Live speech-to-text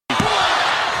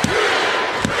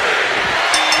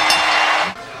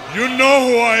You know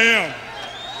who I am.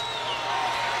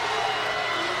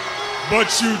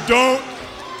 But you don't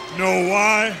know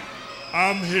why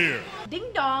I'm here. Ding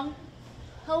dong.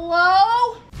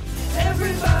 Hello?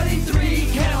 Everybody three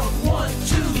count. 1, 2,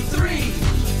 3.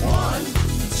 1, 2,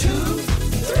 3.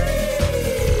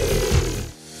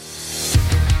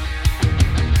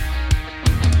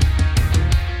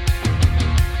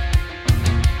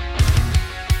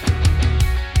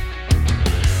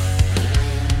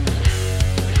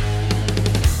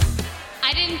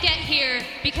 I didn't get here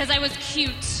because I was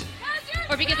cute,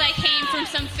 or because I came from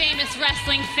some famous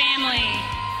wrestling family,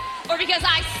 or because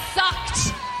I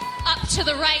sucked up to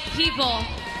the right people.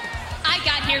 I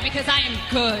got here because I am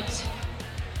good.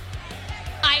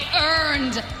 I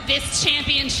earned this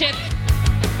championship.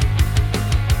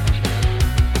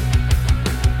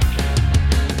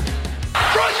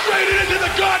 Frustrated into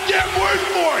the goddamn word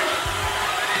for it.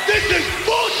 This is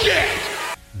bullshit.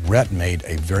 Bret made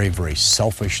a very, very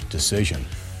selfish decision.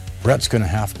 Bret's going to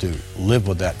have to live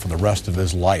with that for the rest of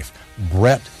his life.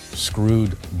 Bret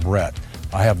screwed Bret.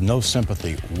 I have no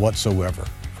sympathy whatsoever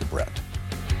for Bret.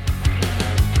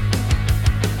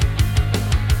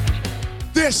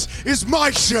 This is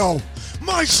my show,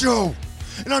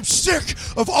 and I'm sick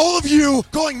of all of you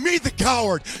calling me the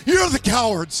coward. You're the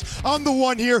cowards. I'm the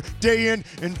one here day in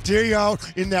and day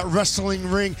out in that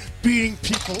wrestling ring beating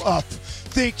people up.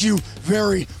 Thank you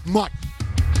very much.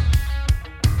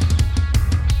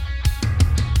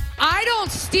 I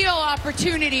don't steal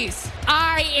opportunities.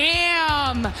 I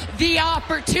am the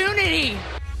opportunity.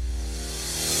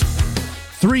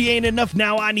 3 ain't enough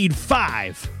now, I need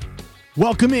 5.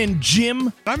 Welcome in,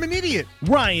 Jim. I'm an idiot.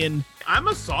 Ryan. I'm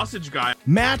a sausage guy.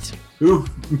 Matt. Who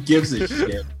gives a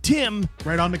shit? Tim.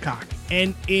 Right on the cock.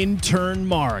 And intern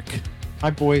Mark. Hi,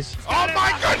 boys. Oh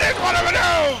my goodness, what do we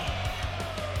do?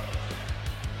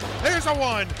 There's a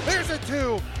 1. There's a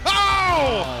 2.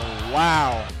 Oh,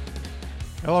 wow.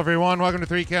 Hello, everyone. Welcome to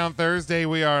 3 Count Thursday.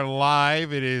 We are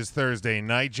live. It is Thursday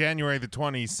night, January the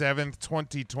 27th,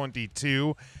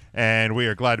 2022, and we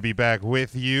are glad to be back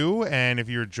with you. And if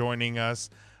you're joining us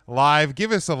live,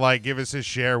 give us a like, give us a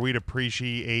share. We'd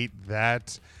appreciate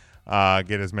that.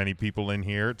 Get as many people in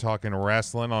here talking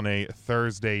wrestling on a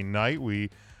Thursday night.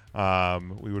 We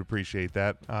would appreciate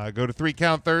that. Go to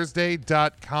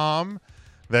 3countthursday.com.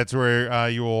 That's where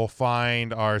you will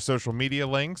find our social media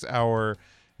links, our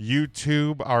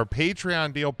YouTube, our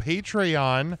Patreon deal,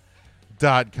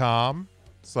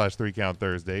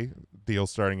 patreon.com/3countthursday. Deal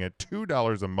starting at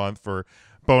 $2 a month for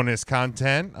bonus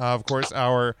content. Of course,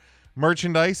 our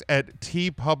merchandise at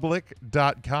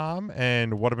tpublic.com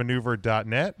and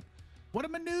whatamaneuver.net. What a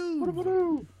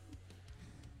maneuver.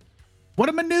 What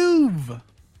a maneuver.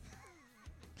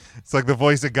 It's like the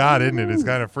voice of God, isn't it? It's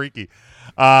kind of freaky.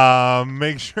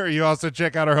 Make sure you also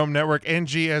check out our home network,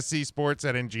 NGSC Sports,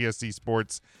 at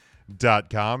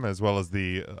ngscsports.com, as well as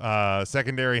the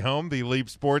secondary home, the Leap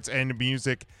Sports and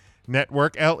Music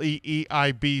Network,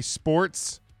 LEEIB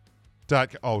Sports.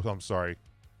 Oh, I'm sorry.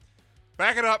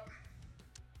 Back it up.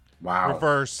 Wow.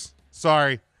 Reverse.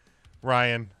 Sorry,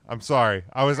 Ryan. I'm sorry.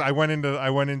 I went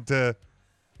into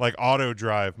like auto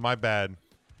drive. My bad.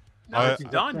 No, it's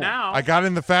done now. I got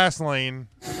in the fast lane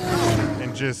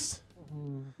and just.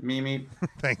 Mimi.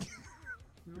 Thank you.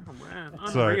 Oh, man.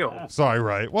 Unreal. Sorry,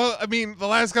 right. Well, I mean, the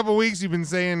last couple of weeks you've been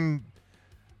saying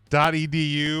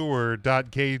 .edu or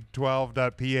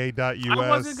 .k12.pa.us. I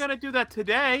wasn't going to do that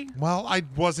today. Well, I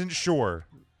wasn't sure.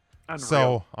 Unreal.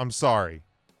 So, I'm sorry.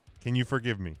 Can you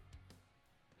forgive me?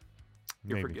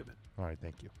 You're Maybe. forgiven. All right,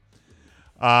 thank you.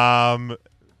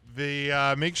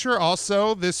 Make sure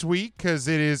also this week, because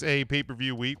it is a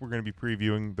pay-per-view week, we're going to be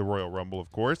previewing the Royal Rumble,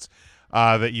 of course,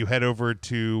 that you head over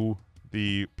to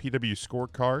the PW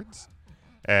Scorecards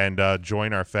and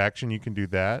join our faction. You can do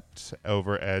that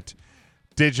over at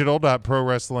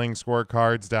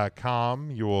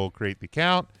digital.prowrestlingscorecards.com. You will create the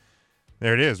account.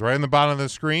 There it is, right on the bottom of the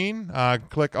screen.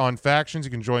 Click on factions.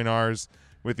 You can join ours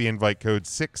with the invite code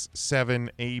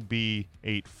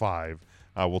 67AB85.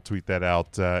 We'll tweet that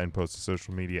out and post to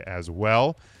social media as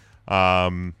well.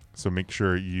 So make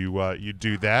sure you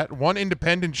do that. One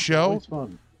independent show,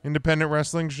 independent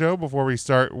wrestling show, before we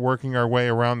start working our way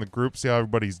around the group, see how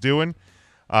everybody's doing.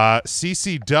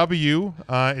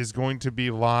 CCW is going to be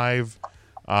live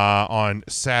on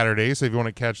Saturday, so if you want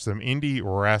to catch some indie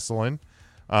wrestling,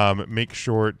 make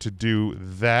sure to do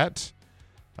that.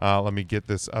 Let me get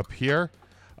this up here.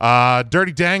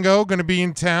 Dirty Dango going to be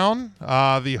in town.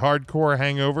 The Hardcore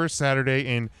Hangover Saturday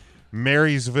in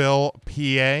Marysville,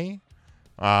 PA.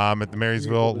 At the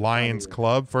Marysville Lions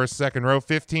Club. First, second row,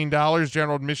 $15.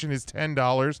 General admission is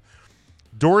 $10.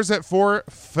 Doors at 4,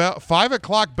 5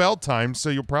 o'clock bell time, so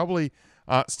you'll probably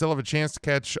still have a chance to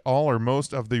catch all or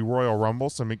most of the Royal Rumble,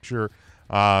 so make sure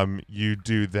you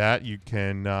do that. You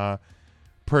can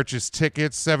purchase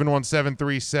tickets,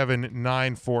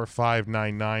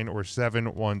 717-379-4599 or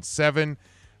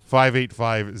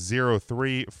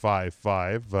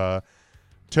 717-585-0355.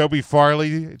 Toby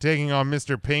Farley taking on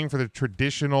Mr. Ping for the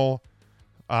traditional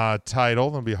title.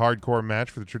 There'll be a hardcore match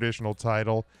for the traditional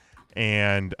title.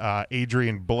 And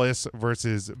Adrian Bliss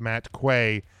versus Matt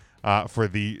Quay for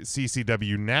the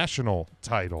CCW national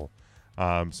title.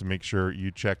 So make sure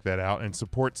you check that out and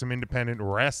support some independent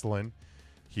wrestling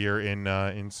here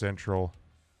in Central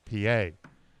PA.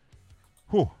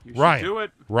 Whew. You Ryan. should do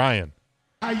it. Ryan.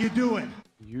 How you doing?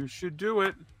 You should do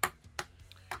it.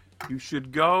 You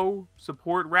should go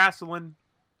support wrestling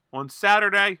on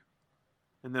Saturday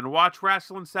and then watch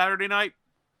wrestling Saturday night.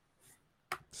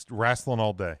 Just wrestling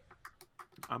all day.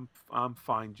 I'm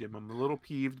fine, Jim. I'm a little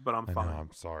peeved, but I'm I fine. know,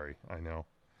 I'm sorry. I know.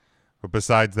 But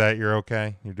besides that, you're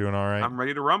okay? You're doing all right? I'm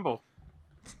ready to rumble.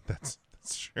 That's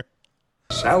true.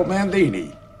 Sal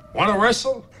Mandini. Want to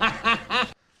wrestle?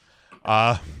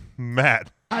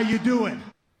 Matt. How you doing?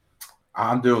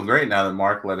 I'm doing great now that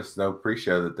Mark let us know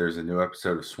pre-show that there's a new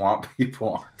episode of Swamp People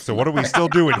on. So what are we still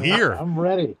doing here? I'm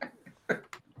ready.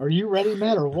 Are you ready,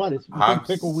 Matt, or what? Is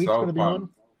Pickle Week's going to be on?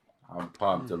 I'm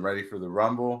pumped. I'm ready for the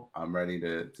Rumble. I'm ready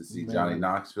to see Johnny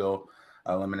Knoxville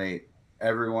eliminate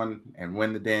everyone and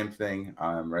win the damn thing.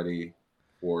 I'm ready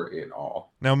for it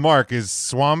all. Now, Mark, is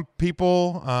Swamp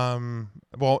People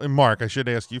well, and Mark, I should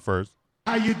ask you first.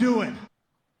 How you doing?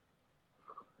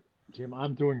 Jim,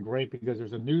 I'm doing great because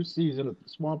there's a new season of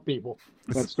Swamp People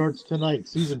that starts tonight,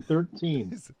 season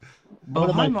 13. One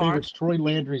of my favorites, Troy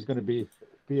Landry, is going to be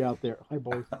out there. Hi,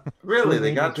 boys. Really?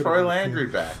 They got Troy Landry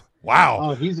back. Wow.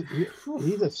 Oh, he's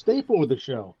a staple of the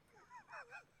show.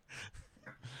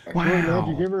 Wow. Troy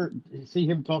Landry, you ever see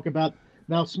him talk about?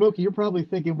 Now, Smokey, you're probably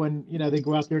thinking when they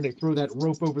go out there and they throw that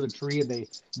rope over the tree and they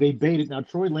bait it. Now,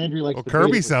 Troy Landry likes. Well, to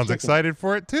Kirby bait it sounds with excited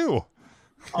for it too.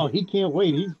 Oh, he can't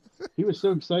wait. He was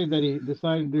so excited that he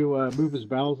decided to move his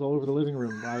bowels all over the living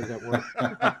room while I was at work.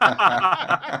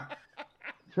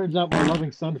 Turns out my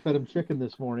loving son fed him chicken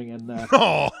this morning and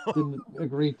didn't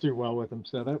agree too well with him.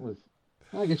 So that was,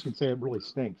 I guess you'd say it really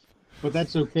stinks. But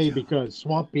that's okay because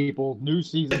Swamp People, new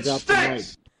season's out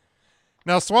tonight.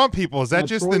 Now, Swamp People, is that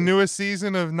just Troy, the newest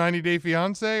season of 90 Day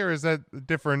Fiance, or is that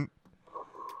different?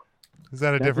 Is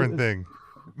that a different thing?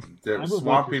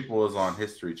 Swamp People is on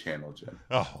History Channel, Jim.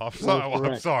 Oh, I'm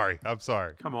sorry. I'm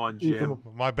sorry. Come on, Jim.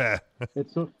 My bad.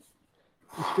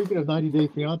 Speaking of 90 Day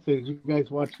Fiance, did you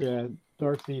guys watch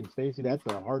Darcy and Stacy? That's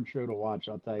a hard show to watch,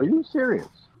 I'll tell you. Are you serious?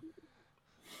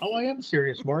 Oh, I am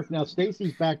serious, Mark. Now,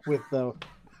 Stacy's back with,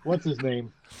 what's his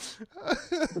name?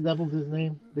 What the devil's his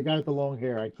name? The guy with the long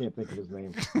hair. I can't think of his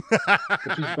name.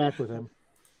 But she's back with him.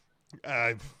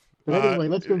 But anyway,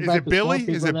 let's go back to Is it Billy? Swamp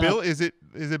Is it People Bill? now. Is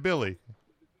it Billy?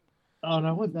 Oh,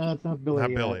 no, it's not Billy.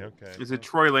 Not Billy, okay. Is it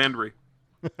Troy Landry?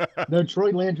 No,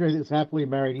 Troy Landry is happily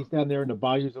married. He's down there in the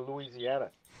bayous of Louisiana.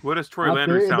 What does Troy Out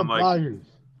Landry there in sound the like? bayous.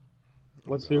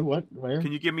 What's who? What? Where?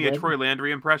 Can you give me a Troy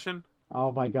Landry impression?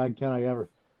 Oh my God, can I ever?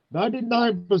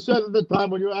 99% of the time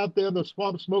when you're out there in the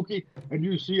swamp, Smokey, and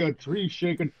you see a tree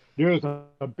shaking, there's a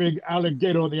big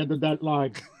alligator on the end of that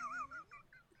line.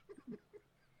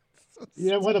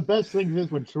 Yeah, one of the best things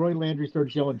is when Troy Landry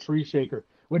starts yelling "tree shaker."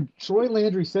 When Troy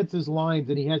Landry sets his lines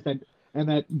and he has that, and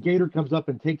that gator comes up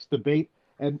and takes the bait,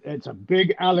 and it's a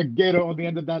big alligator on the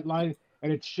end of that line,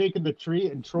 and it's shaking the tree,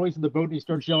 and Troy's in the boat and he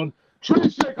starts yelling, "Tree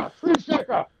shaker, tree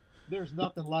shaker!" There's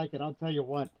nothing like it. I'll tell you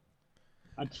what,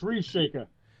 a tree shaker.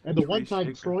 And the one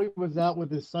time Troy was out with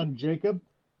his son Jacob,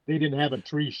 they didn't have a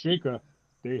tree shaker,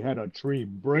 they had a tree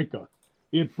breaker.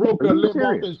 It broke a limb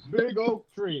off this big oak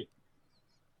tree.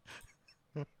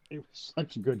 It was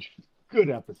such a good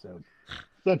episode.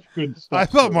 Such good stuff. I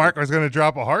thought Mark was going to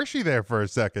drop a Harshie there for a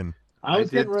second. I was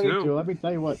getting ready to. Let me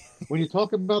tell you what. When you're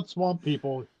talking about Swamp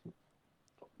People,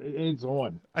 it's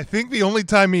on. I think the only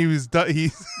time he was done, There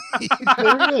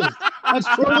it is.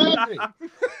 That's Troy Landry.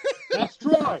 That's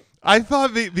Troy. I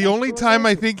thought the only time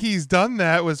I think he's done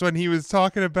that was when he was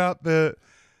talking about the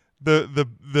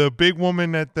big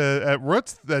woman at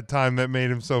Roots that time that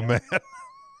made him so mad.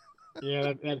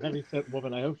 Yeah, that heavy-set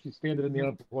woman. I hope she's standing in the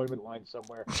unemployment line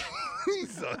somewhere.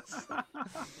 Jesus.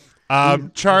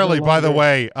 Charlie, by the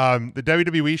way, the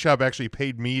WWE shop actually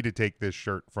paid me to take this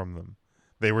shirt from them.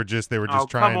 They were just trying.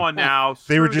 Come on now.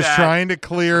 They were Screw just that. trying to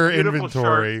clear Beautiful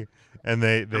inventory, shirt. and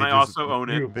they And I also own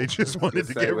it. They just wanted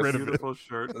to get rid of it. Beautiful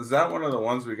shirt. Is that one of the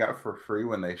ones we got for free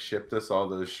when they shipped us all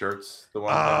those shirts? The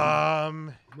one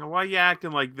time? Now, why are you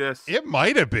acting like this? It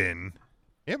might have been.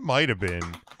 It might have been.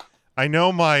 I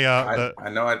know my.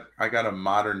 I got a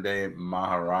modern day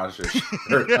Maharaja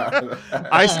shirt.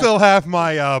 I still have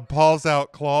my Paws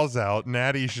Out, Claws Out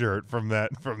Natty shirt from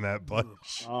that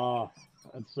bunch. Oh,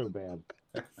 that's so bad.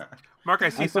 Mark, I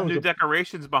see some new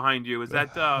decorations behind you. Is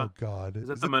that oh God? Is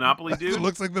that the Monopoly dude? It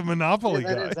looks like the Monopoly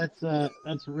guy.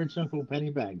 That's Rich Uncle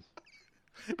Pennybags.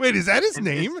 Wait, is that his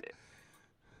name?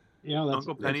 Yeah, that's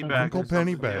Uncle Pennybags. Uncle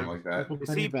Pennybags. Like that.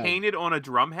 Is he painted on a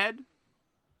drum head?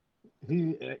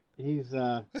 He's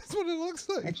That's what it looks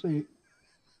like. Actually,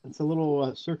 it's a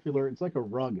little circular. It's like a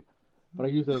rug, but I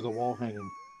use it as a wall hanging,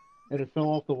 and it fell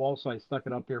off the wall, so I stuck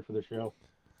it up here for the show.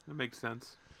 That makes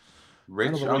sense.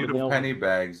 Rich Uncle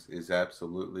Pennybags is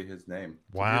absolutely his name.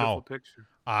 Wow. Picture.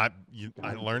 I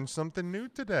learned something new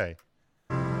today.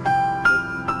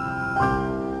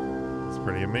 It's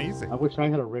pretty amazing. I wish I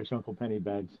had a Rich Uncle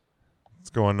Pennybags. What's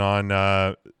going on?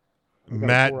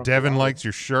 Matt, Devin likes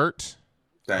your shirt.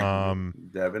 Thank you,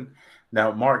 Devin.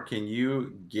 Now, Mark, can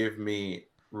you give me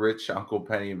Rich Uncle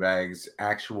Pennybags'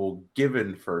 actual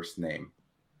given first name?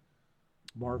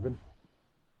 Marvin.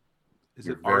 Is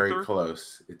You're it very Arthur?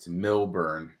 close. It's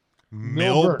Milburn.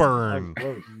 Milburn.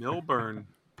 Milburn.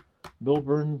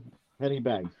 Milburn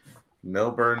Pennybags.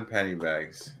 Milburn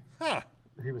Pennybags. Huh.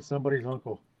 He was somebody's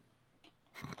uncle.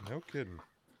 No kidding.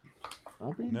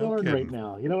 I'll be No darned kidding. right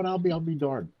now. You know what? I'll be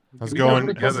darned. How's it You going?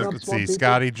 know, Let's see.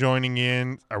 Scotty joining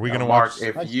in. Are we going to Mark, watch?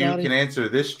 if Hi, you Scotty. can answer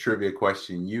this trivia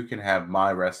question, you can have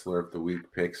my Wrestler of the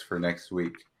Week picks for next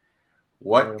week.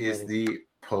 What Alright, I'm is ready. the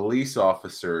police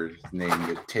officer's name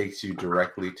that takes you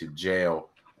directly to jail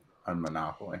on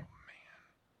Monopoly?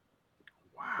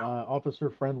 Officer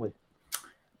Friendly.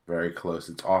 Very close.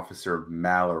 It's Officer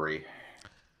Mallory. I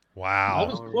Wow.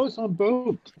 was close on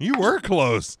both. You were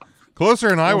close. Closer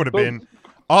than I On would have both. been.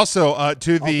 Also,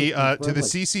 to the Officer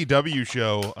CCW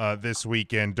show this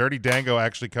weekend, Dirty Dango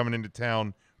actually coming into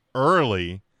town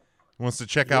early. Wants to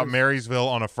check out Marysville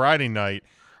on a Friday night.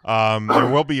 There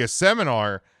will be a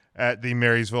seminar at the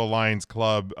Marysville Lions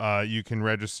Club. You can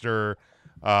register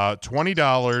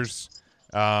 $20,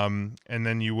 and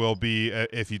then you will be,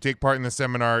 if you take part in the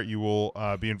seminar, you will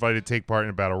be invited to take part in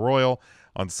a battle royal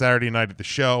on Saturday night at the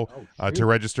show. To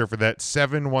register for that,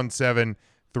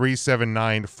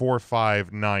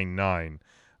 717-379-4599.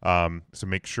 So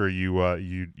make sure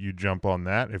you jump on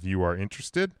that if you are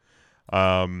interested.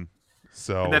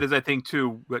 So And that is, I think,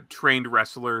 too, what trained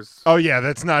wrestlers. Oh yeah,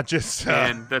 that's not just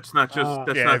and that's not just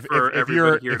that's yeah, not for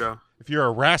everybody here to. If you're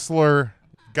a wrestler,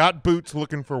 got boots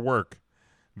looking for work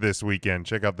this weekend,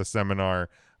 check out the seminar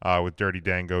with Dirty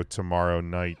Dango tomorrow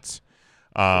night.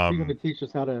 Is he going to teach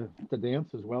us how to dance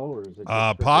as well, or is it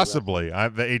just Possibly.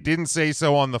 It didn't say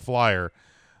so on the flyer,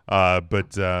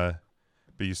 but you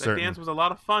That certainly. dance was a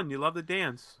lot of fun. You love the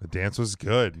dance. The dance was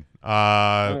good.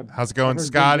 How's it going, heard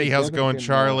Scotty? Big How's it Devin going, can,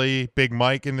 Charlie? Big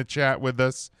Mike in the chat with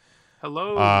us.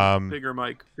 Hello, Bigger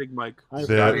Mike. Big Mike.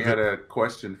 Scotty had a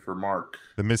question for Mark.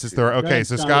 The Mrs. Thor. Okay,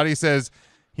 so Scotty says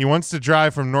he wants to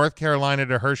drive from North Carolina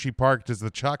to Hershey Park. Does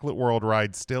the Chocolate World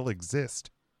ride still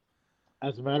exist?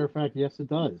 As a matter of fact, yes, it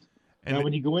does. Now,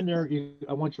 when you go in there,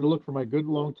 I want you to look for my good,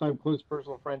 long-time, close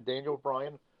personal friend, Daniel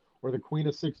Bryan, or the Queen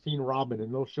of 16, Robin,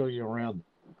 and they'll show you around.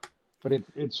 But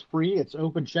it's free. It's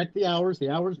open. Check the hours. The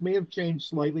hours may have changed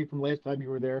slightly from last time you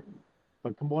were there.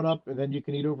 But come on up, and then you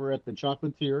can eat over at the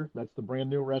Chocolatier. That's the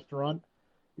brand-new restaurant.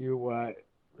 You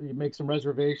make some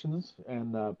reservations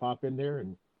and pop in there.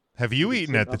 And Have you can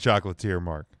eaten sit at the up. Chocolatier,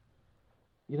 Mark?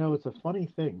 You know, it's a funny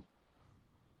thing.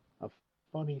 A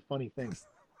funny thing.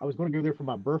 I was going to go there for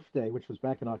my birthday, which was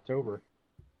back in October,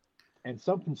 and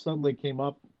something suddenly came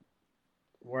up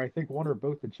where I think one or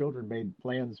both the children made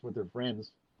plans with their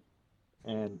friends,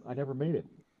 and I never made it,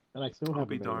 and I still haven't.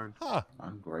 be made darned. Huh.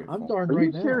 I'm grateful. I'm darned Are right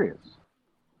you now. serious?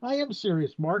 I am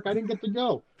serious, Mark. I didn't get to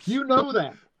go. You know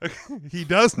that. He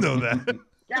does know that.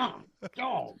 God,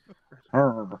 dog.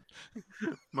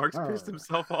 Mark's pissed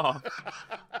himself off.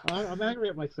 I'm angry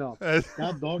at myself.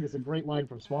 God, dog is a great line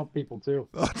from Swamp People too.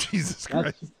 Oh, Jesus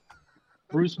That's- Christ.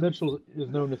 Bruce Mitchell is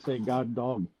known to say "God,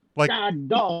 dog." Like- God,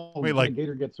 dog. Wait, when like- a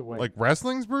gator gets away. Like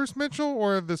wrestling's Bruce Mitchell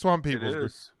or the Swamp People's?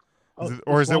 is.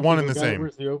 Or is it Swamp one and People the guy same?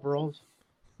 Wears the overalls.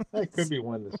 That could be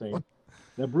one and the same.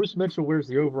 Now Bruce Mitchell wears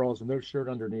the overalls and no shirt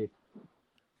underneath,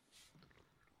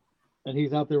 and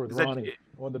he's out there with Is that- Ronnie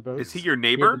on the boat. Is he your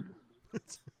neighbor?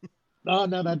 No,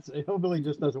 that's Hillbilly.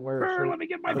 Just doesn't wear a shirt. Let me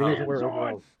get my but he doesn't wear hands on.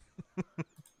 overalls.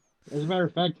 As a matter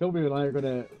of fact, Hillbilly and I are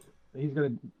gonna. He's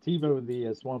gonna TiVo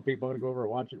the Swamp People. I'm gonna go over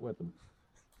and watch it with him.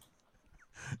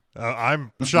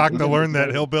 I'm shocked to learn that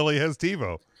Hillbilly has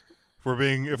TiVo. If we're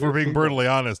being brutally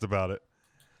honest about it.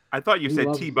 I thought you He said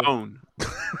loves T-Bone.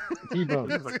 T-Bone.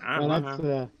 He's like,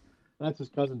 Well, That's his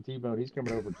cousin T-Bone. He's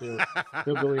coming over too.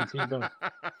 Hillbilly and T-Bone.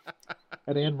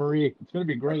 And Anne Marie. It's going to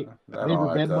be great.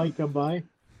 Neighbor Ben might come by.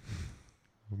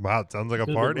 Wow, it sounds like a It's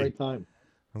gonna be party. great time.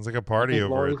 Sounds like a party I think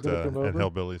over Laurie's at gonna come over.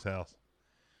 Hillbilly's house.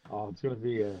 Oh, it's going to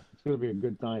be a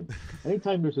good time.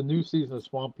 Anytime there's a new season of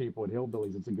Swamp People and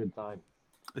Hillbillies, it's a good time.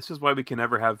 This is why we can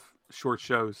never have short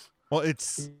shows. Well,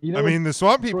 it's. You know I mean, the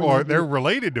Swamp People Troy they're Landry-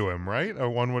 related to him, right? Or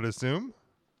one would assume.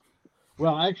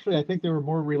 Well, actually, I think they were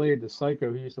more related to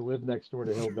Psycho, who used to live next door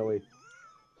to Hillbilly.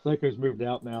 Psycho's moved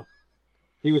out now.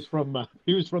 He was from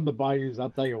the Bayous. I'll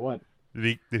tell you what.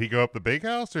 Did he go up the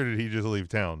bakehouse or did he just leave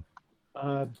town?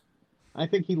 I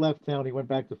think he left town. He went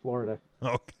back to Florida.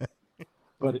 Okay.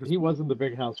 But he was in the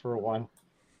big house for a while.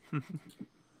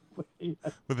 With He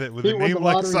a won name the like lottery and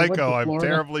went to Psycho, I'm Florida.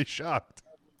 terribly shocked.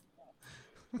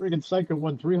 Friggin' Psycho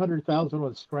won $300,000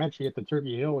 on Scratchy at the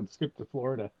Turkey Hill and skipped to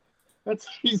Florida.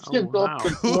 He skipped off to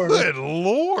Florida. Good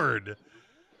Lord.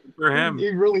 For him. He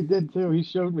really did too. He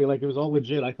showed me like it was all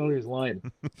legit. I thought he was lying.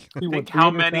 He won Think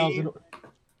how many $300,000.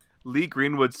 Lee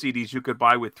Greenwood CDs you could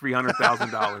buy with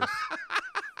 $300,000.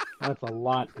 That's a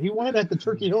lot. He won it at the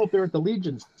Turkey Hill up there at the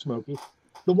Legion, Smokey.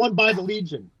 The one by the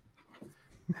Legion.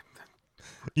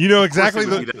 You know exactly it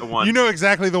would be that one. you know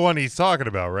exactly the one he's talking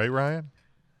about, right, Ryan?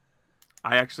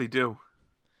 I actually do.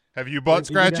 Have you bought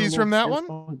scratchies from that one?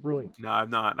 No, I've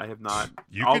not. I have not.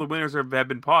 You All could- the winners have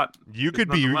been bought. You could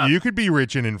There's be nothing left.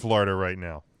 rich and in Florida right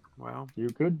now, Well, You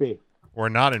could be. or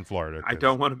not in Florida. I 'cause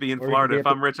don't want to be in Or you could Florida. be If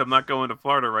at I'm rich, I'm not going to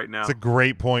Florida right now. It's a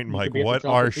great point, You Mike. could be at the What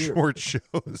are Chocolate Theater. short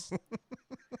shows?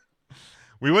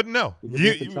 We wouldn't know. You could be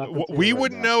at the Chocolate We Theater right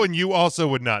wouldn't now. know, and you also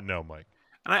would not know, Mike.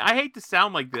 And I hate to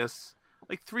sound like this.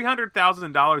 Like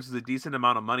 $300,000 is a decent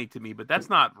amount of money to me, but that's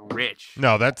not rich.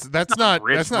 No, that's not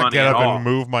rich that's not money get at up all. and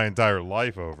move my entire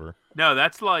life over. No,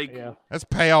 that's like Yeah. That's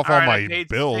pay off all all right, I my paid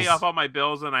to bills. pay off all my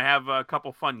bills, and I have a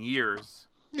couple fun years.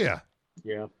 Yeah.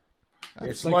 Yeah.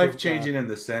 It's like life if, changing in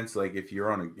the sense like if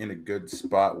you're in a good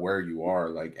spot where you are,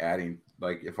 like adding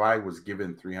like if I was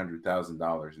given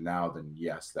 $300,000 now, then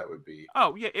yes, that would be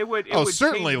Oh yeah, it would. It Oh, would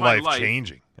certainly change my life life.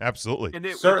 changing. Absolutely. And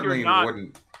certainly if you're not,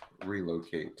 wouldn't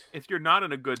relocate. if you're not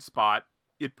in a good spot,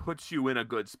 it puts you in a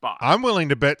good spot. I'm willing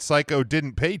to bet Psycho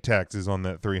didn't pay taxes on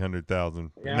that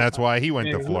 $300,000, Yeah. and that's why he went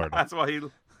Yeah, to Florida. That's why he.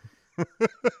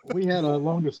 We had a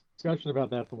long discussion about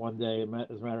that the one day.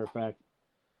 As a matter of fact,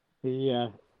 he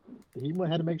had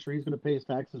to make sure he's going to pay his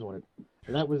taxes on it,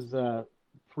 and that was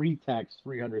pre-tax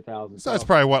 $300,000. So that's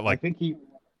probably what, I like think he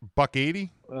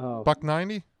 $180,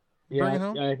 $190. yeah, bring it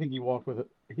home? I think he walked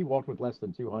with less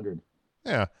than 200.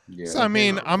 Yeah. Yeah, So I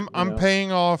mean, I'm Yeah.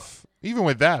 paying off even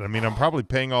with that. I mean, I'm probably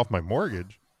paying off my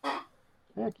mortgage.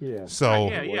 Heck yeah. So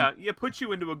Yeah, it puts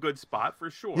you into a good spot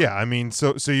for sure. yeah, I mean,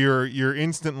 so you're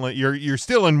instantly you're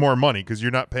still in more money because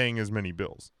you're not paying as many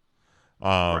bills.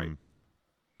 Right.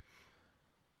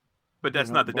 But that's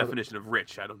Yeah, not the but- definition of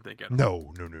rich, I don't think.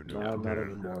 No. No, not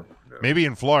anymore. Maybe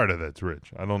in Florida that's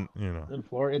rich. I don't, In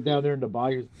Florida, down there in the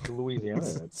bayous, Louisiana,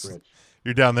 that's rich.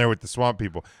 You're down there with the swamp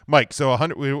people, Mike. So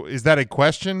 100 is that a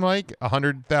question, Mike?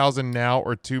 100,000 now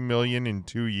or 2 million in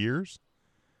 2 years?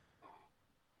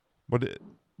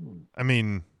 I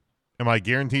mean, am I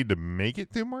guaranteed to make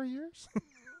it 2 more years?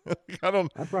 I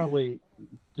don't. I'd probably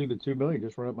do the 2 million,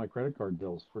 just run up my credit card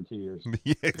bills for 2 years.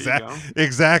 Yeah,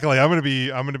 exactly. I'm gonna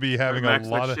be having a Max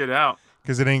lot that of shit out.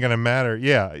 because it ain't gonna matter.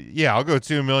 Yeah. I'll go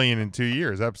 2 million in 2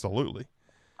 years, absolutely,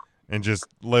 and just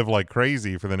live like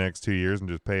crazy for the next 2 years and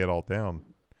just pay it all down.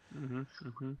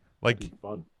 Like, That'd be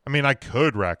fun. I mean, I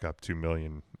could rack up 2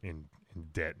 million in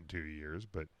debt in 2 years,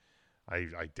 but I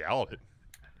doubt it.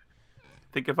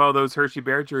 Think of all those Hershey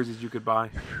Bear jerseys you could buy.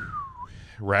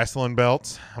 Wrestling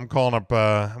belts. I'm calling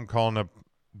up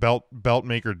belt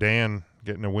maker Dan,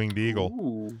 getting a winged eagle.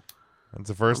 Ooh. That's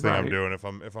the first thing I'm Alright. doing if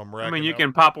I'm racking I mean, you up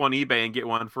can pop on eBay and get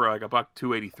one for like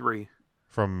 $1.283.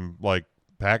 from like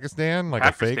Pakistan, like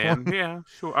a fake Pakistan, one. yeah,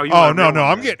 sure. Oh, you Oh want a no, real no,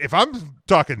 one I'm then. getting if I'm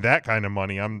talking that kind of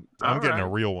money, I'm All getting a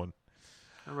right. real one.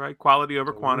 All right, quality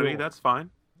over quantity. That's fine.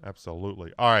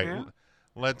 Absolutely. All right, Yeah.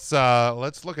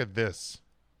 let's look at this.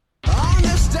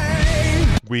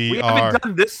 We haven't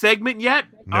done this segment yet.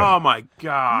 No. Oh my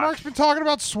god! Mark's been talking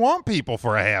about swamp people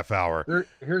for a half hour.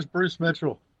 Here's Bruce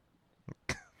Mitchell.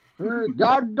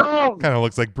 God dog. Kind of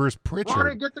looks like Bruce Marty,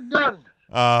 Pritchard. get the gun.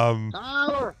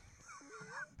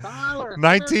 Tyler.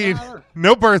 19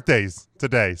 no birthdays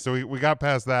today, so we got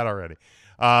past that already.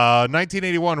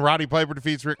 1981, Roddy Piper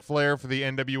defeats Ric Flair for the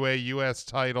NWA US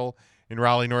title in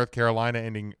Raleigh, North Carolina,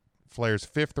 ending Flair's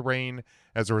 5th reign.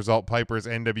 As a result, Piper's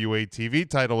NWA TV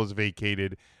title was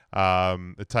vacated,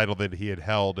 the title that he had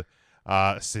held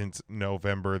since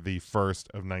November the 1st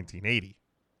of 1980.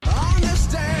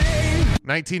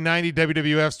 1990,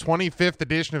 WWF's 25th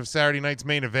edition of Saturday Night's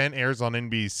Main Event airs on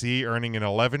NBC, earning an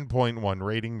 11.1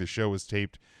 rating. The show was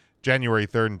taped January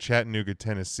 3rd in Chattanooga,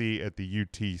 Tennessee at the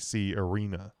UTC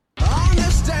Arena.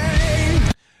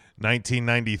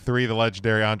 1993, the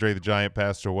legendary Andre the Giant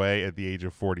passed away at the age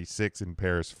of 46 in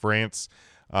Paris, France.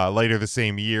 Later the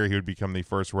same year, he would become the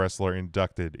first wrestler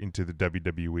inducted into the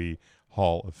WWE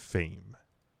Hall of Fame.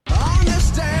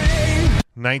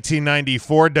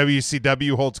 1994,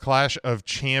 WCW holds Clash of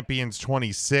Champions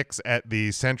 26 at the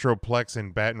Centroplex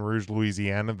in Baton Rouge,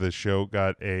 Louisiana. The show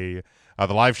got the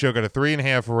live show got a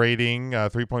 3.5 rating,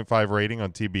 3.5 rating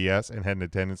on TBS, and had an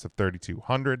attendance of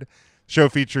 3,200. The show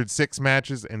featured 6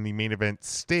 matches, and the main event,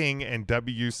 Sting and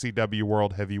WCW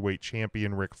World Heavyweight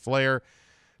Champion Ric Flair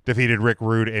defeated Rick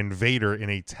Rude and Vader in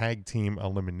a tag team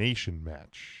elimination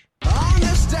match.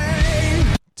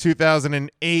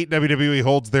 2008, WWE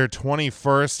holds their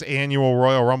 21st annual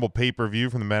Royal Rumble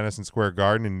pay-per-view from the Madison Square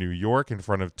Garden in New York in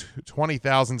front of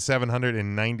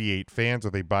 20,798 fans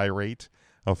with a buy rate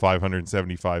of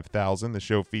 575,000. The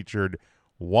show featured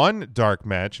one dark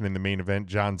match, and in the main event,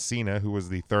 John Cena, who was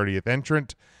the 30th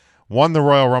entrant, won the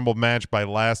Royal Rumble match by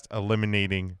last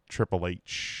eliminating Triple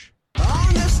H.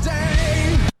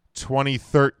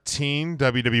 2013,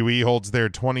 WWE holds their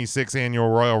 26th annual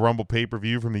Royal Rumble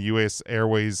pay-per-view from the U.S.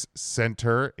 Airways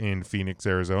Center in Phoenix,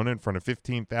 Arizona, in front of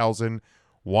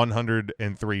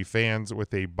 15,103 fans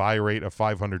with a buy rate of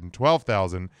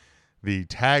 512,000. The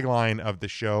tagline of the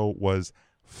show was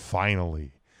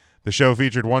 "Finally." The show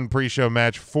featured one pre-show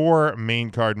match, 4 main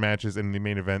card matches, and in the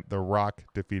main event, The Rock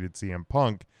defeated CM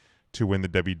Punk to win the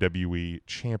WWE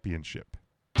Championship.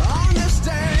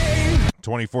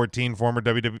 2014, former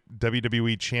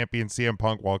WWE champion CM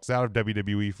Punk walks out of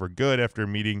WWE for good after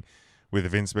meeting with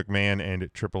Vince McMahon and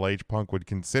Triple H. Punk would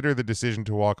consider the decision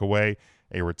to walk away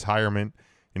a retirement.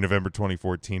 In November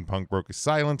 2014, Punk broke his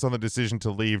silence on the decision to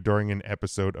leave during an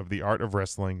episode of The Art of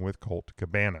Wrestling with Colt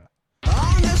Cabana.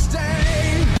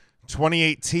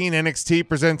 2018, NXT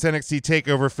presents NXT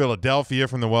TakeOver Philadelphia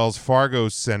from the Wells Fargo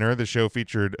Center. The show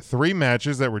featured 3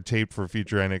 matches that were taped for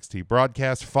future NXT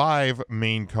broadcasts, 5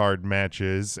 main card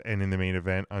matches, and in the main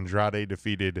event, Andrade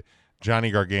defeated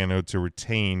Johnny Gargano to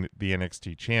retain the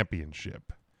NXT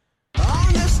Championship.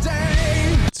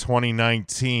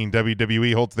 2019,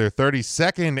 WWE holds their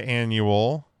 32nd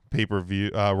annual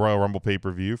pay-per-view Royal Rumble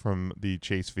pay-per-view from the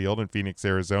Chase Field in Phoenix,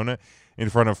 Arizona, in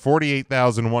front of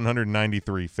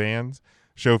 48,193 fans.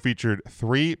 Show featured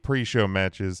 3 pre-show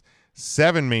matches,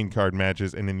 7 main card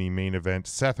matches, and in the main event,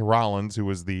 Seth Rollins, who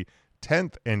was the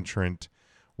 10th entrant,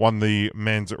 won the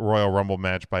men's Royal Rumble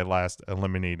match by last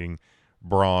eliminating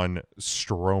Braun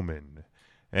Strowman.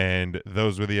 And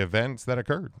those were the events that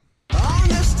occurred.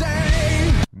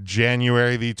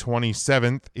 January the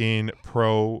 27th in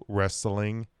pro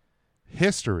wrestling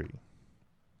history.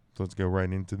 So let's go right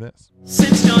into this.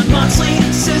 Since John Moxley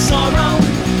and Cesaro,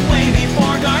 way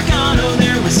before Gargano,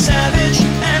 there was Savage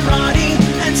and Roddy,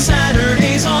 and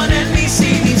Saturdays on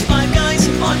NBC. These 5 guys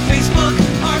on Facebook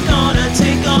are gonna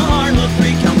take a hard look.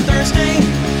 Recount Thursday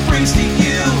brings to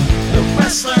you the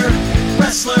wrestler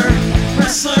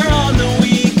on the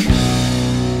week.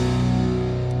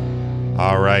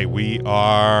 All right, we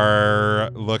are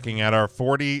looking at our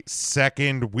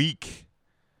 42nd week.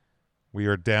 We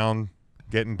are getting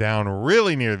down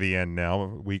really near the end now,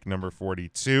 week number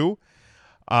 42.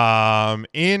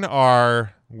 In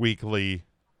our weekly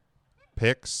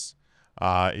picks,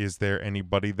 is there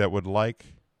anybody that would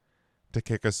like to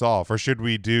kick us off, or should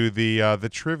we do the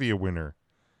trivia winner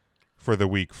for the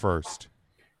week first?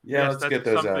 Yeah, let's get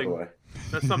those out of the way.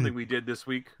 That's something we did this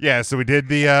week. Yeah, so we did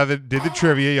the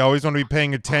trivia. You always want to be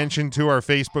paying attention to our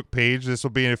Facebook page. This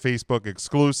will be a Facebook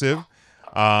exclusive.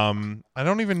 I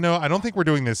don't even know. I don't think we're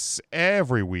doing this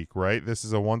every week, right? This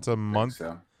is a once a month,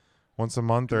 so. Once a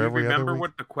month, or Do you every other remember week.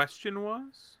 what the question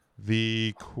was?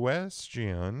 The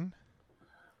question.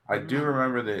 I do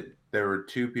remember that there were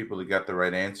 2 people that got the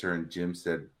right answer, and Jim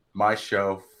said, "My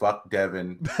show, fuck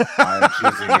Devin. I'm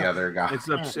choosing the other guy." It's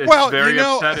Well, very you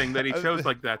know, upsetting that he chose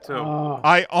like that too.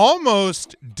 I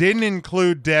almost didn't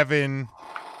include Devin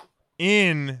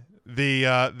in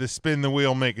the spin the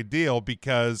wheel, make a deal,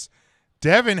 because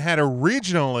Devin had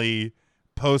originally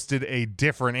posted a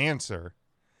different answer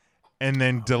and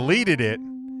then deleted it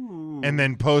and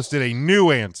then posted a new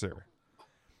answer.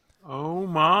 Oh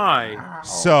my!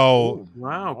 So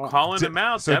Wow, calling him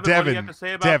out. So Devin, what do you have to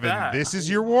say about Devin, that? this is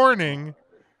your warning.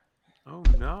 Oh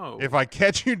no! If I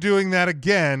catch you doing that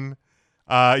again,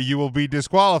 you will be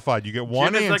disqualified. You get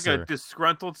one Jim is answer. like a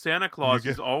disgruntled Santa Claus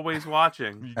who's always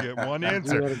watching. You get one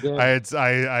answer.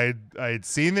 I had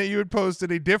seen that you had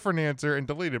posted a different answer and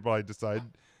deleted, but I decided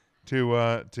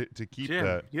to keep Jim,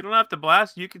 that. you don't have to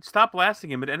blast. You can stop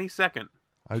blasting him at any second.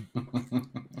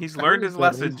 He's learned his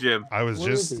lesson, Jim. I was Where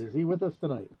just. is he with us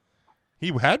tonight?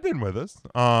 He had been with us.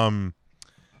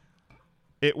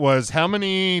 It was how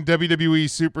many WWE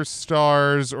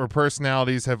superstars or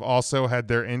personalities have also had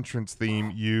their entrance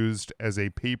theme used as a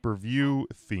pay-per-view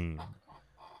theme?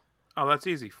 Oh, that's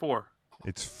easy. 4.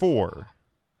 It's 4.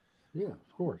 Yeah,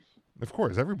 of course. Of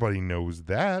course, everybody knows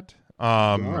that.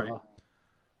 Right.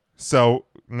 So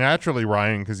naturally,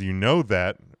 Ryan, because you know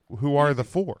that, who are the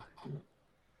 4?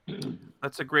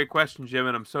 That's a great question, Jim,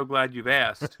 and I'm so glad you've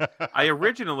asked. I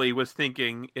originally was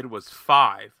thinking it was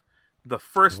 5. The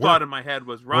first thought in my head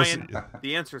was, Ryan,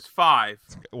 the answer's 5.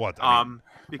 What?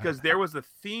 Because there was a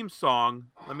theme song,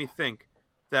 let me think,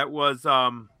 that was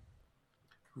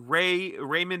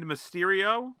Raymond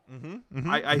Mysterio.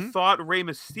 I thought Rey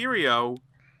Mysterio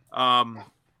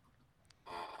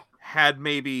had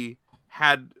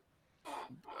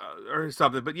or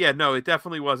something, but yeah, no, it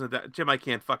definitely wasn't that. Jim, I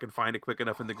can't fucking find it quick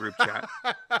enough in the group chat.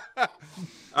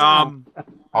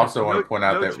 Also, want to point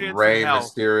out no that chance Rey in hell.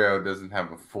 Mysterio doesn't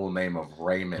have a full name of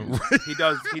Raymond. He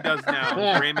does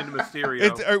now. Raymond Mysterio.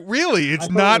 It's really, it's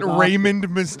not Raymond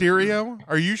Mysterio.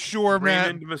 Are you sure, Matt?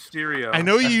 Raymond Mysterio. I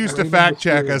know you used to fact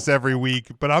check us every week,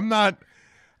 but I'm not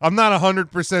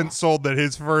 100% sold that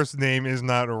his first name is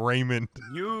not Raymond.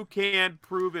 You can't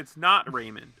prove it's not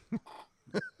Raymond.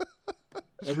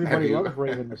 Everybody loves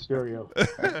Raymond Mysterio.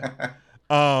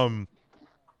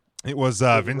 It was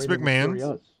Vince Raymond McMahon's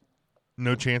Mysterious.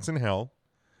 No Chance in Hell.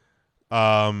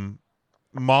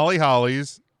 Molly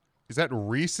Holly's, is that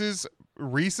Reese's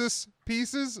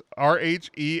Pieces?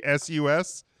 RHESUS?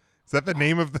 Is that the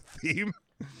name of the theme?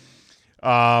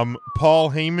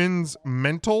 Paul Heyman's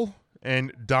Mental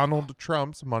and Donald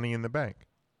Trump's Money in the Bank.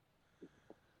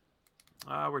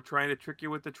 We're trying to trick you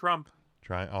with the Trump.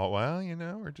 Well,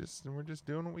 we're just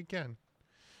doing what we can.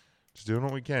 Just doing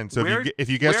what we can. So where, if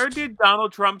you guessed, where did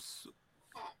Donald Trump's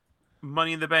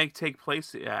Money in the Bank take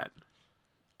place at?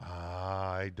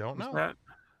 I don't know. That?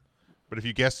 But if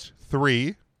you guessed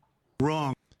 3,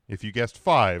 Wrong. If you guessed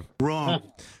 5,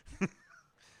 Wrong.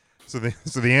 So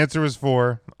the answer was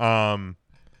 4. All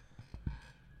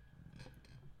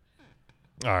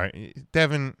right,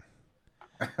 Devin.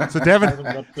 So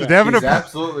Devin, He's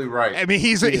absolutely right. I mean,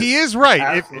 he is right.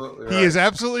 Absolutely He is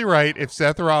absolutely right. If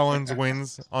Seth Rollins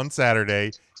wins on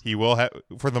Saturday, he will have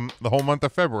for the whole month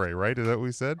of February. Right? Is that what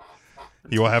we said?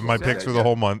 He will have my picks for the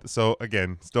whole month. So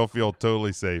again, still feel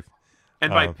totally safe.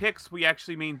 And by picks, we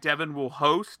actually mean Devin will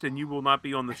host and you will not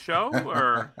be on the show,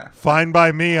 or fine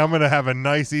by me. I'm gonna have a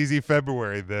nice, easy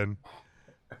February then.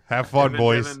 Have fun,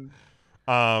 boys. Devin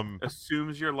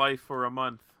assumes your life for a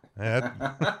month. Fills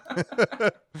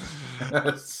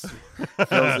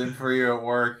in for you at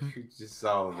work. Just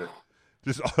all of it.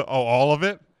 Just all of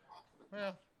it.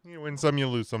 Well, you win some, you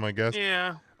lose some, I guess.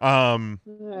 Yeah. But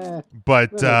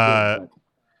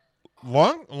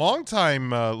long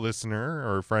time listener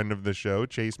or friend of the show,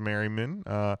 Chase Merriman,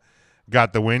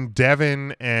 got the win.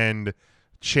 Devin and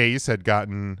Chase had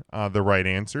gotten the right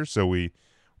answer, so we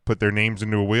put their names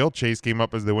into a wheel. Chase came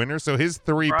up as the winner. So his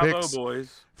 3 Bravo, picks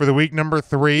boys. for the week number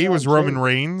 3 was Chase. Roman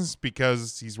Reigns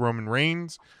because he's Roman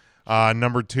Reigns.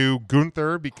 Number 2,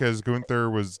 Gunther, because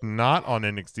Gunther was not on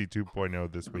NXT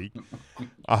 2.0 this week.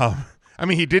 I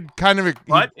mean, he did kind of...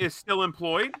 But is still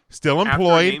employed. Still after a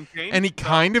employed, name change, and he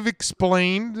kind of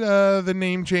explained the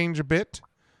name change a bit.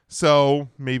 So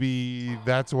maybe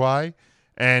that's why.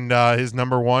 And his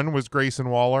number 1 was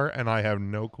Grayson Waller, and I have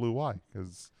no clue why.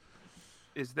 Because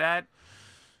Is that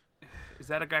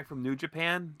a guy from New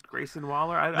Japan, Grayson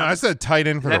Waller? no, that's a tight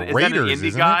end for the Raiders. Is that an indie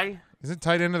isn't guy? It? Is it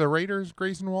tight end of the Raiders,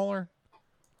 Grayson Waller?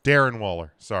 Darren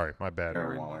Waller. Sorry, my bad.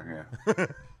 Darren Waller,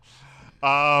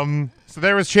 yeah. So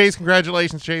there was Chase.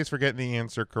 Congratulations, Chase, for getting the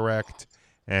answer correct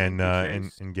and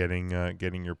Chase. and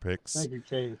getting your picks. Thank you,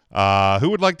 Chase. Who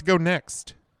would like to go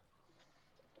next?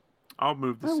 I'll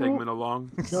move the segment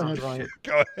along. Go ahead, Ryan.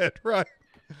 Go ahead, Ryan.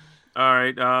 All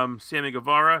right, Sammy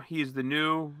Guevara. He's the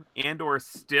new and/or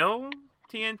still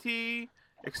TNT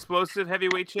Explosive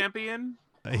Heavyweight Champion.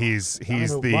 He's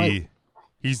the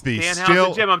Danhausen,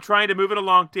 still Jim, I'm trying to move it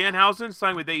along. Danhausen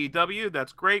signed with AEW.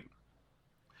 That's great.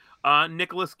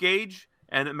 Nicholas Gage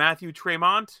and Matthew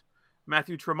Tremont.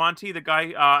 Matthew Tremonti, the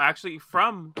guy actually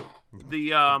from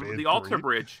the Alter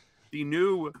Bridge, the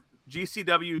new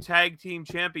GCW Tag Team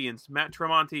Champions, Matt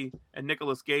Tremonti and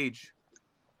Nicholas Gage.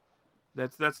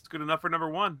 That's good enough for number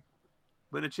 1.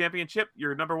 Win a championship,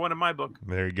 you're number 1 in my book.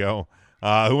 There you go.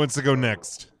 Who wants to go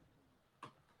next?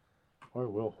 I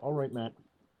will. All right, Matt.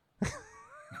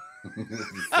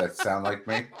 Does that sound like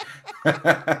me?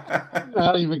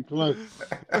 Not even close.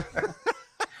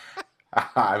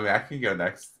 I mean, I can go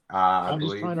next. I'm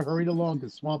just trying to hurry it along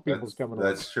because Swamp People's coming on.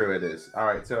 That's true. It is. All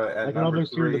right. So at I can number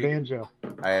almost hear the 3, banjo.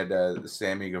 I had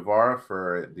Sammy Guevara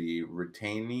for the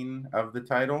retaining of the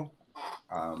title,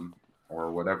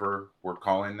 or whatever we're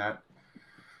calling that.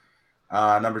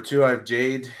 Number 2, I have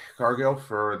Jade Cargill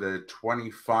for the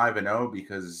 25-0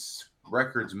 because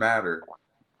records matter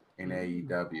in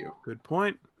AEW. Good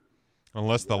point.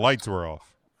 Unless the lights were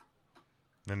off,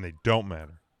 then they don't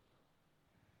matter.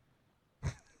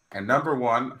 And number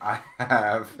 1, I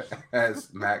have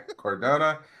as Matt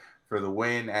Cardona for the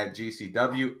win at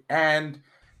GCW and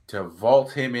to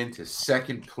vault him into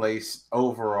second place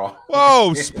overall.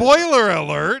 Whoa, spoiler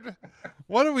alert.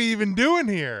 What are we even doing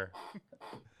here?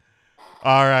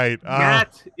 All right.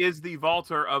 Matt is the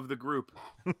vaulter of the group.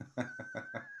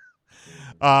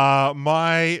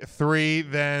 My 3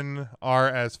 then are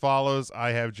as follows.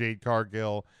 I have Jade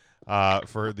Cargill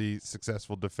for the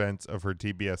successful defense of her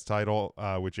TBS title,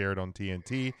 which aired on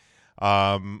TNT.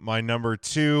 My number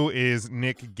 2 is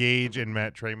Nick Gage and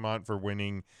Matt Tremont for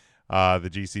winning the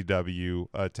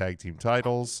GCW tag team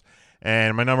titles.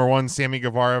 And my number 1, Sammy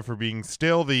Guevara, for being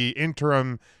still the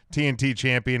interim TNT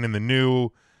champion and the new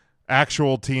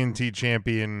actual TNT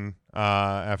champion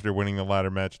after winning the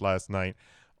ladder match last night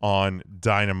on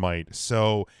Dynamite.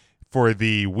 So for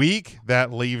the week,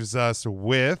 that leaves us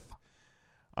with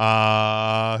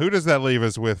who does that leave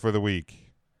us with for the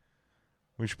week?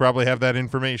 We should probably have that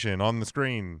information on the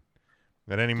screen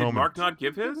at any moment. Did Mark not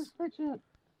give his?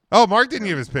 Oh, Mark didn't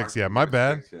give his picks yet. My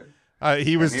bad.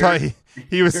 He was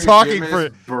he was Here talking Jim for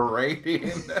is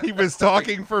berating. he was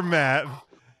talking for Matt,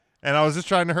 and I was just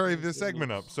trying to hurry this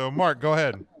segment up. So, Mark, go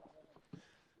ahead.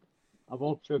 I'm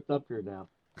all choked up here now.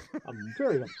 I'm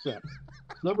very upset.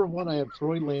 Number 1, I have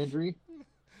Troy Landry,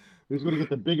 who's going to get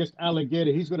the biggest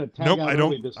alligator. He's going to tag Nope, out I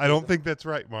early this don't. I don't season. think that's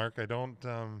right, Mark. I don't.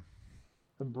 And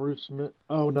Bruce Smith.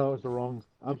 Oh no, it's the wrong.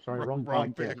 I'm sorry, wrong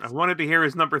podcast. I wanted to hear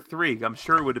his number 3. I'm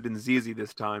sure it would have been ZZ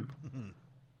this time.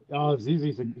 Oh,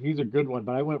 he's a good one,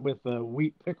 but I went with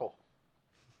Wheat Pickle,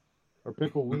 or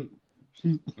Pickle Wheat.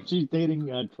 She's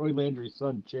dating Troy Landry's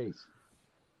son Chase.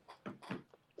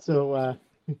 So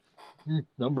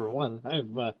number 1, I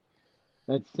have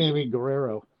that's Sammy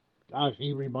Guerrero. Gosh,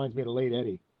 he reminds me of the late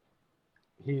Eddie.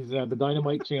 He's the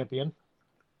Dynamite champion.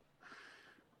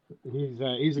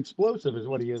 He's explosive, is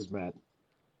what he is, Matt.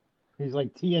 He's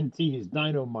like TNT. He's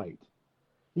Dynamite.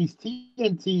 He's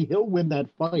TNT. He'll win that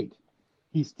fight.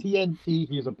 He's TNT.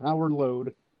 He's a power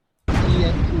load.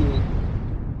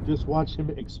 TNT. Just watch him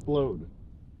explode.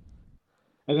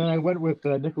 And then I went with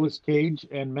Nicolas Cage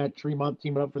and Matt Tremont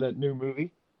teaming up for that new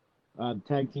movie,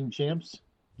 Tag Team Champs,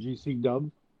 GC Dub.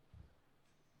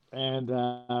 And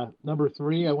number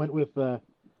 3, I went with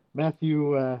Matt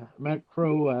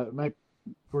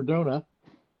Cardona.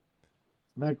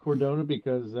 Matt Cardona,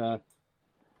 because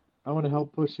I want to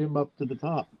help push him up to the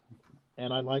top.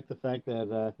 And I like the fact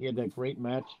that he had that great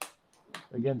match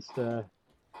against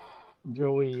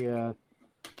Joey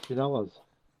Janela's.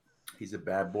 He's a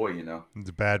bad boy, you know. He's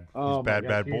a bad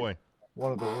boy.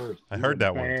 One of the worst. I heard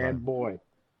that one time. Bad boy.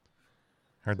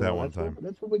 Heard that one time.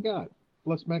 That's what we got.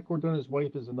 Plus, Matt Cardona's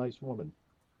wife is a nice woman.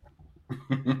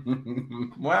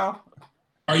 Well,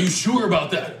 are you sure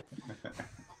about that?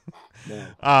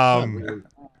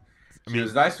 She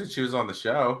was nice when she was on the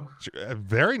show.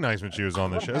 Very nice when she was on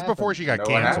the show. It was before she got What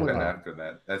canceled. happened after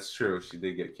that? That's true. She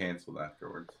did get canceled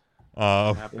afterwards.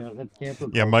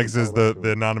 Yeah, Mike says the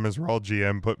anonymous Raw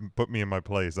GM put me in my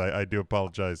place. I do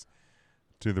apologize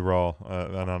to the Raw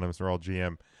anonymous Raw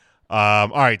GM. All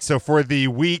right, so for the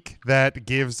week, that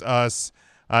gives us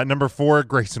number 4,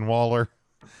 Grayson Waller,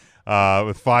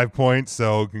 with 5 points.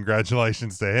 So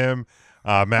congratulations to him.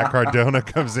 Matt Cardona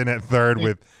comes in at 3rd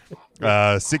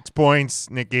with 6 points.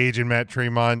 Nick Gage and Matt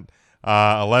Tremont,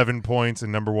 11 points.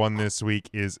 And number 1 this week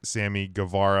is Sammy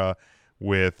Guevara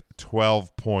with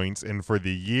 12 points. And for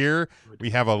the year,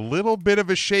 we have a little bit of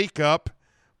a shakeup,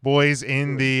 boys,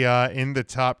 in the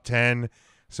top 10.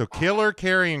 So Killer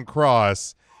Karrion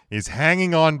Kross is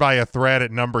hanging on by a thread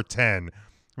at number 10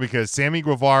 because Sammy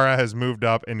Guevara has moved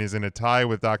up and is in a tie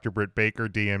with Dr. Britt Baker,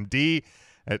 DMD,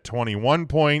 at 21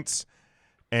 points.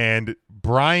 And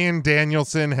Bryan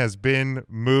Danielson has been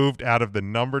moved out of the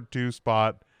number 2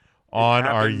 spot on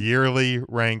our yearly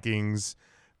rankings.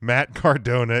 Matt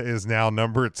Cardona is now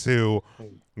number 2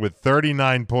 with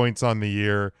 39 points on the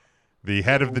year. The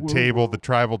head of the table, the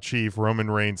tribal chief,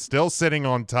 Roman Reigns, still sitting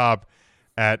on top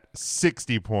at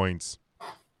 60 points.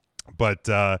 But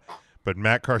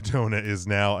Matt Cardona is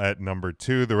now at number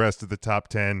 2. The rest of the top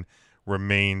 10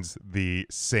 remains the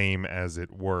same as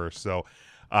it were. So,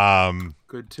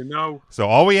 good to know. So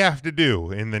all we have to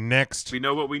do in the next, We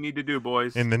know what we need to do,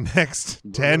 boys. in the next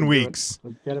 10 weeks,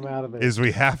 Let's get him out of there. is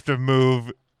we have to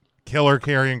move Killer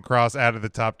Karrion Kross out of the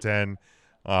top 10.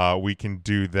 We can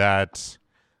do that.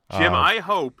 Jim, I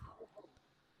hope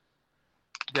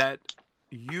that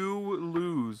you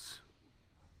lose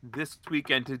this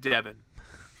weekend to Devin.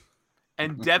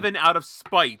 And Devin, out of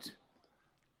spite,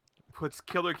 puts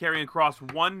Killer Karrion Kross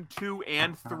 1, 2,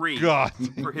 and 3 God.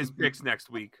 for his picks next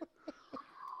week.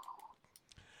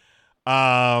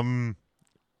 I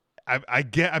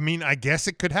guess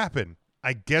it could happen.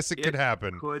 I guess it could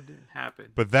happen. Could happen.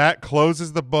 But that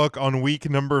closes the book on week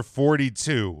number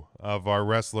 42 of our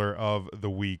Wrestler of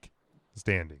the Week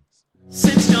standings.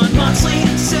 Since John Moxley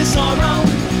and Cesaro,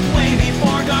 way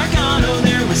before Gargano,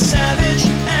 there was Savage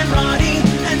and Roddy,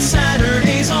 and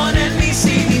Saturdays on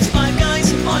NBC. These five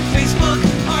guys on Facebook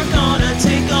are gonna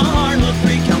take a hard look.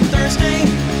 Recount Thursday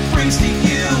brings to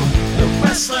you the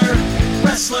Wrestler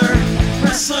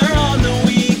on the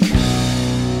Week.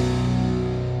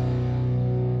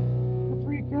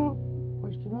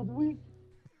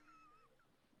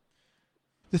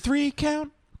 The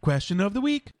 3-count question of the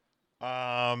week.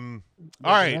 All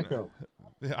right.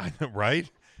 I know, right?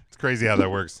 It's crazy how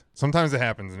that works. Sometimes it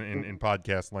happens in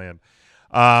podcast land.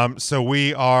 So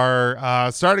we are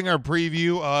starting our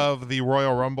preview of the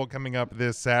Royal Rumble coming up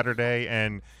this Saturday.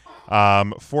 And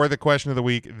for the question of the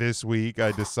week this week,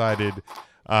 I decided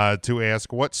to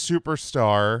ask what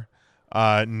superstar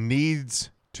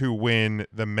needs to win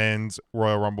the men's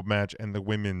Royal Rumble match and the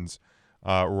women's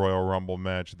Royal Rumble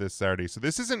match this Saturday. So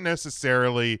this isn't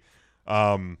necessarily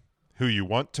who you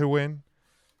want to win,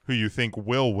 who you think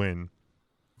will win.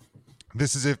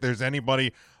 This is if there's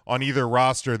anybody on either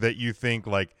roster that you think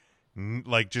like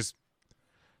just,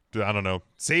 I don't know,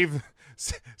 save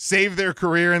their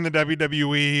career in the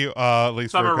WWE at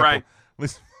least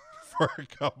for a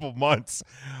couple months,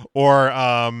 or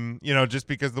just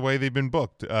because the way they've been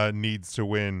booked needs to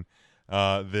win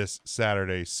this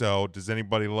Saturday. So would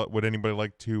anybody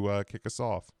like to kick us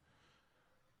off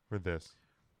for this?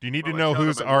 Do you need to know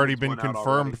who's already been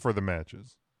confirmed for the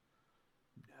matches?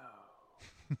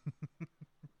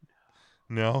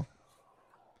 No?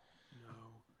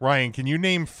 Ryan, can you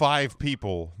name 5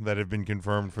 people that have been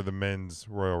confirmed for the men's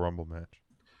Royal Rumble match?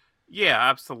 Yeah,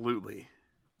 absolutely.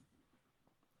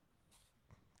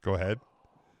 Go ahead.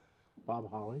 Bob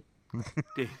Holly.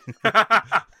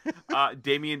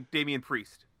 Damian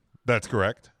Priest. That's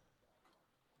correct.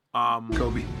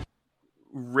 Kobe.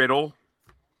 Riddle.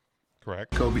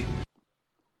 Correct. Kobe.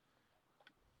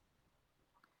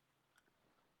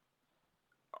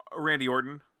 Randy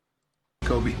Orton.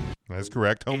 Kobe. That's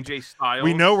correct. AJ Styles.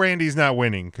 We know Randy's not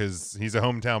winning because he's a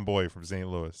hometown boy from St.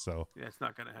 Louis. So yeah, it's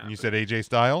not going to happen. You said AJ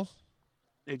Styles?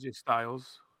 AJ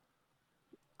Styles.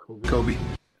 Kobe.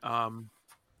 Omos.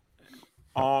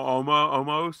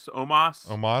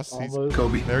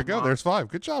 Kobe. There you go. There's 5.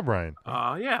 Good job, Ryan.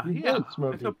 Yeah. I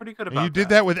feel pretty good about And you did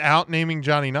that without naming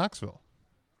Johnny Knoxville.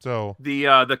 So the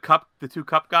 2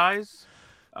 cup guys.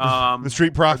 The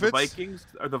Street Profits.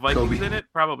 Are the Vikings in it?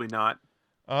 Probably not.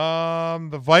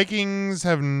 The Vikings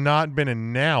have not been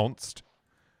announced,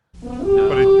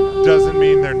 but it doesn't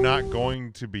mean they're not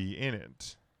going to be in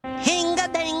it.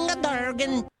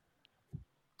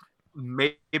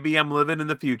 Maybe I'm living in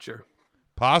the future.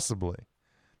 Possibly.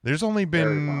 There's only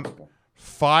been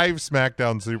 5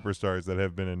 SmackDown superstars that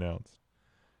have been announced.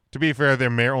 To be fair, there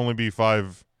may only be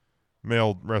 5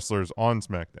 male wrestlers on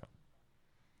SmackDown.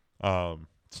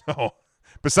 So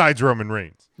besides Roman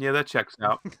Reigns. Yeah, that checks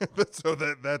out. So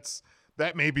that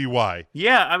may be why.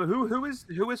 Yeah, I mean, who is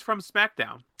from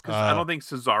SmackDown? Because I don't think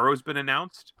Cesaro's been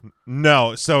announced.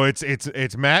 No, so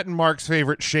it's Matt and Mark's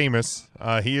favorite, Sheamus.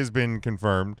 He has been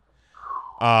confirmed.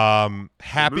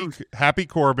 Happy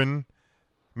Corbin,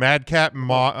 Madcap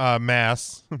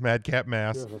Mass, Midnight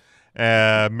Mass,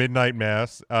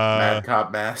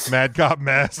 Madcap Mass. Peacock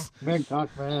Pass.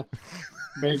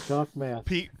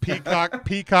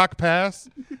 Peacock Pass.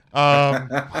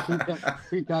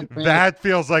 That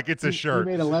feels like it's a shirt.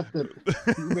 You made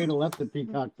a left at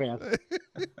Peacock Pass.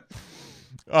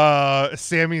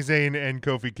 Sami Zayn and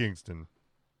Kofi Kingston.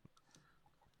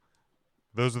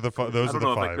 Those are the I don't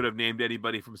know 5. if I could have named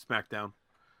anybody from SmackDown.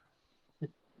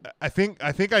 I think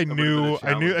I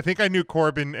knew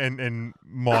Corbin and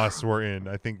Moss were in.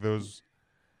 I think those,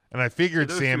 and I figured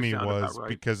those two Sammy sound was about right.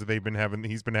 because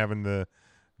he's been having the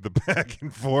back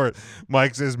and forth.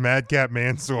 Mike says Madcap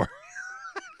Mansoor.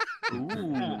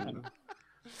 Ooh.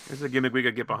 There's a gimmick we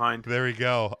could get behind. There we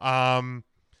go.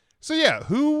 So yeah,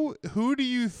 who do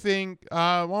you think?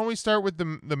 Why don't we start with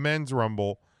the men's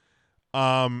Rumble?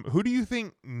 Who do you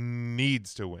think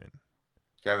needs to win?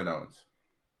 Kevin Owens.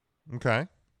 Okay.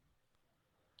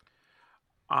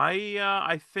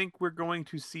 I think we're going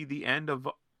to see the end of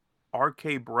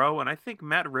RK Bro, and I think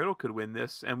Matt Riddle could win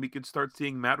this, and we could start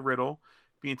seeing Matt Riddle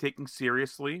being taken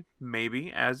seriously,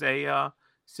 maybe as a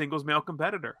singles male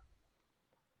competitor.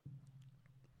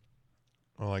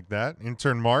 I like that.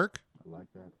 Intern Mark. I like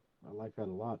that. I like that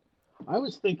a lot. I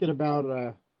was thinking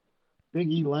about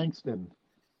Big E Langston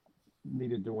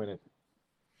needed to win it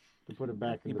to put it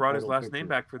back. He brought his last name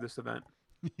back for this event.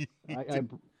 He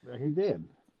did.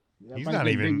 Yeah, He's if I not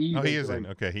said even. Big E, Oh, he they'd is be in.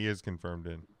 like- Okay, he is confirmed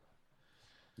in.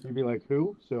 You'd be like,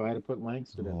 who? So I had to put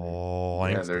Langston in there. Oh,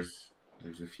 Yeah, Langston.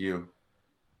 there's a few.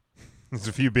 There's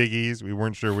a few Big E's. We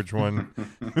weren't sure which one.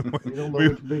 We don't know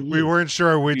which Big E. we weren't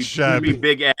sure which. Could be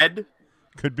Big Ed.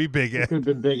 Could be Big It Ed. could have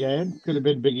been Big Ed. Could have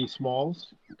been Biggie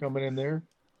Smalls coming in there.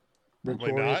 Probably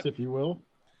Victorious, not. if you will.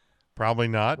 Probably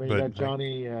not. Well, you But got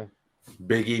Johnny.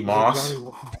 Biggie Moss.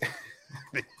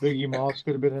 Biggie Moss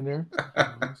could have been in there.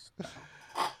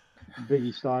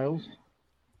 Biggie Styles.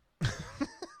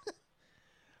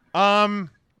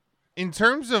 In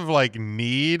terms of like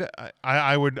need,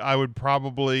 I would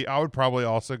probably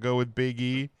also go with Big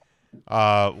E,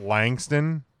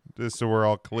 Langston, just so we're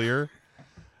all clear.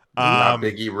 Not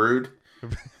Biggie Rude.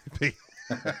 Big-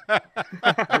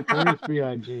 Victorious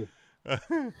B.I.G.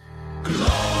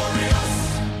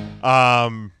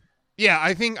 Yeah,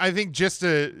 I think just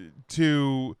to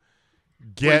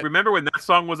Wait, get remember when that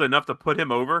song was enough to put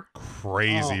him over?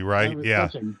 crazy, Oh, right? that was Yeah,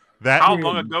 such a that How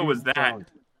long ago was good that? song.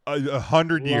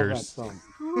 100 Love years. that song.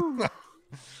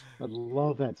 I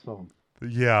love that song.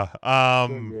 Yeah. So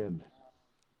good.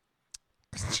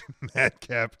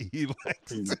 Madcap E.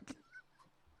 Langston.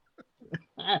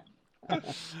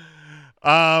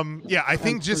 Yeah, I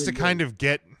think That's just to pretty kind good. of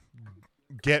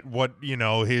get what,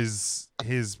 his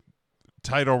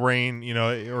title reign,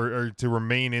 or to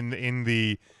remain in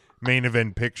the main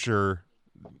event picture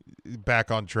back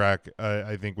on track,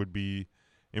 I think would be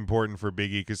important for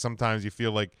Big E, because sometimes you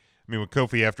feel like, with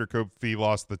Kofi, after Kofi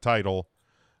lost the title,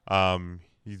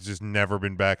 he's just never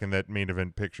been back in that main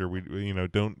event picture. We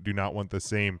do not want the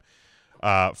same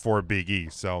for Big E.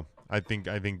 So I think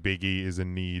Big E is a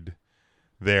need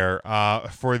there.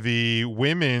 For the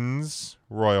women's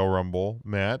Royal Rumble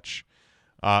match,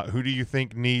 who do you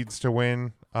think needs to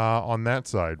win on that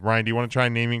side? Ryan, do you want to try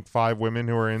naming 5 women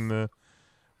who are in the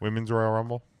women's Royal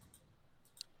Rumble?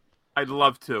 I'd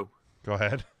love to. Go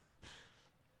ahead.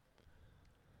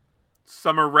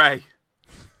 Summer Rae.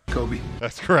 Kobe.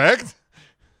 That's correct.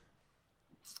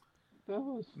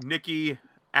 Nikki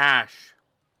Ash.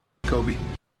 Kobe.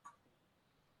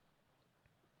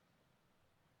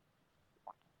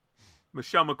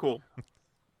 Michelle McCool.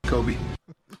 Kobe.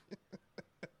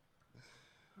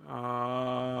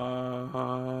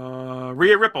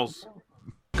 Rhea Ripples.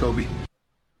 Kobe.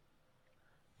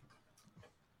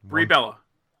 Brie Bella.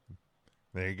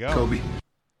 There you go. Kobe.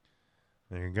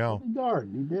 There you go.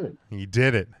 Darn, you did it. He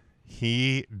did it.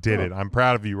 He did it. I'm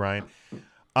proud of you, Ryan.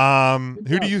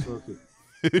 Who do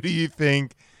you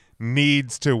think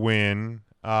needs to win?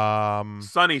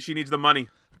 Sonny, she needs the money.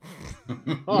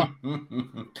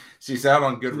 She's out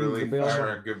on good relief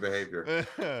or good behavior.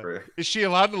 Is she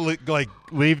allowed to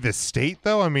leave the state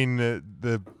though? I mean,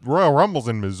 the Royal Rumble's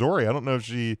in Missouri. I don't know if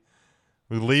she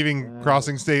was leaving,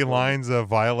 crossing state lines,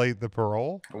 violate the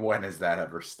parole. When has that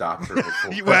ever stopped her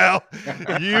before? Well,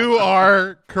 you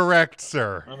are correct,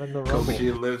 sir. I'm in the Rumble.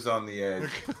 She lives on the edge.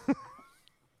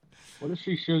 What if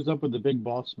she shows up with the big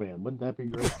boss man? Wouldn't that be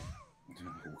great?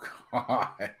 Oh,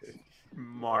 God.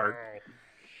 Mark.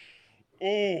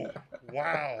 Oh,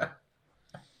 wow.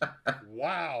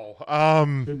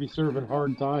 Wow. Should be serving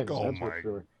hard times. Oh that's my for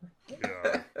sure.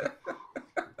 God.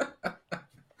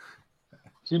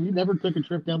 Jim, you never took a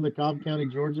trip down to Cobb County,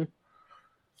 Georgia?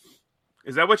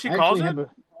 Is that what she I calls actually it?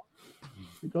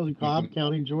 She calls it Cobb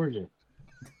County, Georgia.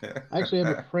 I actually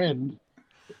have a friend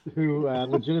who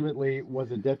legitimately was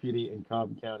a deputy in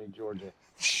Cobb County, Georgia.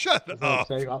 Shut That's what I'm up.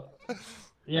 saying.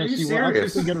 Yeah, Are you she was. I'll see if we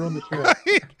serious? can get her on the show.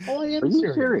 Oh, I am Are you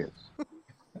serious. serious?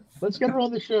 Let's get her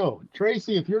on the show.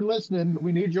 Tracy, if you're listening,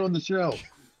 we need you on the show.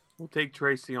 We'll take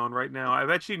Tracy on right now. I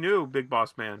bet she knew Big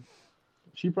Boss Man.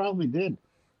 She probably did.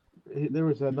 There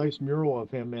was a nice mural of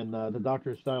him in the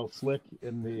Dr. Style Slick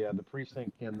in the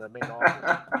precinct in the main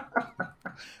office.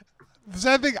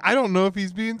 So I don't know if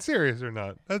he's being serious or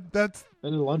not. That's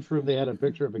In the lunchroom, they had a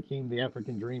picture of Akeem the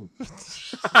African Dream.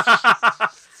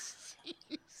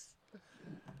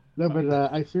 No,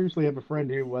 but I seriously have a friend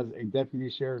who was a deputy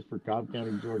sheriff for Cobb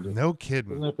County, Georgia. No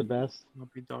kidding. Isn't that the best? I'll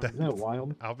be darned. Isn't that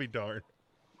wild? I'll be darned.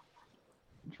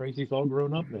 Tracy's all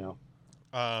grown up now.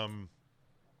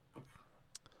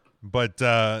 But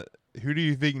who do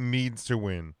you think needs to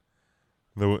win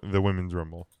the Women's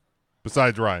Rumble?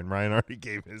 Besides Ryan. Ryan already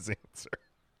gave his answer.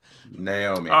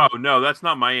 Naomi. Oh no, that's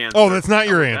not my answer. Oh, that's not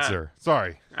your That. answer.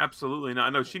 Sorry. Absolutely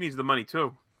not. No, she needs the money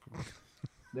too.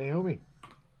 Naomi.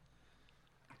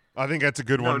 I think that's a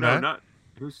good No, one, no, Matt. not.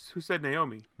 Who said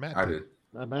Naomi? Matt I did.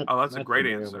 Oh, that's a great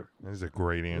answer. That is a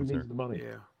great Who answer. needs the money?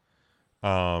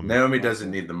 Yeah. Naomi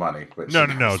doesn't need the money, but No.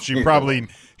 does She need probably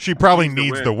Needs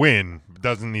needs the the win, but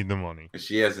doesn't need the money.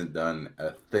 She hasn't done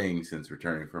a thing since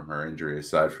returning from her injury,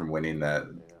 aside from winning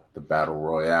the Battle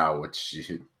Royale, which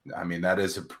that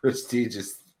is a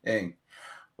prestigious thing.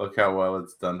 Look how well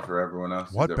it's done for everyone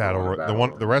else. What who's ever battle? won a The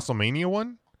one, the WrestleMania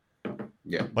one?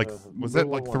 Yeah. Like, was that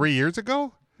like 3 years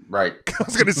ago? Right. I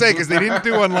was gonna say because they didn't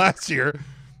do one last year.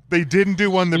 They didn't do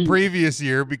one the previous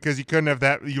year because you couldn't have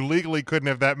that. You legally couldn't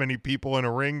have that many people in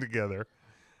a ring together.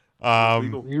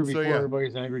 The year so before, yeah,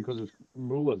 everybody's angry because it's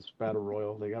Moolah's battle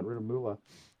royal. They got rid of Moolah.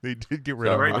 they did get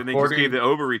rid of Right, it. then they just gave the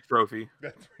Overeat trophy.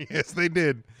 Yes, they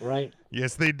did. Right.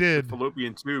 Yes, they did.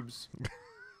 Fallopian tubes.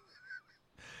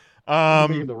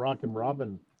 The Rock and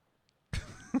Robin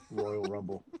Royal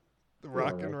Rumble. The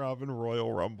Rock and Robin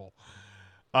Royal Rumble.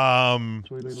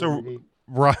 Sweet little So lady.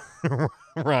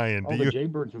 Ryan, All do the you?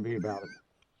 Jaybirds would be about it.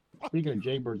 Speaking of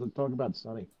Jaybirds, let's talk about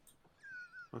Sonny.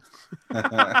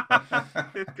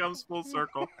 It comes full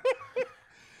circle.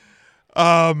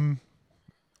 Ryan,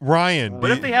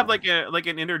 What if they have like an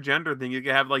intergender thing? You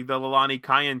could have like the Lalani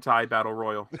Kyantai Battle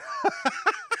Royal.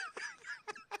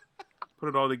 Put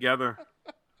it all together.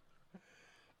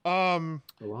 Jim,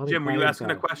 were you asking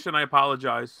a question? I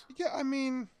apologize. Yeah, I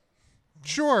mean,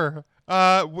 sure.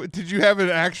 Did you have an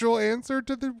actual answer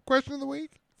to the question of the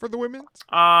week for the women?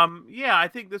 Yeah, I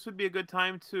think this would be a good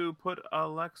time to put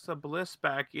Alexa Bliss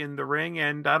back in the ring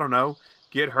and I don't know,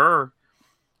 get her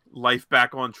life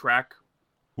back on track.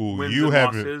 Ooh, Wins you and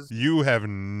have losses. you have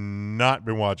not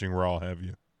been watching Raw, have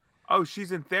you? Oh,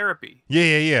 she's in therapy.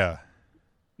 Yeah.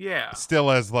 Yeah. Still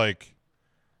as like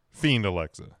Fiend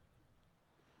Alexa.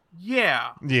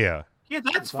 Yeah. Yeah. Yeah,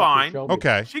 that's fine.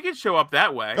 Okay. She can show up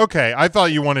that way. Okay, I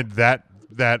thought you wanted that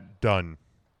done.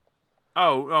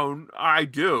 Oh, I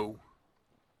do.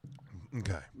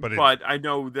 Okay, but I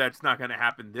know that's not going to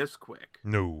happen this quick.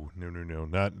 No.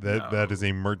 Not that. That is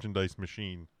a merchandise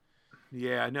machine.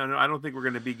 Yeah, no, I don't think we're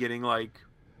going to be getting like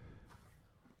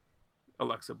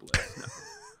Alexa Bliss. No.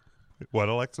 What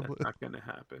Alexa Bliss? That's not going to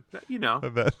happen. You know.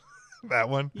 That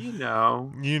one. You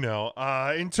know.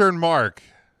 Intern Mark.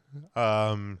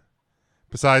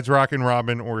 Besides Rockin'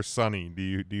 Robin or Sunny,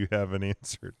 do you have an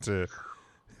answer to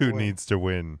who needs to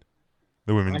win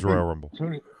the Women's Royal Rumble?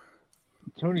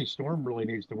 Tony Storm really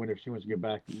needs to win if she wants to get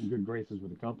back in good graces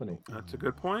with the company. That's a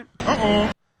good point.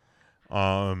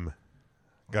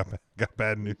 Got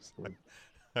bad news.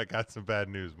 I got some bad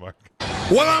news, Mark.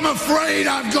 Well, I'm afraid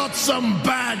I've got some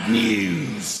bad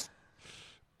news.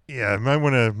 Yeah, might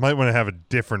want to have a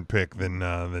different pick than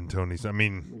Tony's. I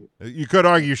mean, you could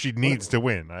argue she needs to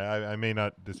win. I may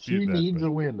not dispute She that. needs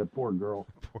a win, the poor girl.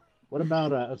 What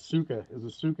about Asuka? Is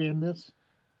Asuka in this?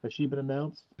 Has she been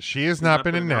announced? She has not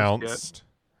been announced.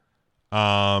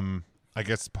 I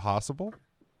guess possible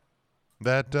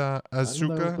that I don't know if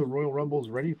Asuka. the Royal Rumble's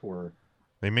ready for her.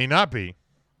 They may not be.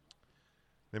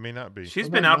 She's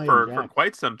been out for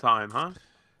quite some time, huh?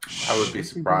 I would be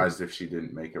surprised if she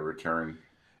didn't make a return.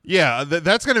 Yeah,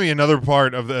 that's going to be another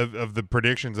part of the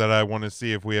predictions that I want to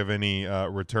see if we have any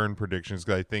return predictions.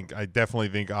 'Cause I definitely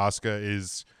think Asuka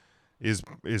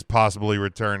is possibly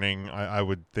returning. I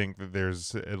would think that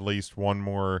there's at least one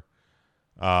more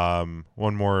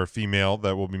female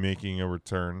that will be making a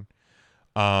return.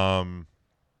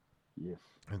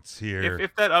 It's here.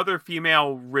 If that other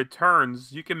female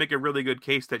returns, you can make a really good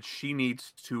case that she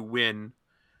needs to win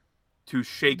to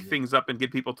shake things up and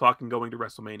get people talking going to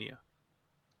WrestleMania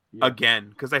again,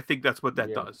 because I think that's what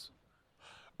that does.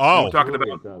 Oh, we're talking about.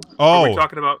 Oh, are we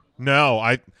talking about? No,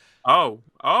 I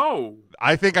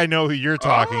think I know who you're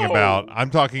talking about. I'm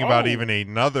talking about even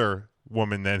another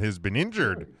woman that has been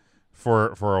injured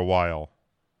for a while.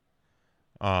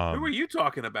 who are you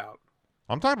talking about?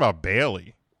 I'm talking about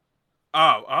Bailey.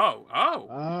 Oh.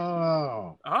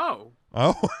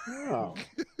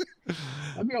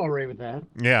 I'd be all right with that.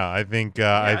 Yeah, I think.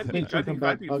 I think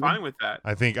I'd be fine with that.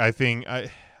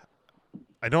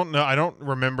 I don't know. I don't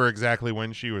remember exactly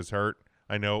when she was hurt.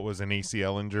 I know it was an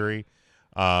ACL injury.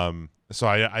 So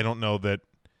I don't know that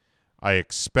I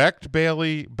expect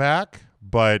Bailey back,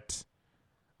 but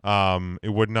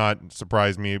It would not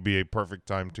surprise me. It'd be a perfect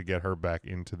time to get her back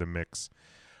into the mix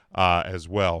as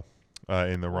well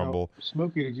in the Rumble.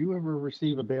 Smokey, did you ever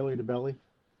receive a Bailey to belly?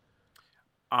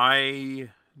 I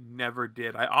never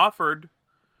did. I offered,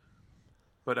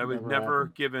 but I was never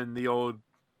happened. given the old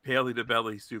Bailey to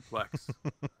belly suplex.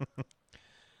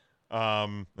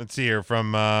 Let's see here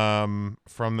from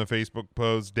the Facebook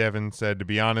post. Devin said, to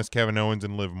be honest, Kevin Owens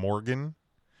and Liv Morgan.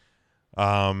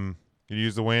 Could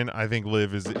use the win. I think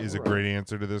Liv is a great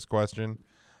answer to this question.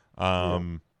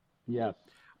 Yes.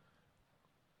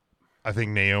 I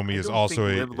think Naomi is also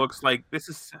Liv looks like this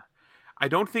is. I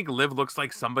don't think Liv looks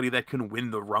like somebody that can win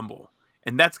the Rumble,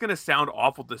 and that's going to sound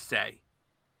awful to say.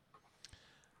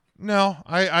 No,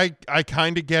 I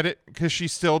kind of get it because she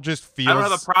still just feels. I don't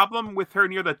have a problem with her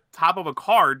near the top of a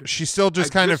card. She still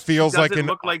just kind of feels like an.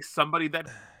 Look like somebody that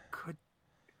could,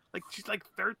 like she's like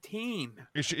 13.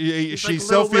 She like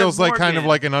still little feels Liv like kind of Morgan.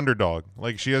 like an underdog.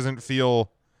 Like she doesn't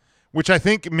feel, which I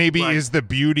think maybe is the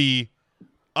beauty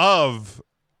of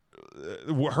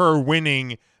her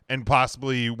winning and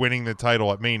possibly winning the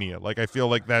title at Mania. Like I feel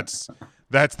like that's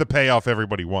the payoff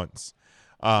everybody wants.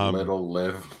 Little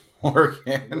Liv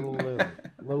Morgan.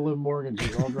 Little Liv Morgan.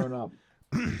 She's all grown up.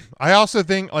 I also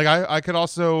think like I could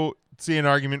also see an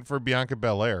argument for Bianca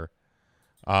Belair.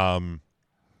 Like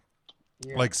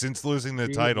since losing the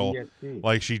title,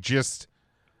 like she just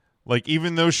like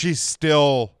even though she's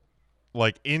still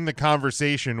like in the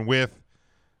conversation with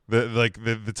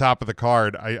the top of the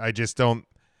card, I just don't.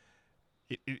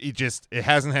 It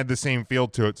hasn't had the same feel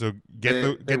to it. So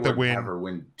get the win. Have her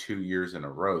win 2 years in a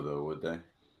row, though, would they?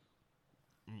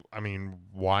 I mean,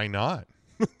 why not?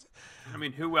 I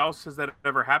mean, who else has that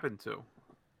ever happened to?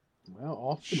 Well,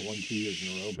 Austin won 2 years in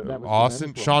a row, but that was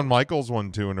Austin. Shawn Michaels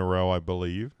won 2 in a row, I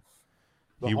believe.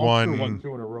 He won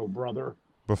 2 in a row, brother.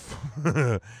 Before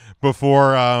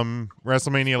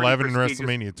WrestleMania 11 and Prestigious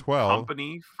WrestleMania 12.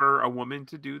 Company for a woman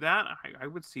to do that, I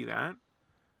would see that.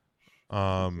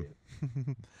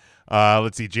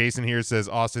 Let's see. Jason here says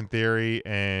Austin Theory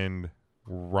and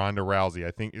Ronda Rousey.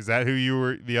 I think is that who you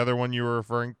were the other one you were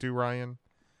referring to, Ryan?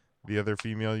 The other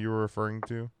female you were referring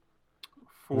to?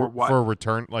 For what? For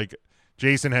return. Like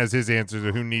Jason has his answer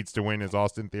to who needs to win is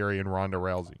Austin Theory and Ronda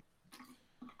Rousey.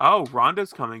 Oh,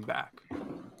 Ronda's coming back.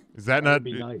 Is that not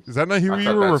nice. Is that not who I you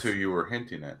thought were that's who you were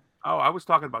hinting at. Oh, I was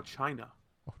talking about China.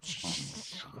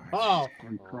 Oh,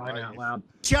 I'm crying out loud.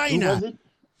 China. Who was it?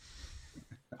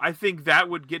 I think that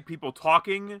would get people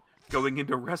talking going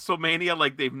into WrestleMania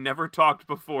like they've never talked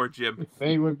before, Jim.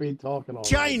 They would be talking all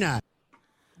China.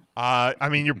 I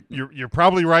mean you're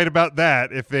probably right about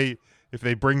that. If they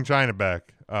bring China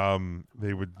back,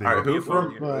 they would. All right,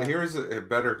 would- here's a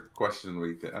better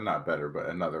question. Not better, but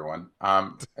another one.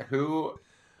 Who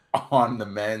on the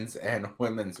men's and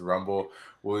women's Rumble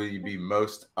will you be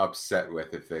most upset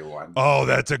with if they won? Oh,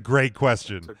 that's a great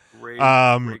question. That's a great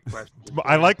question.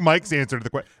 I like Mike's answer to the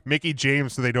question. Mickey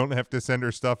James, so they don't have to send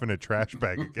her stuff in a trash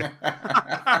bag again.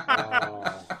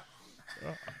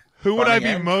 Who would I Funny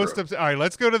be and most true. upset? All right,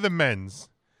 let's go to the men's.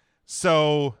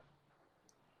 So,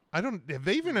 have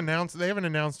they even announced? They haven't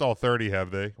announced all 30,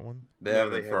 have they? They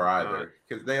haven't for either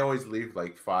because they always leave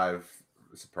like 5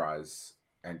 surprise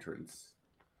entrants.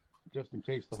 Just in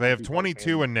case. So they have Honky Tonk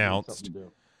 22 Man has announced. something to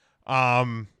do.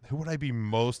 Who would I be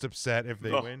most upset if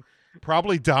they Oh. win?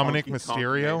 Probably Dominic Honky Tonk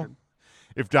Mysterio. Man.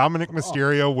 If Dominic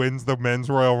Mysterio wins the men's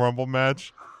Royal Rumble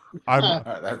match,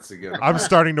 That's a good one. I'm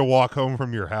starting to walk home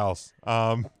from your house.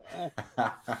 The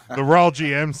Raw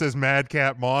GM says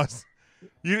Madcap Moss.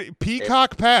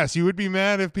 Peacock Pass. You would be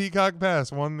mad if Peacock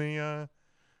Pass won the.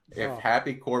 If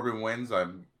Happy Corbin wins,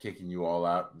 I'm kicking you all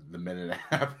out the minute it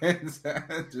happens.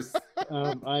 Just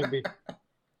I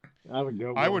would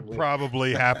go. I would willingly.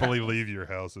 probably happily leave your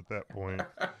house at that point.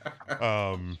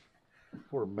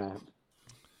 Poor Matt.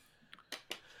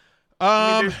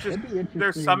 I mean, That'd be there's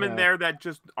interesting, some in there that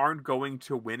just aren't going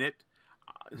to win it.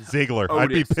 Ziggler. I'd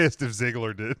be Otis. pissed if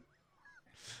Ziggler did.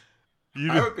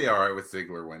 I would be all right with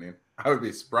Ziggler winning. I would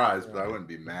be surprised, but I wouldn't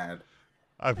be mad.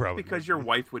 I probably Because your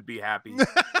wife would be happy.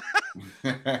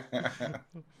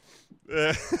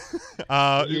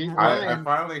 I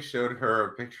finally showed her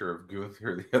a picture of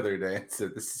Gunther the other day and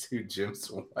said, "This is who Jim's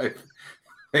wife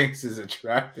thinks is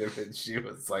attractive," and she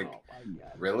was like,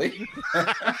 "Really?"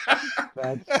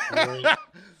 That's great.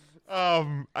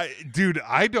 Dude,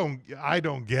 I don't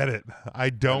get it. I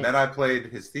don't. And then I played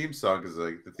his theme song because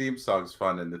like the theme song's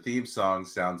fun, and the theme song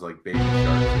sounds like Baby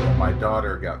Shark. So my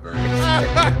daughter got very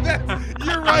excited.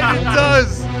 You're right, it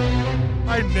does.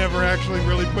 I never actually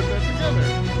really put that together.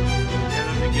 In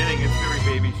the beginning, it's very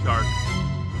Baby Shark.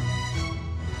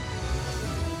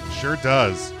 Sure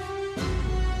does.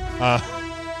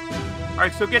 All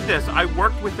right, so get this. I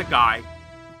worked with a guy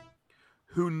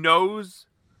who knows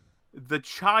the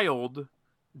child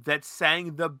that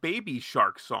sang the Baby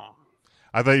Shark song.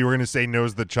 I thought you were going to say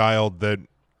knows the child that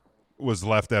was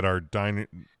left at our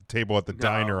table at the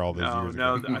diner all those years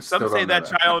ago. No, some say that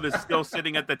child is still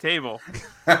sitting at the table.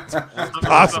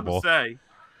 Possible. Some say.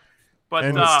 But,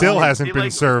 and still hasn't been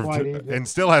like, served, and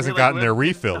still hasn't gotten their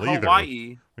refill in either,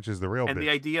 Hawaii, which is the real and bitch. the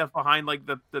idea behind like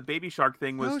the Baby Shark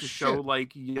thing was to show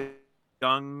like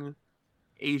young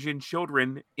Asian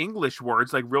children English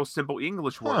words, like real simple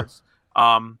English words.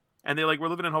 And they like were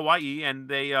living in Hawaii, and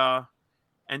they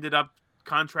ended up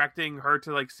contracting her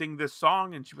to like sing this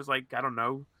song, and she was like, I don't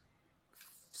know,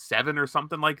 7 or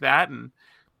something like that, and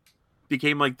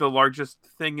became like the largest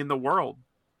thing in the world.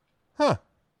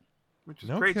 Which is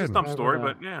great. It's a dumb story,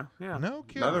 but yeah. No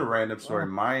kidding. Another random story.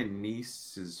 My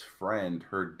niece's friend,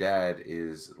 her dad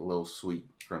is Lil Sweet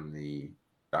from the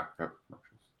Dr. Pepper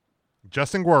commercials.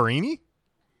 Justin Guarini?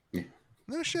 Yeah.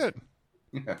 No shit.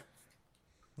 Yeah.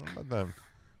 How about them?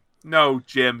 No,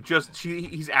 Jim.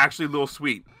 He's actually Lil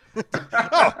Sweet.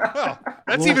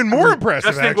 That's even more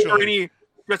impressive. Justin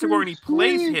Guarini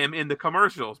plays him in the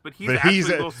commercials, but he's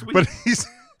actually Lil Sweet. But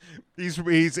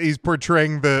he's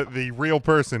portraying the real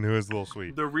person who is Lil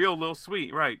Sweet. The real Lil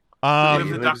Sweet, right? He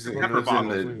lives in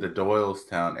the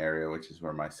Doylestown area, which is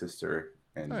where my sister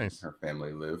and her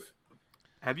family live.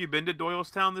 Have you been to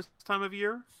Doylestown this time of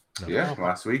year? No. Yeah,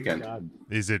 last weekend.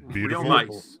 Is it beautiful? Real nice.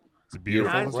 Is it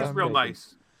beautiful? Yeah, it's just real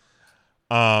nice.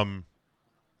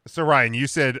 So Ryan, you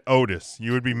said Otis.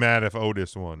 You would be mad if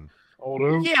Otis won.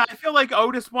 Yeah, I feel like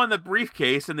Otis won the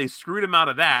briefcase, and they screwed him out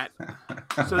of that,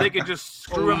 so they could just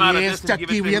screw him out of this and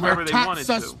give it to whoever they wanted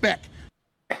to.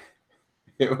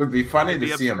 It would be funny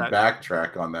to see him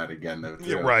backtrack on that again, though.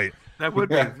 Yeah, right. That would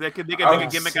be. They could make a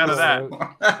gimmick out of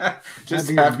that. Just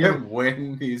have him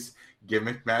win these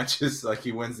gimmick matches like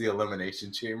he wins the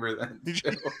Elimination Chamber.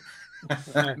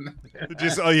 Then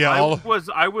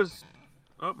I was.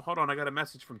 Oh, hold on. I got a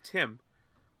message from Tim.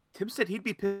 Tim said he'd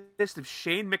be pissed if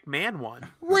Shane McMahon won.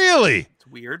 Really? It's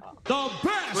weird. The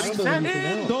best What he said.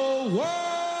 in the world.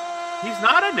 He's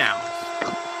not announced.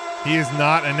 He is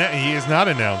not. He is not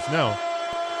announced. No.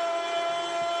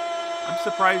 I'm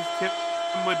surprised Tim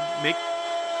would make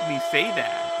me say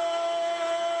that.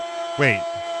 Wait,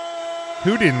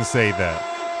 who didn't say that?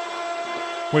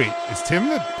 Wait, is Tim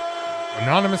the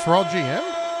anonymous Raw GM?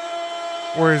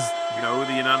 Or is no,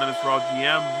 the anonymous Raw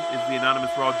GM is the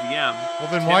anonymous Raw GM. Well,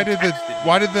 then Tim why did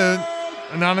texted the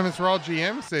anonymous Raw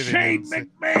GM say that? Shane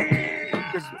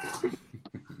McMahon?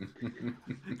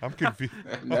 I'm confused.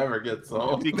 It never gets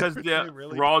old. Because the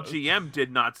really Raw GM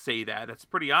did not say that. It's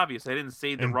pretty obvious. I didn't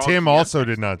say the And Raw Tim GM also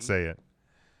did not say it.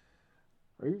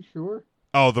 Are you sure?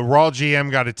 Oh, the Raw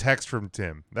GM got a text from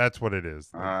Tim. That's what it is.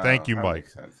 Thank you, that Mike.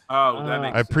 makes sense. Oh, that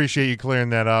makes I appreciate you clearing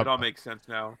that up. It all makes sense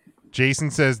now.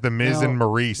 Jason says the Miz and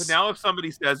Maurice. But now if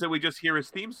somebody says it, we just hear his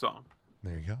theme song.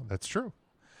 There you go. That's true.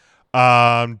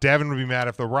 Devin would be mad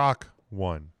if The Rock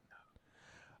won.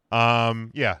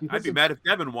 Yeah. I'd be mad if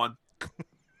Devin won.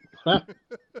 Well,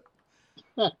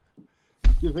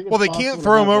 they can't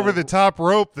throw him over the top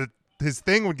rope. That his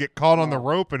thing would get caught on the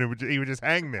rope, and he would just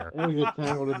hang there. He would get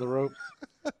tangled in the ropes.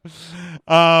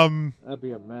 That'd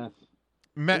be a mess.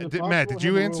 Matt, did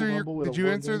you answer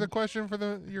the question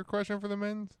for your question for the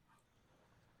men's?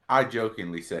 I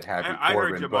jokingly said Happy Corbin, I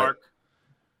heard you, Mark.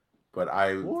 But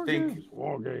I War think games,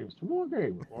 war games, war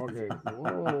games, war games,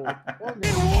 whoa,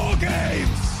 War games!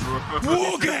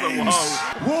 War games!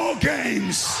 War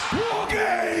games! War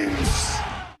games!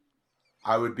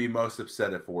 I would be most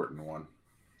upset if Orton won.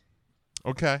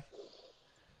 Okay,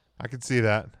 I could see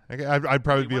that. I'd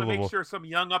probably be a little. Make sure some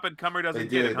young up and comer doesn't They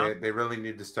get did. it. Huh? They really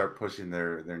need to start pushing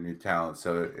their new talent.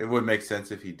 So it would make sense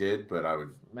if he did, but it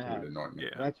would annoy me.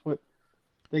 Yeah. That's what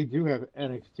they do have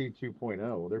NXT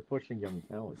 2.0. They're pushing young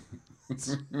talent.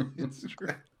 It's true.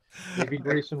 Maybe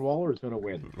Grayson Waller is going to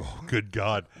win. Oh, good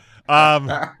God.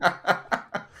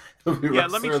 He'll be Yeah,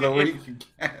 let me wrestler of the check week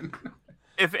again.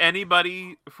 If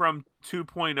anybody from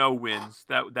 2.0 wins,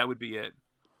 that would be it.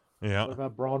 Yeah. What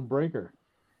about Braun Breaker?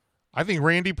 I think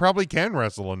Randy probably can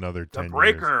wrestle another 10 years.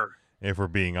 Breaker. If we're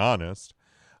being honest.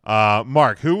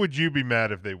 Mark, who would you be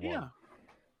mad if they won? Yeah.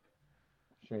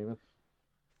 Sheamus.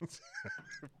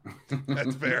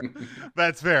 That's fair.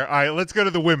 That's fair. All right, let's go to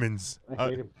the women's. I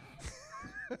hate him.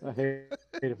 I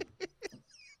hate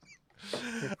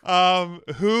him.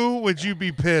 Who would you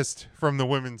be pissed from the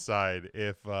women's side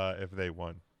if they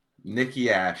won?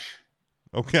 Nikki Ash.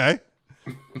 Okay,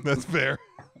 that's fair.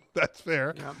 That's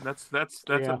fair. Yeah, that's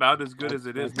about as good as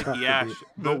it is. Nikki Ash,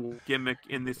 the gimmick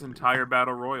in this entire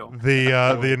Battle Royal.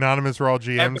 The anonymous Raw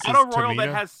GM says Battle Royal Tamina.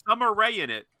 that has Summer Rae in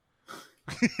it.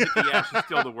 Nikki Ash is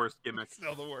still the worst gimmick.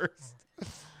 Still the worst.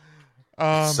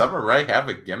 Summer Rae have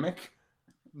a gimmick?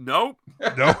 Nope.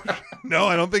 No,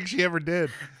 I don't think she ever did.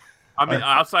 I mean,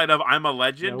 outside of I'm a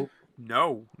Legend,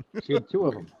 no. She had 2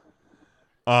 of them.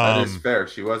 That is fair.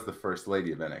 She was the first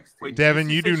lady of NXT. Wait, Devin,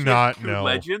 you do not 2 know.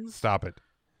 Legends? Stop it.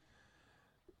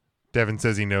 Devin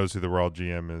says he knows who the Raw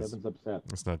GM is. Devin's upset.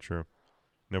 That's not true.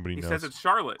 Nobody He knows. says it's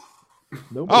Charlotte.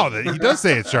 He does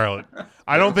say it's Charlotte.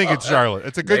 I don't think it's Charlotte.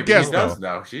 It's a good Maybe guess, he does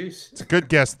though. know. Jeez. It's a good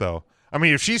guess, though. I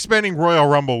mean, if she's spending Royal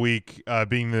Rumble week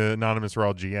being the anonymous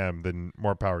Raw GM, then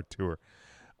more power to her.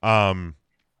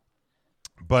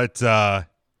 But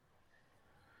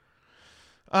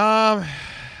I'm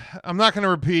not going to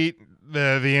repeat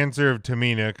the answer of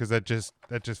Tamina because that just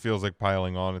feels like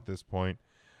piling on at this point.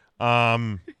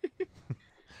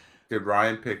 Did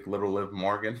Ryan pick Little Liv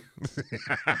Morgan?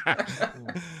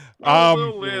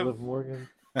 Little Liv Morgan.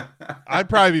 I'd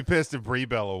probably be pissed if Brie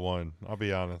Bella won. I'll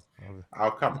be honest.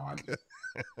 Oh, come on.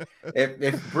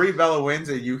 if Brie Bella wins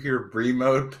and you hear Brie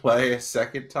mode play a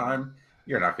second time,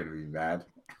 you're not going to be mad.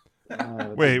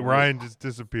 Wait, Ryan just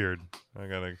disappeared. I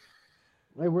gotta.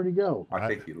 Hey, where'd he go? I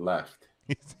think he left.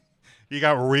 He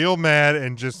got real mad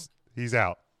and he's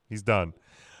out. He's done.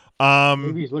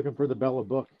 Maybe he's looking for the Bella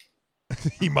book.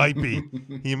 He might be.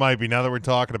 He might be. Now that we're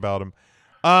talking about him,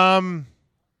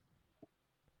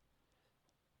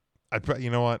 you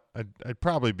know what? I'd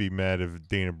probably be mad if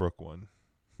Dana Brooke won.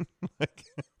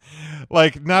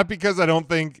 like not because I don't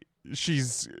think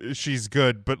she's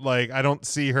good, but like I don't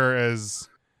see her as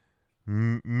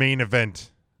main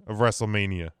event of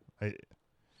WrestleMania.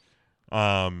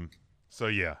 So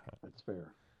yeah, that's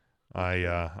fair.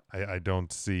 I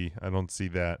don't see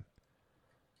that.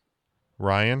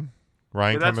 Ryan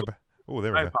coming back. Oh,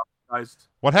 there we I go. apologized.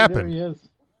 What happened? There he is.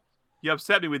 You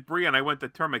upset me with Brie, and I went to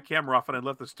turn my camera off, and I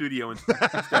left the studio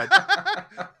instead.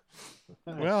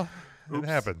 Well, it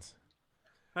happens.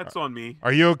 That's on me.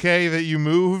 Are you okay that you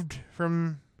moved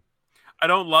from? I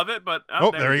don't love it, but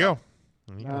there we go.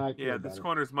 Yeah, this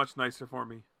corner is much nicer for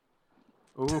me.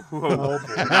 Ooh, Oh,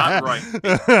 not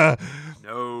right.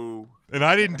 No. And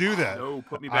I didn't do that. No,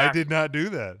 put me back. I did not do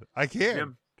that. I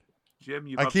can't. Jim,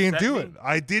 you've I can't upset do me. it.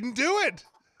 I didn't do it.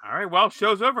 All right, well,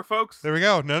 show's over, folks. There we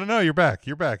go. No, you're back.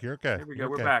 You're back. You're okay. There we go. You're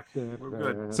We're okay. back.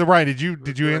 We're good. So Ryan, did you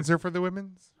good. answer for the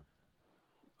women's?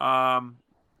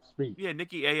 Speak. Yeah,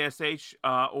 Nikki ASH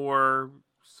or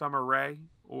Summer Rae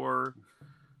or.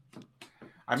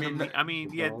 I mean,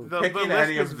 yeah, the picking list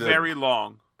any is of the- very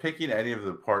long. Picking any of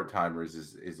the part timers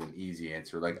is an easy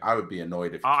answer. Like I would be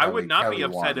annoyed if I would not be Kelly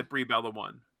upset won. if Brie Bella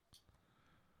won.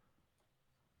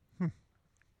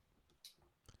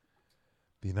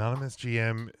 The anonymous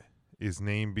GM is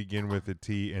name begin with a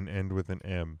T and end with an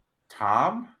M.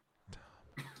 Tom.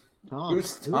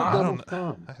 Who's Tom?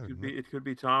 Tom? It could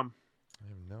be Tom.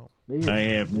 I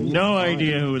have no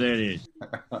idea who that is.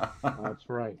 That's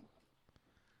right.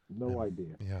 No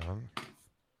idea. Yeah.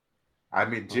 I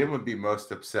mean, Jim would be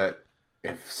most upset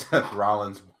if Seth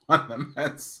Rollins won the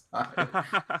men's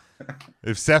side.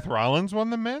 If Seth Rollins won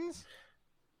the men's,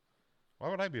 why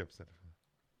would I be upset?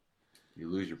 You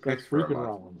lose your That's picks for a freaking month.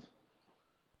 Rollins.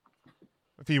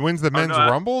 If he wins the men's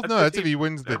Rumble? No, that's if he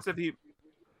wins the. That's if he.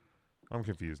 I'm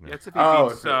confused now. That's if he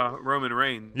beats Roman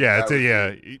Reigns. Yeah,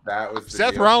 that was the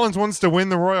Seth deal. Rollins wants to win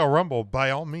the Royal Rumble,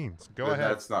 by all means. Go But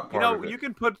ahead. That's not You part know, of it. you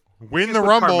can put Win you the can put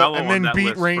Rumble Carmelo and on then that beat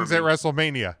list for Reigns at me.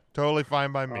 WrestleMania. Totally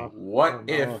fine by me. What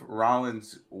if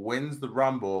Rollins wins the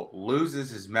Rumble, loses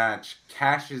his match,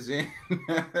 cashes in?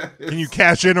 Can you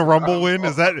cash in a Rumble win?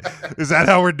 Is that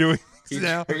how we're doing He things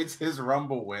now? trades his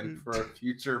Rumble win for a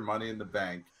future Money in the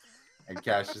Bank and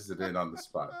cashes it in on the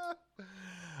spot.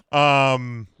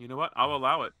 You know what? I'll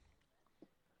allow it.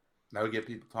 That would get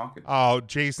people talking. Oh,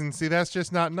 Jason, see, that's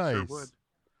just not nice. would.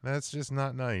 That's just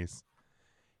not nice.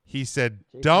 He said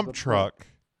Jason's dump upset. truck,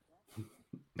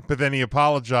 but then he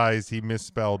apologized. He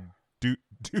misspelled dude.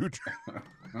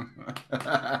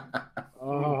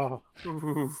 Oh,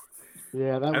 Ooh.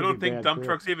 yeah, that. I would don't be think bad, Dump too.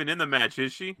 Truck's even in the match,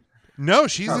 is she? No,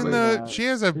 she's in Probably the. not. She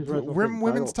has a She's wrestling for the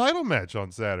women's title match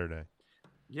on Saturday.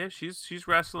 Yeah, she's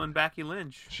wrestling Becky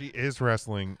Lynch. She is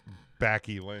wrestling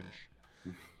Becky Lynch.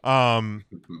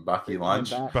 Bucky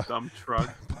Lunch. back. Dump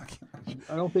Truck.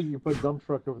 I don't think you put Dump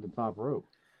Truck over the top rope.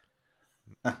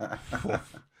 I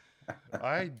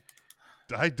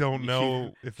don't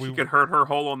know if we She could hurt her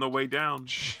hole on the way down.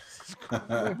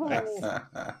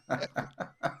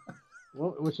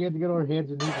 Well, was she had to get on her hands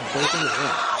and knees and break it?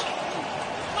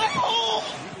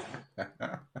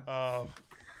 Or what?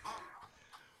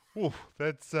 Oof,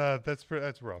 that's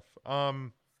rough.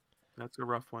 That's a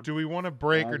rough one. Do we want to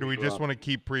break, or That do we is just rough. want to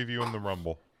keep previewing the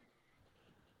Rumble?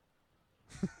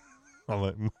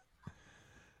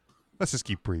 Let's just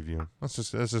keep previewing. Let's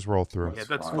just roll through. Yeah,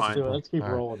 that's fine. fine. Let's keep All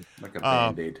right. rolling. Like a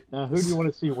Band-Aid. Now, who do you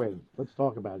want to see win? Let's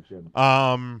talk about it, Jim.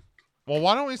 Well,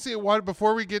 why don't we see why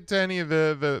before we get to any of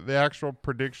the actual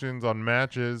predictions on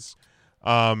matches?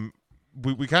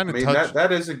 We kind I of mean, touched.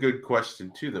 that is a good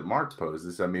question too that Mark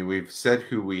poses. I mean, we've said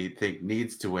who we think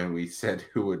needs to win. We said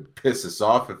who would piss us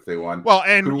off if they won. Well, who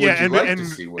and would yeah, you like to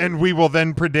see win? and we will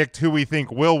then predict who we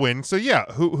think will win. So yeah,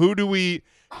 who do we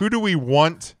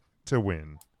want to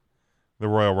win the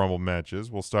Royal Rumble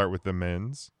matches? We'll start with the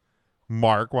men's.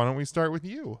 Mark, why don't we start with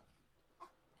you?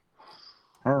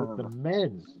 With the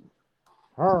men's.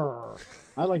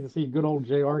 I'd like to see good old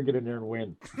JR get in there and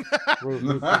win.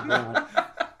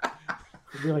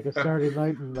 It'd be like a Saturday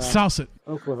night in Sauce it.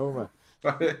 Oklahoma.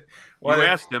 What You if-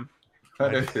 asked him.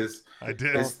 What if his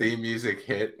theme music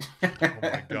hit? Oh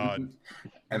my god!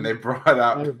 And they brought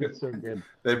out That would be so good.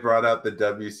 they brought out the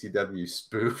WCW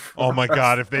spoof. Oh my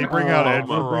god! If they bring out Ed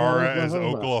Oklahoma. Ferrara as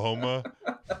Oklahoma,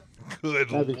 good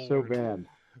That'd be so lord. bad.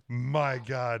 My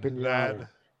god, Pinata.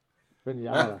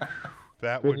 Pinata.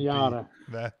 that would be, Pinata.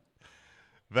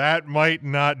 that might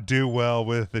not do well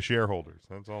with the shareholders.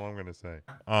 That's all I'm gonna say.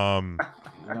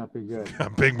 Not be good.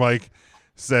 Big Mike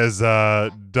says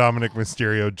Dominic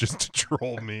Mysterio just to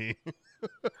troll me.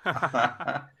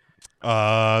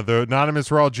 The anonymous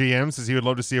Raw GM says he would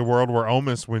love to see a world where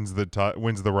Omos wins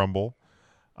the Rumble.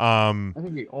 I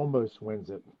think he almost wins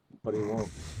it, but he won't.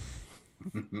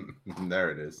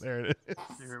 There it is. There it is.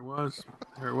 There it was.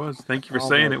 There it was. Thank you for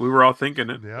saying it. We were all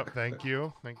thinking it. Yep. Thank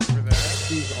you. Thank you for that.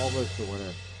 He's almost the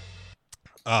winner.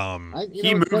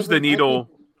 He moves the needle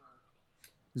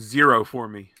 0 for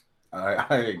me.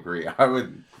 I agree. I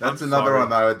would. That's I'm another sorry.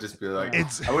 one I would just be like.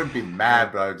 It's- I wouldn't be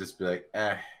mad, but I would just be like,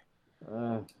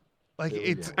 Like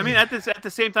it's. I mean, at the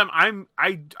same time,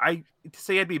 I to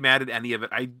say I'd be mad at any of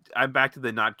it. I'm back to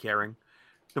the not caring.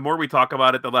 The more we talk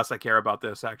about it, the less I care about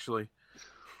this. Actually.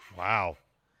 Wow.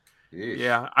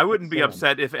 Yeah, I wouldn't be That's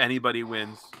upset if anybody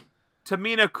wins.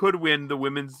 Tamina could win the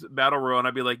women's battle royal, and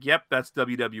I'd be like, "Yep, that's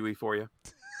WWE for you."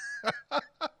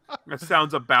 That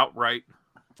sounds about right.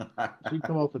 She'd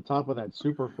come off the top of that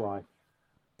Superfly.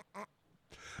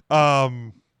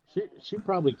 She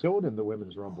probably killed in the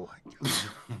women's rumble.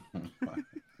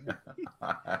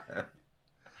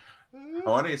 I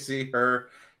want to see her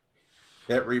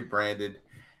get rebranded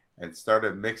and start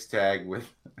a mixed tag with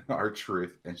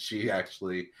R-Truth, and she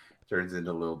actually turns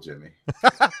into Lil Jimmy.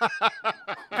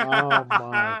 Oh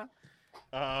my!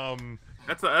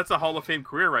 That's a Hall of Fame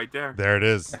career right there. There it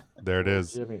is. There it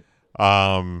is. Jimmy.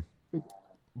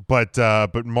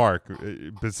 But Mark,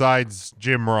 besides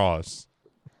Jim Ross,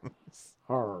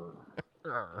 Her.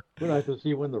 We'd like to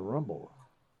see win the rumble.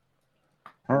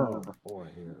 Her boy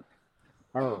here.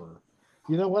 Her.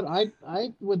 You know what? I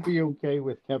would be okay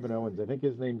with Kevin Owens. I think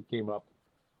his name came up.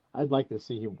 I'd like to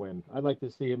see him win. I'd like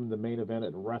to see him in the main event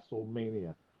at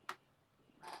WrestleMania.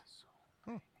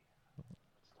 are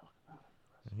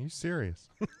you serious?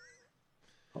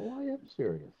 Oh, I am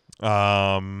serious.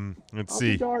 Let's I'll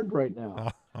see. be darned right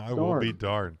now. I will be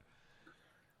darned.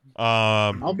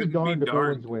 I'll be darned if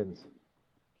darned. Owens wins.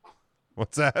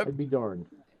 What's that? I'd be darned.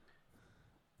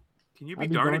 Can you be I'd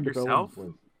be darned at if Owens yourself?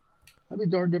 wins. I'd be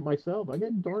darned at myself. I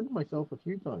get darned at myself a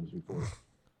few times before.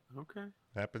 Okay.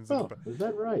 Happens. To Oh, the, is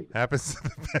that right? happens to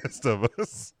the best of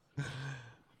us.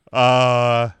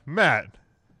 Matt,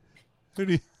 who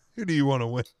do you want to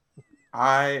win?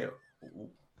 I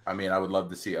mean, I would love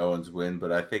to see Owens win,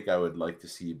 but I think I would like to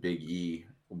see Big E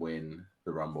win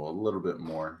the Rumble a little bit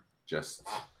more, just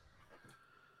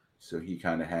so he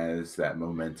kind of has that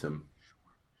momentum.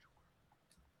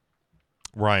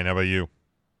 Ryan, how about you?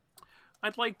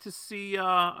 I'd like to see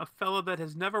a fella that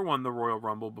has never won the Royal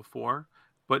Rumble before,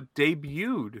 but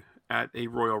debuted at a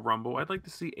Royal Rumble. I'd like to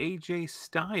see AJ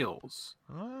Styles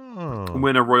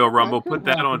win a Royal Rumble. could Put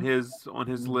that on happen.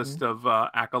 his list of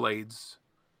accolades.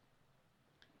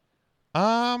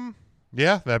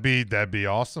 Yeah, that'd be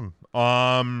awesome.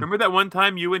 Remember that one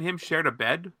time you and him shared a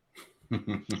bed?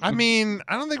 I mean,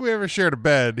 I don't think we ever shared a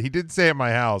bed. He did stay at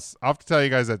my house. I'll have to tell you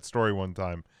guys that story one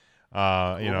time.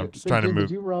 I'm just trying to Jim, move.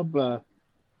 Did you rub? I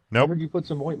Nope. heard you put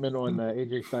some ointment on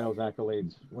AJ Styles'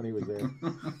 accolades when he was there.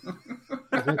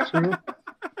 Is that true?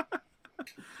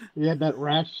 He had that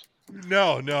rash.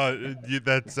 No,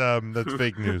 that's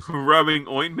fake news. Rubbing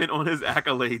ointment on his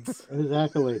accolades. His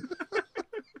accolades.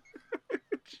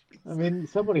 I mean,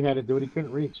 somebody had to do it. He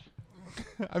couldn't reach.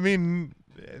 I mean,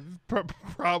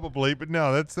 probably, but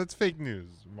no, that's fake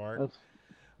news, Mark.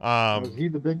 Was he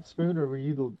the big spoon, or were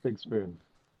you the big spoon?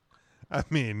 I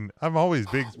mean, I'm always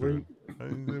big spoon. I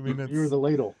mean, You were the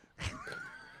ladle.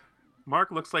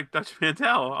 Mark looks like Dutch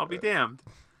Mantel. I'll be damned.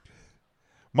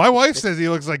 My wife says he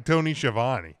looks like Tony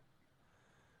Schiavone,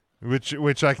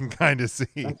 which I can kind of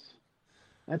see.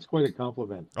 That's quite a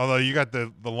compliment. Although you got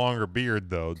the longer beard,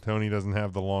 though. Tony doesn't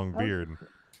have the long beard.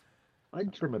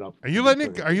 I'd trim it up. Are you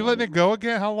letting it go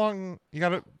again? How long you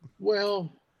got it? Well,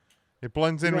 it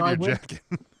blends in with your jacket.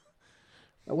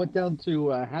 I went down to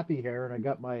Happy Hair and I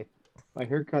got my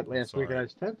haircut last week, and I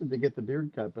was tempted to get the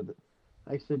beard cut, but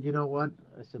I said, you know what?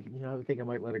 I think I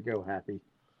might let it go, Happy.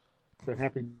 So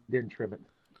Happy didn't trim it.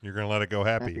 You're gonna let it go,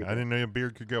 Happy. I didn't know your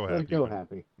beard could go, Happy. Let it go,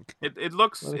 Happy. It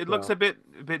looks a bit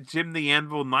Jim the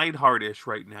Anvil Neidhart-ish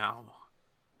right now.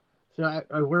 So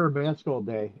I wear a mask all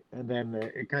day, and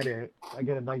then I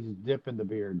get a nice dip in the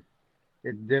beard.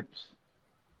 It dips.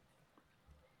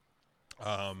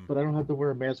 But I don't have to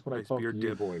wear a mask when I talk to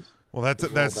you boys. Well,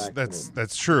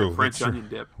 that's true. French onion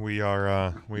dip. We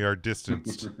are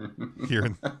distanced here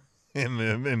in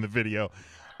the video.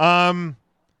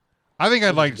 I think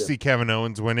I'd like to see Kevin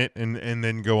Owens win it and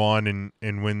then go on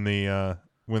and win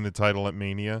the title at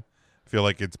Mania. I feel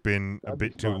like it's been a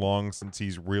bit too long since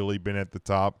he's really been at the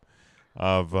top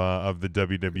of the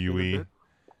WWE,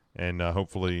 and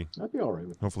hopefully I'd be all right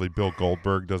with it. Hopefully Bill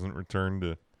Goldberg doesn't return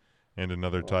to end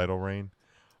another title reign.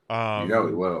 He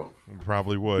will.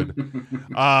 Probably would.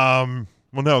 Well,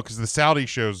 no, because the Saudi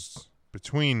show's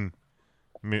between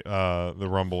the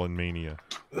Rumble and Mania,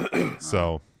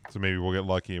 so maybe we'll get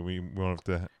lucky and we won't have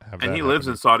to have. And that he lives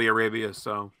in Saudi Arabia,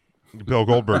 so Bill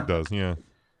Goldberg does, yeah.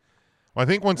 Well, I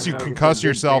think once you concuss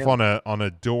yourself on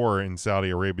a door in Saudi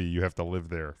Arabia, you have to live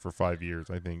there for 5 years.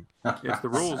 I think it's the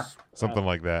rules, something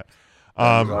like that.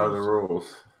 Those are the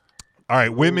rules. All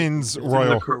right, women's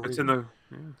Royal. It's in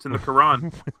the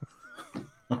Quran.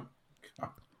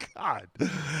 God.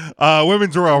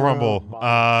 Women's Royal Rumble.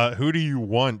 Who do you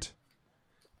want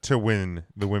to win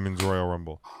the Women's Royal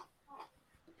Rumble?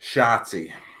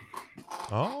 Shotzi.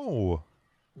 Oh.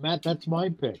 Matt, that's my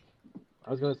pick.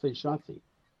 I was going to say Shotzi.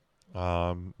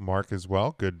 Mark as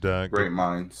well. Good. Great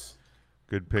minds.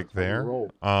 Good pick there.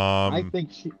 I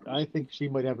think she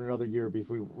might have another year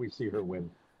before we see her win.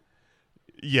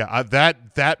 Yeah,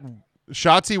 that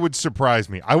Shotzi would surprise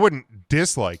me. I wouldn't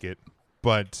dislike it,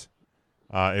 but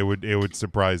it would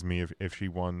surprise me if she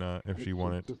won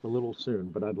it. Just a little soon,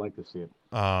 but I'd like to see it.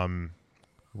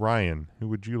 Ryan, who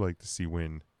would you like to see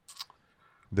win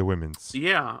the women's?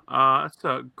 Yeah, that's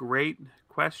a great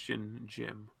question,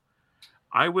 Jim.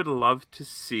 I would love to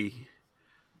see.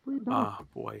 Oh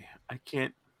boy, I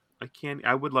can't.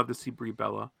 I would love to see Brie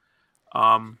Bella.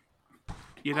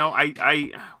 You know,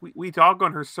 we dog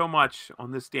on her so much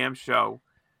on this damn show,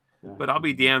 but I'll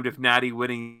be damned if Natty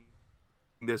winning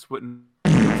this wouldn't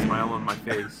smile on my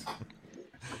face.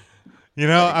 You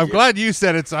know, I'm glad you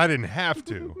said it, so I didn't have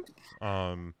to.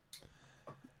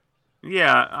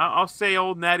 Yeah, I'll say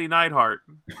old Natty Neidhart.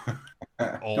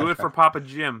 Do it for Papa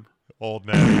Jim. Old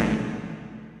Natty.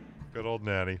 Good old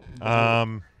Natty.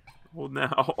 Old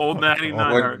Natty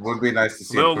Neidhart. Would be nice to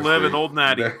see Lil Liv and Old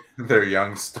Natty. They're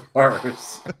young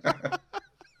stars.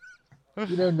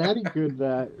 You know, Natty could.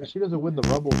 If she doesn't win the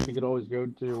Rumble, she could always go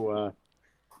to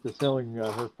selling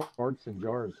her farts in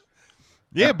jars.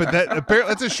 Yeah, but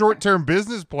that's a short-term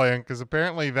business plan because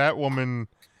apparently that woman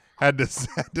had to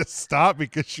stop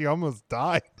because she almost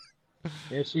died.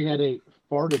 Yeah, she had a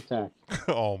fart attack.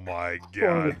 Oh my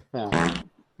God! Fart attack.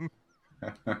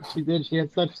 She did. She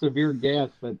had such severe gas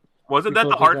that. Wasn't that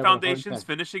the Heart Foundation's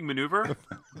finishing maneuver?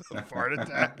 The fart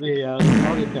attack. The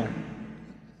fart attack.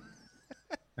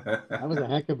 That was a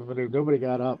heck of a maneuver. Nobody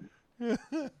got up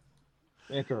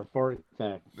after a fart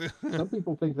attack. Some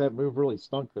people think that move really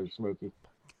stunk though, Smokey.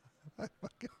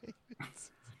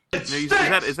 Is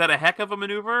that a heck of a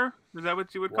maneuver? Is that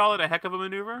what you would call it? A heck of a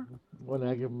maneuver? One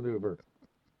heck of a maneuver.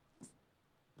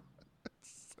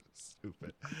 So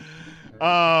stupid.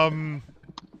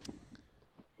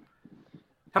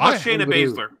 How about Shayna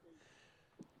Baszler?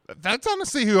 That's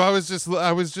honestly who I was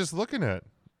just looking at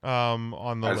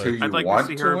on the list. I'd like to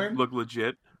see her look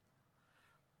legit.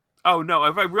 Oh no!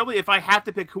 If I have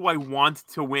to pick who I want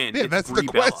to win, yeah, it's that's Brie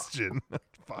the Bella. question.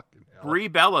 Fucking hell. Brie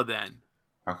Bella, then.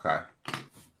 Okay.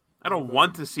 I don't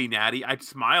want to see Natty. I'd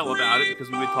smile about it because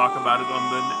we would talk about it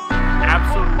on the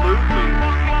absolutely.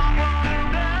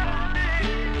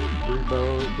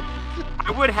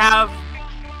 I would have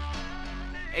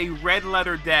a red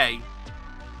letter day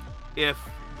if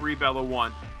Brie Bella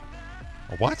won.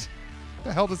 A what? What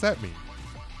the hell does that mean?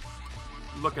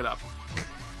 Look it up.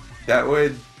 That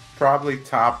would probably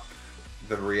top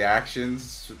the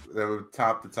reactions that would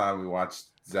top the time we watched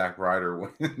Zack Ryder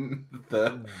win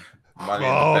the Money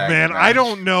in the Bank man, match. I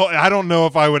don't know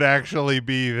if I would actually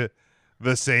be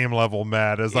the same level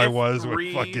mad as I was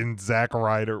with fucking Zack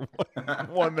Ryder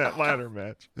won that ladder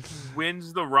match.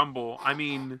 Wins the Rumble. I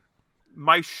mean,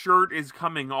 my shirt is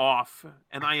coming off,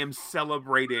 and I am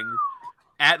celebrating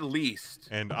at least.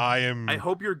 And I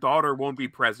hope your daughter won't be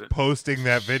present. Posting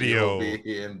that video. She'll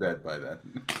be in bed by then.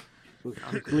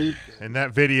 And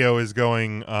that video is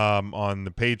going on the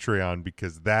Patreon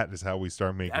because that is how we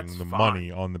start making That's the fine.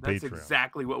 money on the That's Patreon.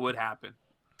 exactly what would happen.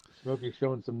 Smokey's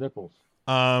showing some nipples.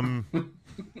 I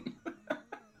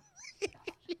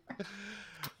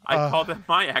call them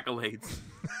my accolades.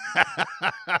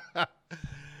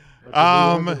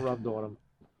 Rubbed on him.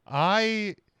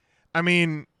 I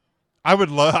mean, I would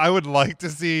like to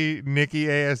see Nikki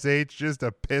ASH just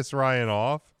to piss Ryan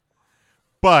off,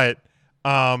 but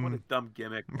What a dumb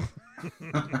gimmick.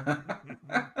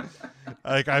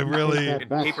 like I really And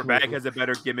Paper Bag has a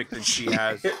better gimmick than she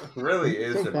has. It really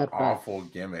is Take an that back. awful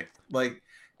gimmick. Like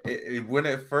when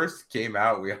it first came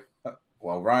out,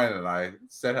 Ryan and I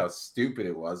said how stupid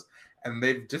it was, and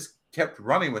they've just kept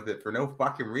running with it for no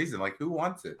fucking reason. Like, who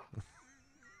wants it?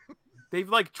 They've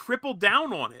like tripled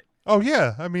down on it. Oh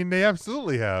yeah, I mean they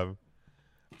absolutely have.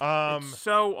 It's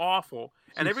so awful.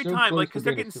 And She's every so time, close like, to because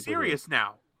they're being a getting superhero. serious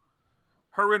now.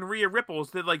 Her and Rhea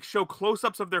Ripples, they like show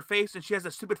close-ups of their face, and she has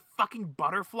a stupid fucking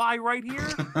butterfly right here.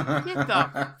 Get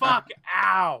the fuck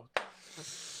out!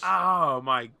 Oh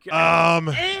my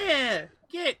god!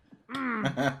 Get.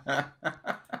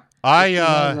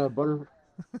 Oh,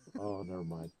 never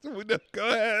mind. Go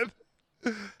ahead.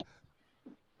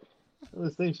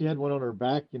 This thing, she had one on her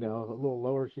back, a little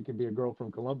lower. She could be a girl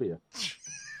from Colombia.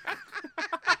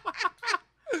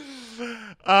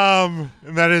 And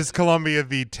that is Columbia,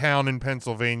 the town in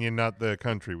Pennsylvania, not the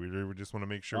country. We just want to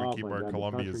make sure we keep my our God, the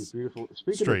Columbias country's beautiful.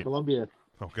 Speaking straight. of Colombia,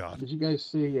 Oh God! did you guys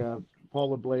see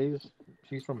Paula Blaze?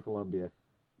 She's from Colombia.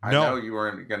 I know you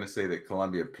weren't going to say that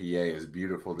Columbia, PA is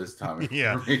beautiful this time.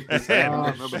 Yeah. Nobody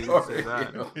would say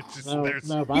that. No,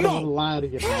 but I don't want to lie to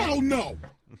you. Hell no.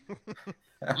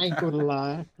 I ain't going to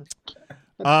lie.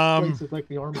 That place is like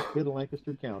the armpit of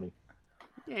Lancaster County.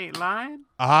 You ain't lying.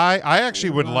 I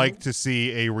actually would like to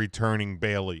see a returning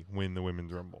Bailey win the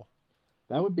Women's Rumble.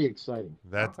 That would be exciting.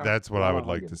 That's what I would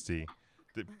like to see.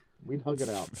 We'd hug it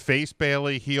out. Face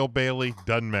Bailey, heel Bailey,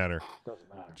 doesn't matter. Doesn't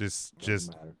matter.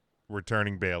 Just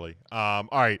returning Bailey. All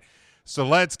right. So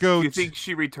let's go. Do you think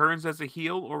she returns as a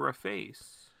heel or a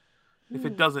face? If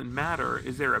it doesn't matter,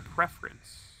 is there a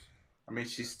preference? I mean,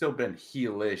 she's still been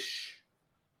heelish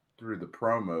through the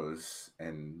promos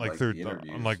and like the through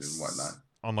interviews on like and whatnot.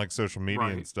 on like social media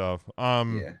and Right. stuff.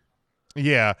 Yeah.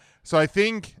 Yeah. So I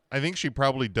think she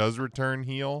probably does return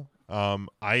heel.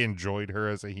 I enjoyed her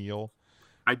as a heel.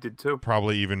 I did too.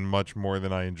 Probably even much more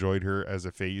than I enjoyed her as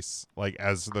a face. I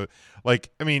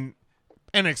mean,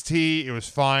 NXT, it was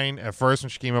fine at first when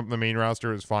she came up in the main roster.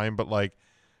 It was fine, but like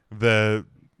the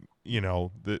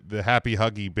happy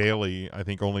huggy Bailey, I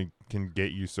think only can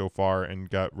get you so far and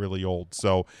got really old.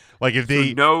 So like if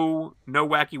they no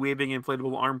wacky waving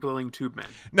inflatable arm pulling tube men.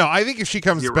 No, I think if she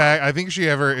comes Zero. back, I think if she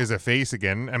ever is a face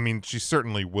again. I mean, she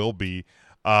certainly will be.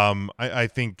 I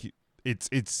think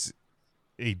it's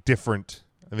a different.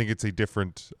 I think it's a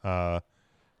different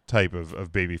type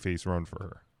of babyface run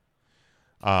for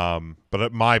her.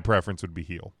 But my preference would be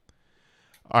heel.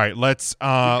 All right, let's. You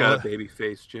got a baby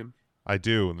face, Jim. I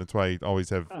do, and that's why I always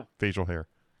have facial hair,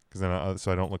 because then so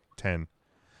I don't look 10.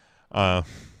 And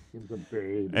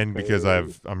because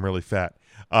I'm really fat.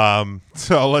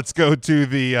 So let's go to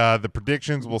the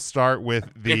predictions. We'll start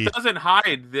with the. It doesn't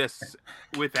hide this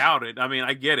without it. I mean,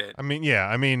 I get it. I mean, yeah.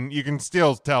 I mean, you can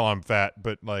still tell I'm fat,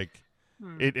 but like,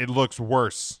 it looks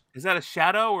worse. Is that a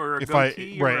shadow or a If I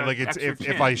goatee or right, an like it's extra if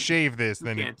chin? I shave this, You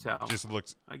then it can't tell. just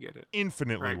looks. I get it.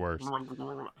 Infinitely Right. worse.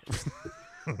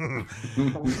 Get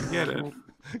it. Can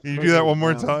you do that one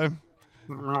more time?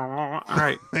 All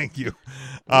right. Thank you.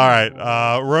 All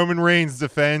right. Roman Reigns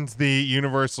defends the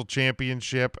Universal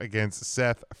Championship against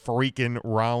Seth freaking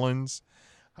Rollins.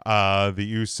 The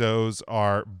Usos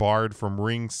are barred from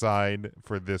ringside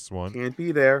for this one. Can't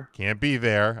be there. Can't be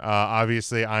there.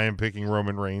 Obviously, I am picking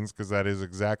Roman Reigns because that is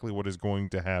exactly what is going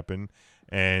to happen.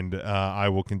 And I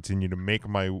will continue to make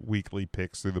my weekly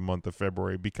picks through the month of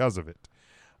February because of it.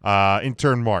 In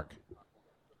turn, Mark.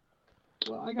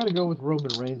 Well, I got to go with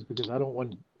Roman Reigns because I don't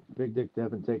want Big Dick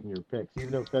Devin taking your picks,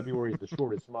 even though February is the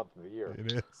shortest month of the year.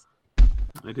 It is.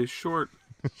 It is short.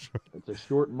 It's a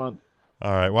short month.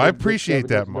 All right. Well, I Big Dick appreciate Devin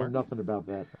that, doesn't know Mark. nothing about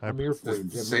that. I'm here for you, Jim.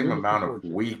 Same You're amount looking of forward to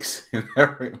it. weeks in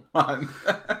every month.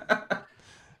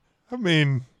 I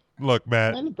mean, look,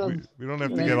 Matt, And it doesn't- we don't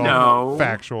have to Yeah. get all No.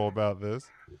 factual about this.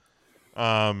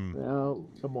 Now,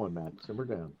 come on, Matt. Simmer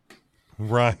down.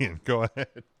 Ryan, go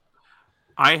ahead.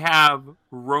 I have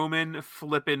Roman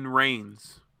flippin'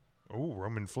 Reigns. Oh,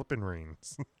 Roman flippin'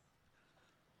 Reigns.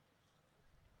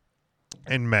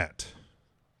 And Matt.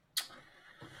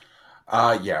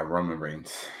 Yeah, Roman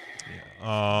Reigns.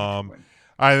 All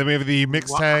right, then we have the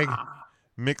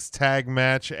mixed tag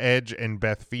match: Edge and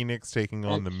Beth Phoenix taking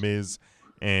on The Miz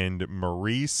and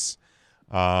Maurice.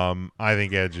 I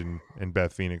think Edge and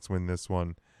Beth Phoenix win this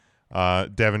one.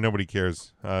 Devin, nobody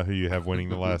cares who you have winning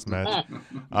the last match.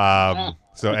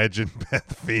 So Edge and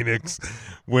Beth Phoenix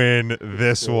win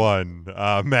this one.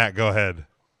 Matt, go ahead.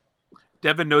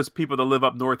 Devin knows people that live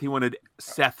up north. He wanted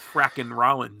Seth frackin'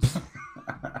 Rollins.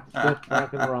 Seth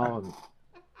fracking Rollins.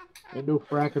 Ain't no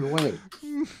fracking way.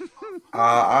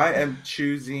 I am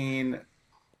choosing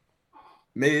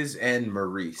Miz and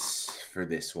Maurice for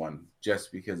this one,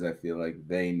 just because I feel like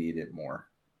they need it more.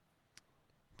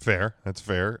 Fair. That's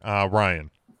fair. Ryan.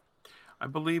 I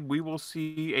believe we will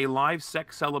see a live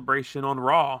sex celebration on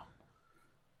Raw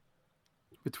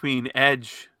between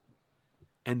Edge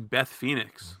and Beth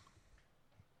Phoenix.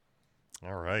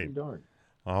 All right. Be darned.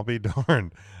 I'll be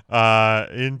darned.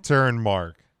 Intern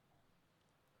Mark.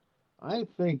 I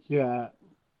think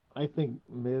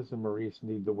Miz and Maurice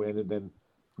need to win, and then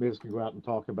Miz can go out and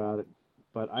talk about it.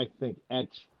 But I think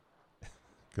Etch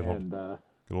Good and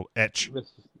old Etch.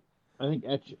 I think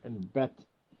Etch and Bet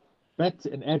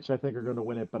and Etch I think are going to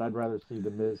win it, but I'd rather see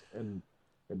the Miz and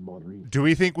Maurice. Do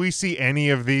we think we see any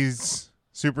of these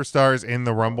superstars in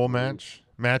the Rumble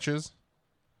matches?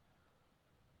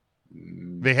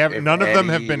 They have If none of them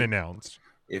have any- been announced.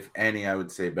 If any, I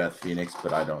would say Beth Phoenix,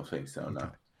 but I don't think so, no.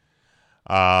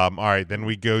 All right, then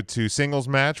we go to singles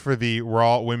match for the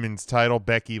Raw Women's title.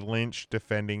 Becky Lynch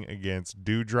defending against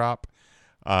Doudrop.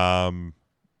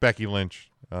 Becky Lynch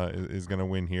is going to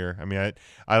win here. I mean,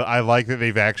 I like that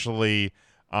they've actually,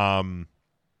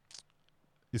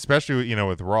 especially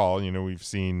with Raw. We've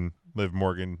seen Liv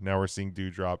Morgan. Now we're seeing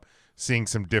Doudrop. Seeing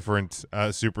some different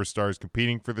superstars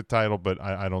competing for the title, but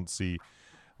I don't see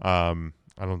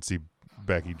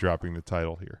Becky dropping the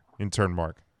title here. Intern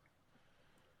Mark.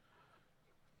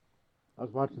 I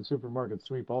was watching Supermarket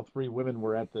Sweep. All three women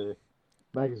were at the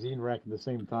magazine rack at the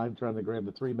same time trying to grab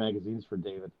the 3 magazines for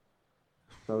David.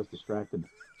 So I was distracted.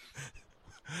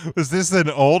 Was this an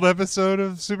old episode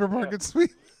of Supermarket Sweep?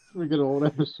 We get an old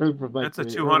episode from like That's a the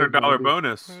 $200 early 90s.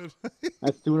 bonus.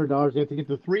 That's $200. You have to get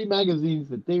the 3 magazines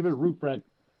that David Ruprecht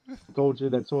told you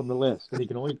that's on the list, and he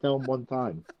can only tell them one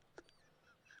time.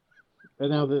 And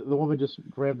now the woman just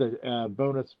grabbed a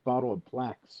bonus bottle of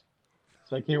Plaques.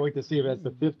 So I can't wait to see if that's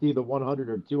the $50, the $100,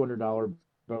 or $200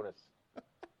 bonus.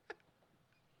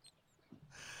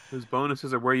 Those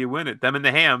bonuses are where you win it. Them and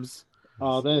the hams.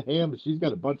 Oh, that ham, she's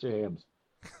got a bunch of hams.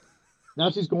 Now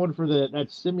she's going for that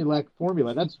Similac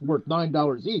formula. That's worth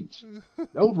 $9 each.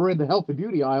 Over in the health and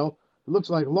beauty aisle, it looks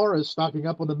like Laura's stocking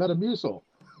up on the Metamucil.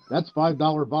 That's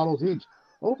 $5 bottles each.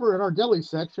 Over in our deli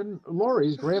section,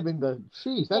 Lori's grabbing the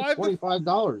cheese. That's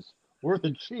 $25 worth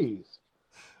of cheese.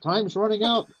 Time's running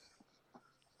out.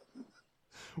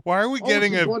 Why are we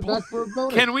getting she's a? going back for a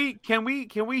bonus. Can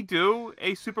we do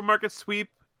a supermarket sweep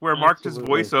where Mark just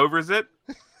Absolutely. voiceovers it?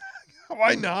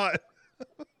 Why not?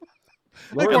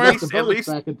 Laura Like, got the bonus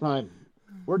back in time.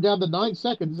 We're down to 9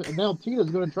 seconds, and now Tina's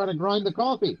going to try to grind the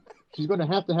coffee. She's going to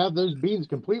have those beans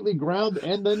completely ground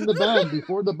and in the bag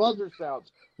before the buzzer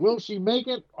sounds. Will she make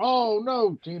it? Oh,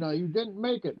 no, Tina, you didn't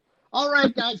make it. All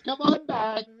right, guys, come on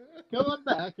back. Come on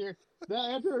back here.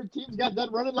 Now, after our team's got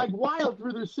done running like wild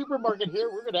through their supermarket here,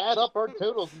 we're going to add up our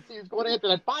totals and see who's going after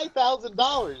that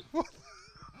 $5,000.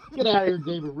 Get out of here,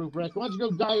 David Ruprecht. Why don't you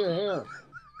go dye your hair?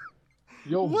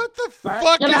 What the Back-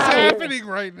 fuck Get is out of here. happening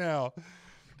right now?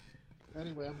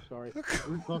 Anyway, I'm sorry.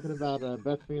 We're talking about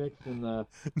Beth Phoenix and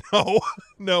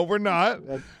No, we're not.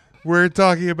 We're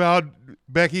talking about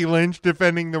Becky Lynch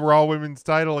defending the Raw Women's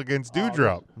title against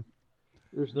Doudrop.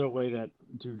 there's no way that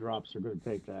 2 drops are going to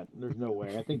take that. There's no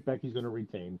way. I think Becky's going to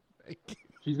retain.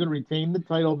 She's going to retain the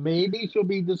title. Maybe she'll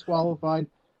be disqualified,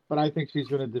 but I think she's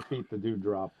going to defeat the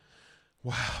Doudrop.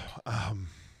 Wow.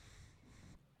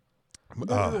 You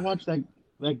ever watch that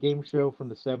game show from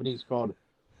the 70s called?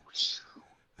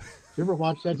 You ever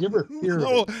watch that? You ever hear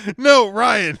of it? No,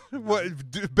 Ryan.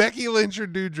 What? Becky Lynch or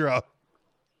Doudrop?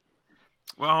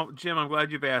 Well, Jim, I'm glad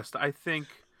you've asked. I think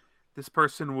this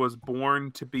person was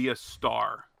born to be a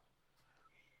star.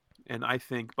 And I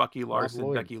think Bucky Larson,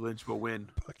 Lloyd. Becky Lynch will win.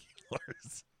 Bucky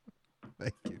Larson.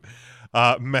 Thank you.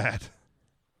 Matt.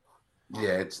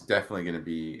 Yeah, it's definitely going to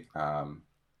be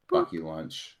Bucky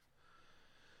Lynch.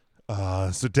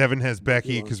 So Devin has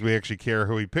Becky because we actually care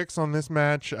who he picks on this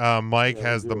match. Mike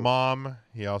has the mom.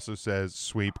 He also says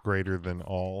sweep greater than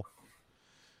all.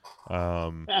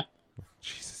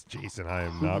 Jesus, Jason, I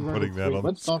am not putting that on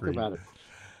Let's the talk screen. about it.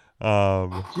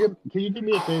 Jim, can you do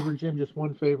me a favor, Jim? Just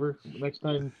one favor. Next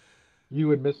time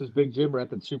you and Mrs. Big Jim are at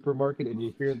the supermarket and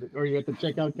you hear or you're at the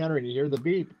checkout counter and you hear the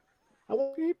beep, I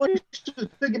want you to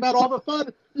think about all the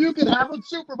fun you can have with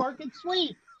supermarket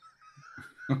sweep.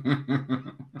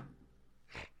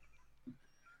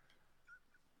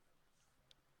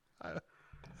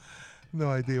 No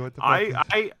idea what the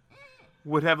I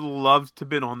would have loved to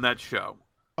been on that show.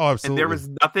 Oh, absolutely. And there was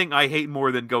nothing I hate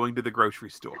more than going to the grocery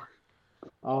store.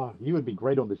 Oh, you would be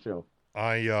great on the show.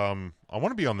 I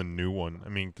want to be on the new one. I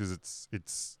mean, because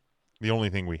it's the only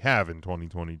thing we have in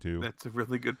 2022. That's a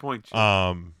really good point,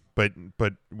 Jim. But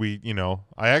we,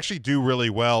 I actually do really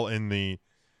well in the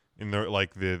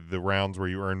like the rounds where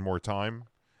you earn more time.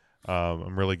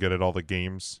 I'm really good at all the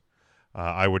games.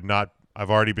 I would not. I've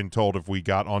already been told if we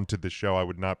got onto the show, I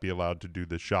would not be allowed to do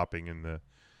the shopping in the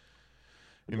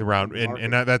round,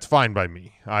 and that's fine by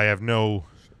me. I have no.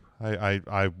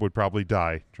 I would probably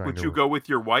die trying Would to. you go with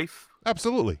your wife?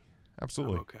 Absolutely. Oh,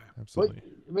 okay. Absolutely.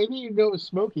 Well, maybe you go with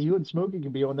Smokey. You and Smokey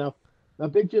can be on now. Now,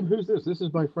 Big Jim, who's this? This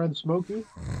is my friend Smokey.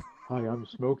 Hi, I'm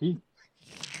Smokey.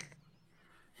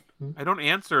 I don't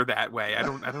answer that way. I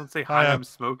don't say hi. I'm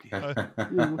Smokey. Hi,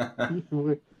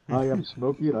 I'm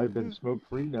Smokey, and I've been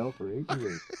smoke-free now for 8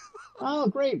 years. Oh,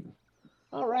 great.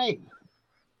 All right.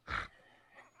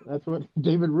 That's what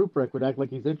David Ruprecht would act like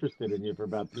he's interested in you for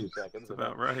about 2 seconds. That's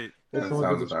about right. It's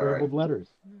on the scrambled letters.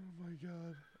 Oh my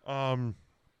god.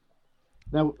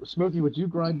 Now, Smokey, would you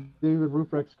grind David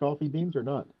Ruprecht's coffee beans or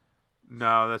not?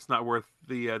 No, that's not worth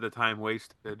the time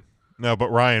wasted. No, but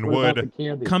Ryan What about would the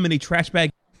candy? Come in a trash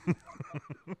bag.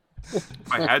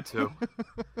 I had to.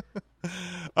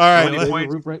 All right. David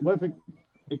Ruprecht, what if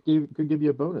it could give you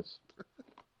a bonus?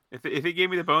 If it gave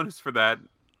me the bonus for that.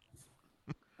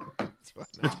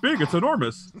 It's big. It's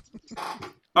enormous.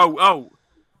 Oh.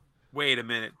 Wait a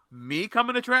minute. Me come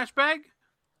in a trash bag?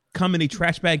 Come in a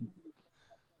trash bag.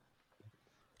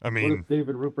 I What mean, if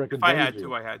David Ruprecht If I invited had you?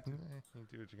 to, I had to. you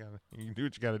can do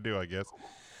what you got to do, I guess.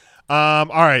 All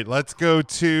right, let's go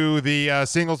to the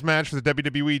singles match for the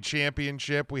WWE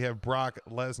Championship. We have Brock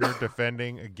Lesnar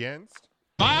defending against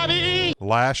Bobby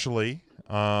Lashley.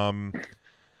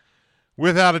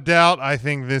 Without a doubt, I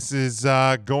think this is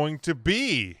going to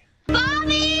be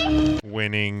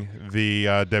winning the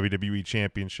WWE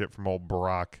Championship from old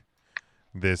Brock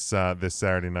this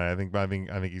Saturday night. I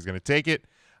think he's going to take it.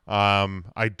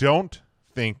 I don't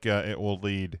think it will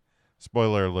lead,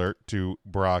 spoiler alert, to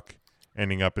Brock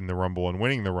ending up in the Rumble and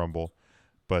winning the Rumble,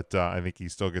 but I think he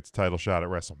still gets a title shot at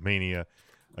WrestleMania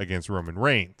against Roman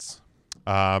Reigns.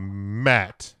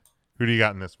 Matt, who do you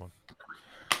got in this one?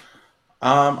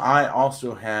 I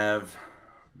also have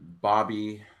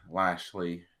Bobby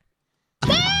Lashley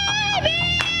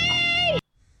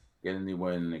getting the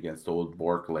win against old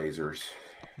Bork Lasers.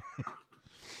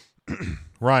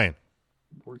 Ryan.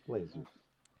 Bork Lasers.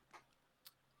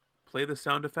 Play the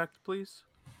sound effect, please.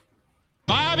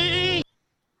 Bobby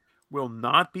will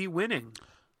not be winning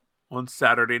on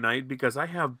Saturday night because I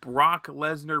have Brock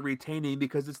Lesnar retaining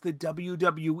because it's the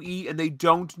WWE and they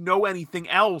don't know anything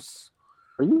else.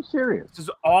 Are you serious? This is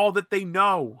all that they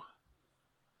know.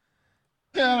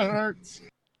 Yeah, it hurts.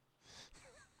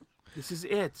 This is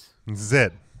it. This is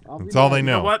it. That's all they You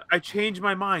know. know what? I changed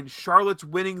my mind. Charlotte's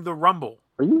winning the Rumble.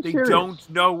 Are you They serious? don't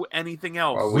know anything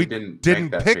else. Well, We didn't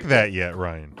pick that yet,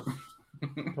 Ryan.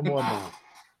 Come on now.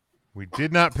 We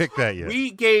did not pick that yet.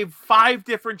 We gave 5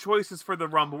 different choices for the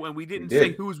Rumble, and we didn't We did.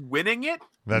 say who's winning it.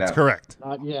 That's correct.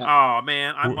 Not yet. Oh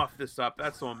man, I muffed this up.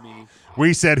 That's on me.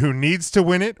 We said who needs to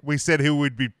win it. We said who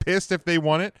would be pissed if they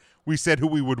won it. We said who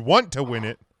we would want to win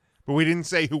it, but we didn't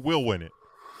say who will win it.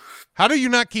 How do you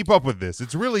not keep up with this?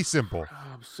 It's really simple.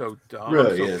 I'm so dumb.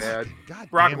 Really I'm so is. bad. God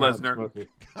Brock damn it. Lesnar.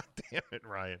 God damn it,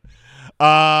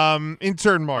 Ryan.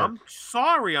 Intern Mark. I'm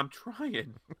sorry. I'm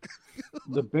trying.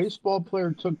 The baseball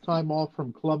player took time off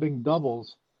from clubbing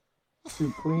doubles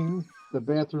to clean the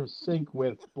bathroom sink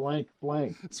with blank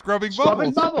blank. Scrubbing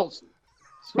Scrubbing bubbles. bubbles.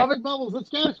 Scrubbing bubbles. Let's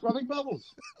go. Scrubbing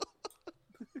bubbles.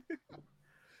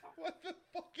 What the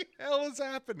fucking hell is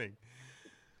happening?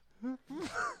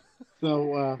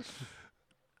 So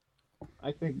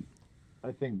I think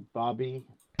Bobby.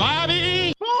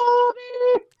 Bobby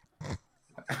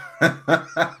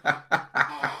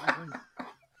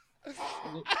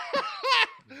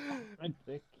I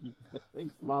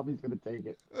think Bobby's going to take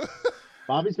it.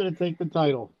 Bobby's going to take the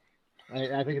title.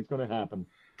 I think it's going to happen.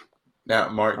 Now,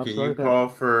 Mark, I'm can sorry, you Pat. call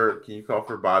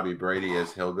for Bobby Brady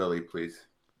as Hillbilly, please?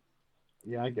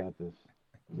 Yeah, I got this.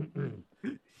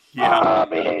 Yeah.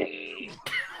 Bobby!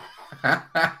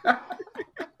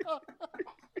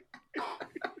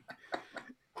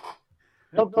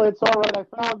 Hillbilly, it's all right. I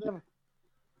found him.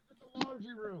 In the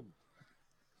laundry room.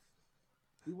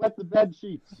 He wet the bed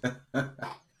sheets.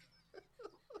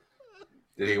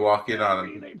 Did he walk in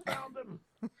on? They found him.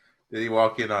 Did he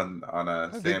walk in on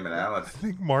Sam and Alice? I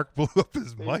think Mark blew up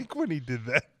his mic when he did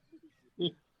that.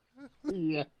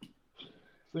 Yeah.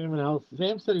 Sam and Alice.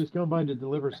 Sam said he was coming by to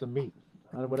deliver some meat.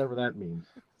 Whatever that means.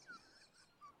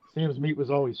 Sam's meat was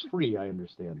always free, I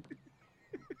understand.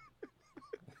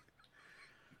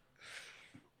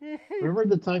 Remember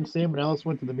the time Sam and Alice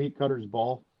went to the meat cutter's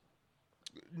ball?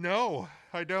 No,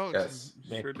 I don't. Yes.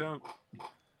 Sure don't.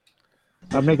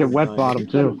 I'd make it wet bottom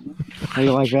too. How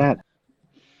you like that?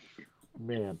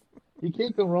 Man, you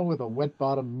can't go wrong with a wet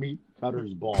bottom meat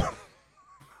cutter's ball.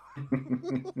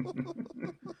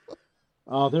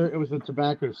 There it was the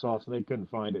tobacco sauce, and they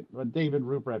couldn't find it. But David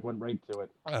Ruprecht went right to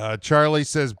it. Charlie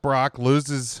says Brock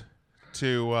loses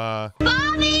to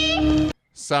Bobby!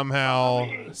 somehow,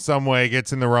 some way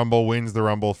gets in the Rumble, wins the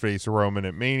Rumble, face Roman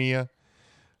at Mania.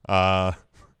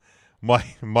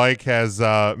 Mike has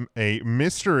a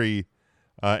mystery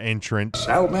entrant.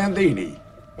 Sal Mandini.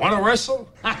 Want to wrestle?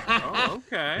 Oh,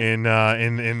 okay. In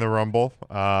the Rumble.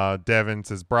 Devin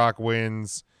says Brock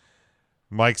wins.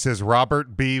 Mike says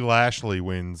Robert B. Lashley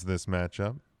wins this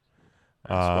matchup.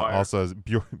 Also,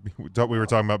 we were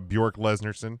talking about Bjork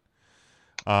Lesnarson.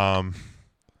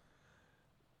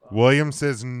 William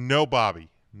says no Bobby.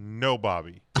 No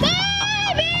Bobby.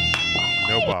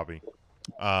 No Bobby.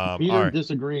 Peter all right.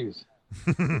 disagrees.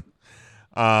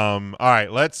 All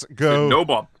right, let's go. No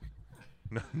Bob.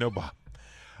 No Bob.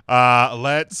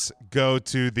 Let's go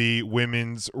to the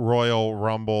Women's Royal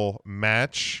Rumble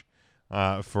match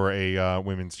for a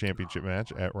Women's Championship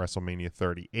match at WrestleMania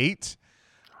 38.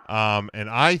 And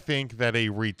I think that a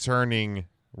returning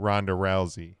Ronda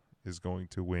Rousey is going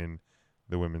to win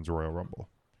the Women's Royal Rumble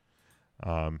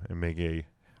and make a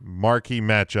marquee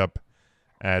matchup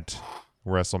at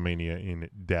WrestleMania in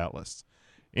Dallas.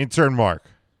 Intern Mark.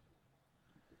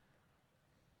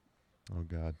 Oh,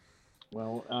 God.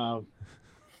 Well,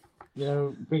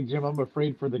 Big Jim, I'm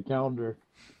afraid for the calendar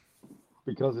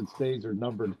because its days are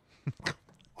numbered.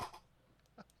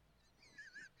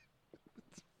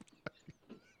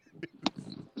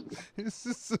 This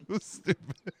is so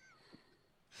stupid.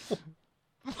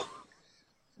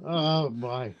 Oh,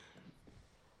 my.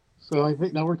 So I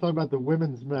think now we're talking about the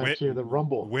women's match here, the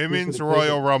Rumble. Women's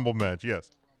Royal Rumble match, yes.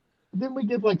 Didn't we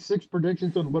give like 6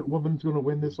 predictions on what woman's going to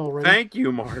win this already? Thank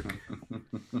you, Mark.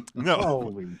 No,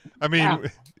 Holy I mean, cow.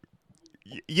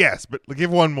 yes, but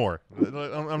give one more. I'm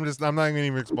not going to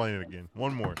even explain it again.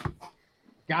 One more.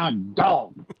 God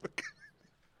dog.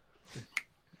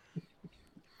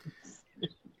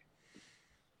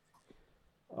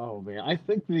 Oh man, I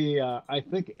think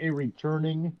a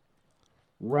returning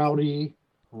Ronda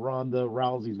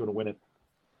Rousey's going to win it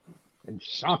and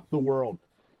shock the world,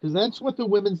 because that's what the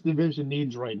women's division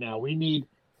needs right now. We need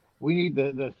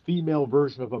the female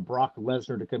version of a Brock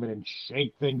Lesnar to come in and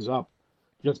shake things up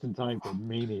just in time for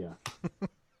Mania.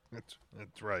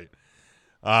 That's right.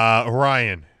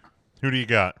 Ryan, who do you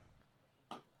got?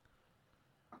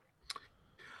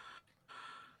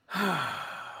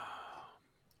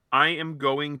 I am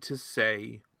going to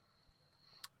say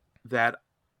that,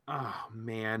 oh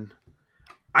man,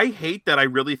 I hate that I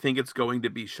really think it's going to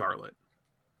be Charlotte.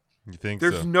 You think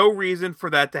There's so? no reason for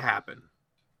that to happen.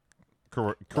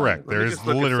 Correct. Let me There's just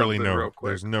look at literally something real quick.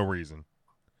 there's no reason.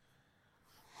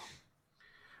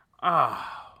 God.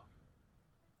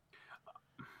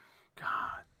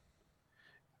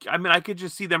 I mean, I could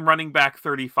just see them running back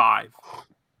 35.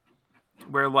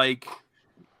 Where, like,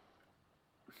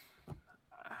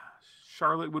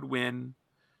 Charlotte would win.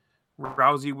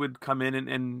 Rousey would come in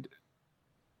and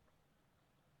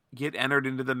get entered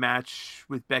into the match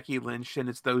with Becky Lynch, and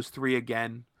it's those three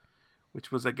again,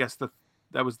 which was, I guess,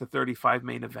 that was the 35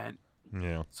 main event.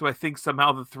 Yeah. So I think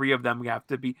somehow the three of them have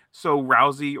to be so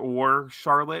Rousey or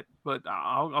Charlotte, but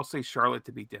I'll say Charlotte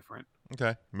to be different.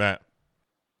 Okay, Matt.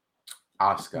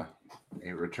 Asuka,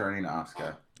 a returning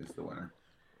Asuka is the winner.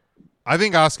 I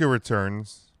think Asuka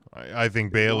returns. I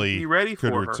think Bailey be ready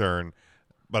could for her. return,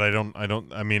 but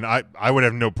I mean, I would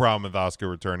have no problem with Asuka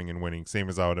returning and winning. Same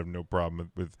as I would have no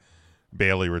problem with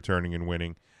Bailey returning and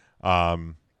winning.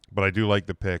 But I do like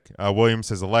the pick. William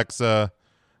says Alexa.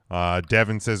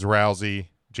 Devin says Rousey.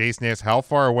 Jason asks, how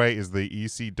far away is the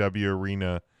ECW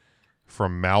arena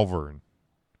from Malvern?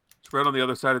 It's right on the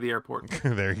other side of the airport.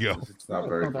 There you go. It's not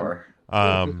very far.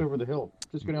 Just over the hill.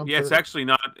 Just go down. Yeah, it's 30. actually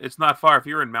not. It's not far. If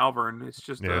you're in Malvern, it's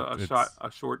just Yeah,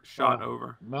 a short shot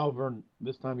over. Malvern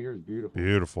this time of year is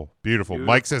beautiful. Beautiful.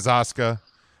 Mike says Asuka.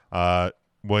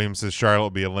 Williams says Charlotte will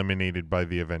be eliminated by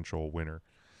the eventual winner.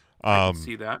 I can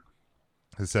see that.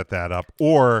 To set that up,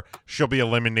 or she'll be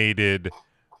eliminated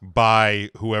by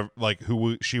whoever, like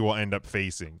who she will end up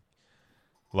facing.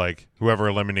 Like whoever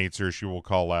eliminates her, she will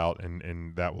call out,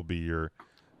 and that will be your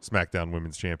SmackDown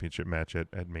Women's Championship match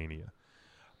at Mania.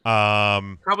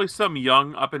 Probably some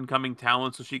young up and coming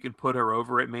talent, so she can put her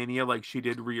over at Mania like she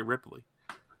did Rhea Ripley.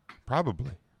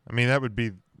 Probably. I mean, that would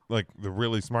be like the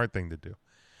really smart thing to do.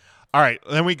 All right,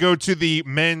 then we go to the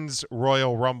men's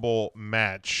Royal Rumble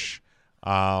match.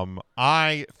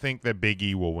 I think that Big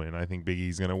E will win. I think Big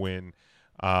E's going to win.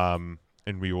 And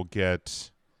we will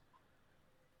get,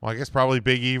 well, I guess probably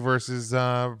Big E versus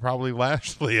probably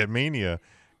Lashley at Mania,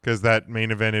 because that main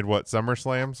evented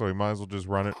SummerSlam, so we might as well just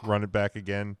run it back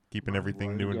again, keeping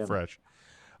everything new and fresh.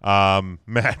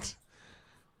 Matt.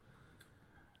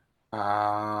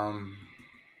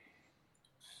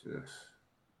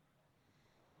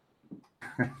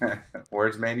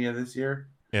 Where's Mania this year?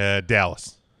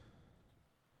 Dallas.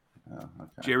 Oh, okay.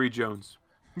 Jerry Jones.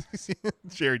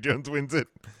 Jerry Jones wins it.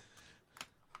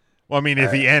 Well, I mean,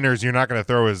 if he enters, you're not going to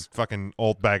throw his fucking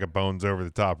old bag of bones over the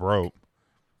top rope.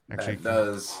 Actually, that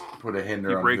does put a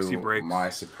hinder on who my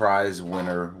surprise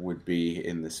winner would be,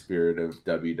 in the spirit of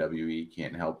WWE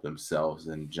can't help themselves,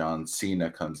 and John Cena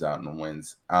comes out and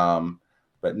wins.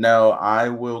 But no, I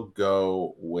will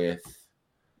go with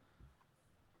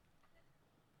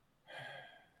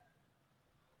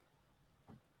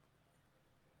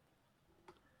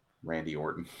Randy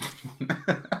Orton.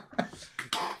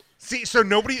 See, so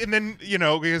nobody, and then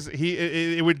because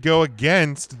it would go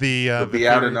against the. It would be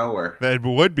out of nowhere. That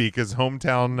would be, because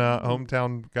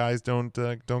hometown guys don't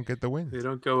get the win. They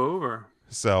don't go over.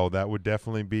 So that would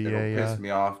definitely be It'll piss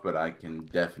me off, but I can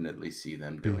definitely see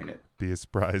them doing it. Be a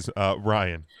surprise,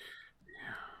 Ryan.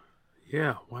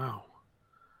 Yeah. Wow.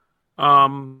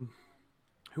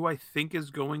 Who I think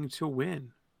is going to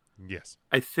win? Yes.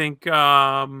 I think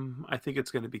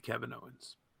it's going to be Kevin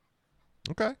Owens.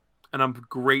 Okay. And I'm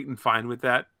great and fine with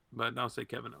that, but I'll say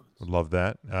Kevin Owens. Love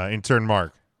that. Intern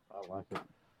Mark. I like it.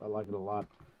 I like it a lot.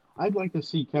 I'd like to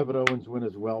see Kevin Owens win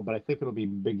as well, but I think it'll be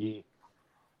Big E.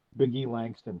 Big E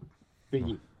Langston. Big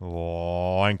E.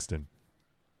 Langston.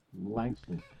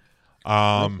 Langston's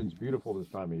beautiful this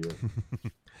time of year.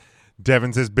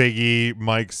 Devin says Big E.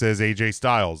 Mike says AJ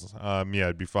Styles. Yeah,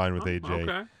 I'd be fine with AJ.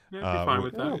 Okay. Yeah, I'd be fine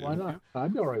with that. Yeah, why not?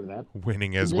 I'd be all right with that.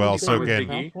 Winning as well. So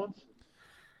again, once?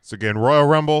 Royal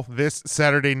Rumble this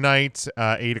Saturday night,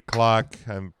 8 o'clock.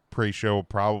 I'm pretty sure will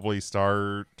probably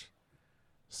start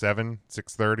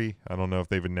 6:30. I don't know if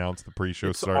they've announced the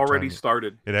pre-show start time. It's already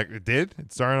started. It did?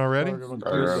 It started already?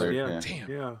 Yeah. Damn.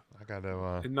 Yeah. I got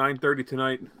to... At 9:30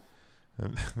 tonight.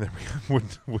 There we go.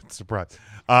 Wouldn't surprise.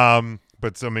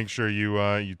 But so make sure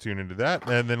you tune into that.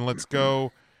 And then let's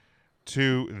go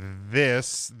to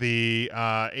this. The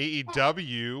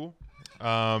AEW...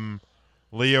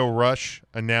 Leo Rush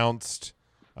announced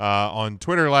on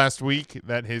Twitter last week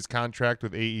that his contract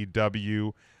with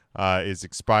AEW is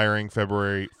expiring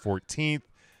February 14th,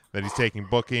 that he's taking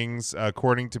bookings.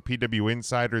 According to PW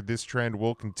Insider, this trend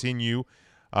will continue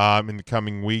in the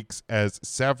coming weeks, as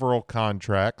several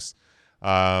contracts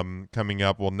coming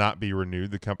up will not be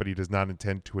renewed. The company does not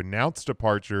intend to announce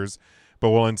departures,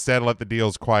 but will instead let the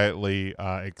deals quietly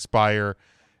expire.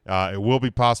 It will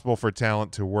be possible for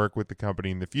talent to work with the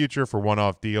company in the future for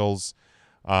one-off deals,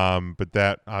 but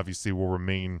that obviously will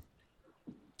remain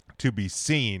to be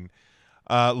seen.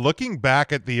 Looking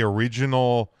back at the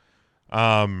original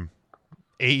AEW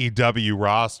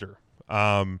roster,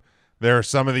 there are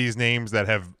some of these names that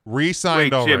have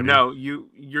re-signed already. Jim, no, you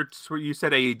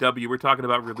said AEW. We're talking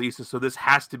about releases, so this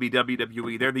has to be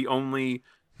WWE. They're the only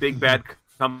big bad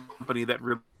company that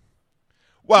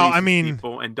well, I mean,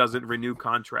 people and doesn't renew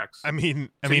contracts. I mean,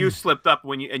 you slipped up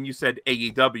when you said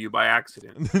AEW by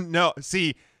accident. No,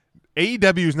 see,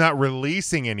 AEW is not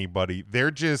releasing anybody.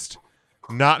 They're just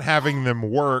not having them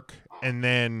work, and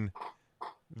then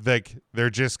they're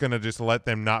just gonna let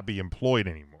them not be employed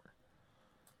anymore.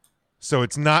 So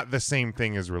it's not the same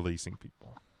thing as releasing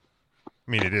people.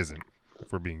 I mean, it isn't.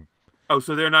 If we're being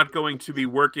so they're not going to be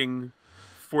working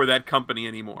for that company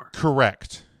anymore.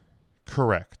 Correct.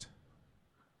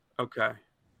 Okay.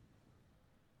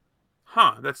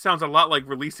 Huh, that sounds a lot like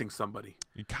releasing somebody.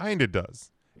 It kind of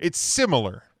does. It's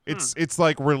similar. It's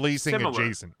like releasing Similar.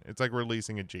 adjacent. It's like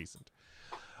releasing adjacent.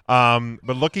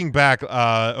 But looking back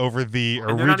over the And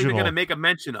original, they're not even going to make a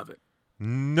mention of it.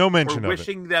 No mention or of it.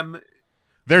 wishing them.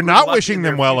 They're good not luck wishing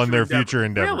them well in their future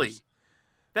endeavors. Really?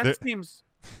 That seems.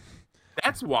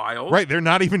 That's wild. Right? They're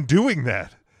not even doing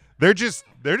that. They're just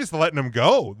letting them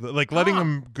go, like letting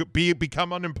them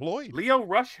become unemployed. Leo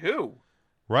Rush, who?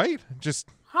 Right? Just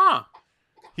Huh?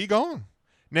 he gone.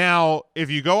 Now, if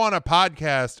you go on a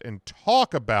podcast and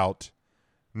talk about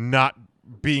not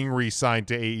being re-signed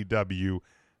to AEW,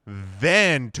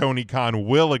 then Tony Khan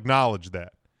will acknowledge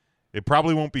that. It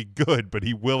probably won't be good, but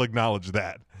he will acknowledge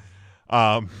that.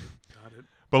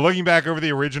 But looking back over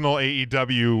the original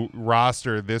AEW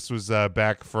roster, this was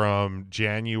back from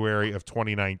January of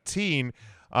 2019.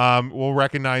 We'll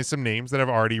recognize some names that have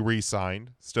already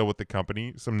re-signed, still with the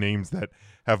company. Some names that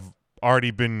have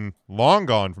already been long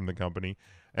gone from the company.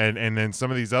 And then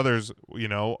some of these others,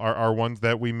 are ones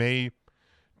that we may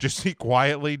just see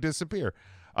quietly disappear.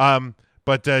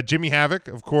 But Jimmy Havoc,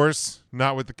 of course,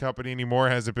 not with the company anymore,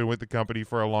 hasn't been with the company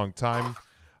for a long time.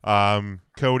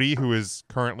 Cody, who is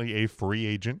currently a free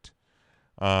agent,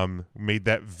 made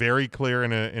that very clear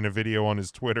in a video on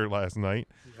his Twitter last night.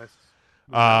 Yes.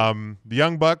 The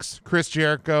Young Bucks, Chris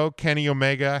Jericho, Kenny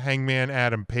Omega, Hangman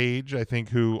Adam Page, I think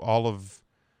who all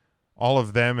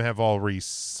of them have all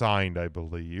re-signed, I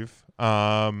believe.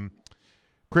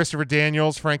 Christopher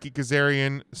Daniels, Frankie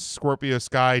Kazarian, Scorpio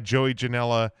Sky, Joey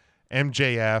Janela,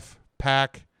 MJF,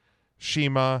 Pac,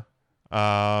 Shima,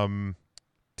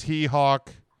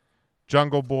 T-Hawk,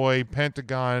 Jungle Boy,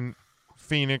 Pentagon,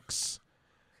 Phoenix,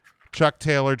 Chuck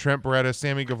Taylor, Trent Beretta,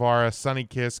 Sammy Guevara, Sonny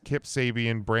Kiss, Kip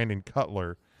Sabian, Brandon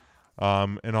Cutler.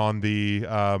 And on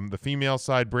the female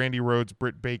side, Brandy Rhodes,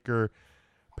 Britt Baker,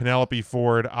 Penelope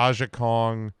Ford, Aja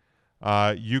Kong,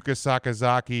 Yuka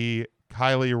Sakazaki,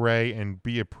 Kylie Ray, and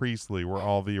Bea Priestley were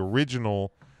all the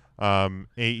original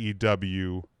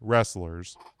AEW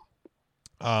wrestlers.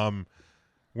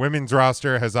 Women's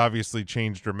roster has obviously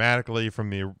changed dramatically from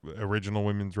the original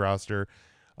women's roster.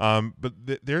 But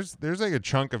there's like a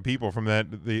chunk of people from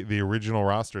the original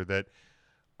roster that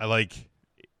I like,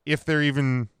 if they're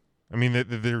even, I mean,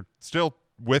 they're still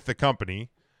with the company,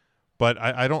 but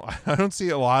I don't see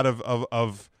a lot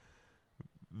of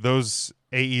those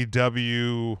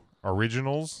AEW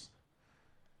originals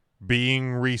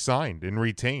being re-signed and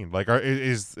retained. Like,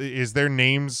 is there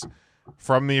names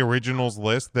from the originals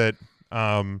list that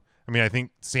I mean, I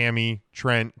think Sammy,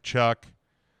 Trent, Chuck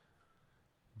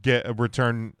get a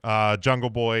return, Jungle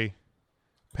Boy,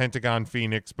 Pentagon,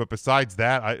 Phoenix, but besides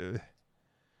that, I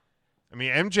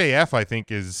mean, MJF I think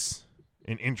is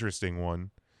an interesting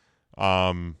one.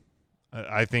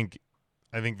 I think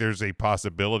there's a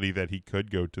possibility that he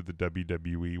could go to the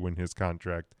WWE when his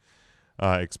contract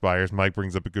expires. Mike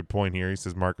brings up a good point here. He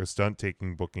says Marco Stunt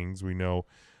taking bookings. We know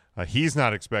he's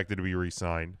not expected to be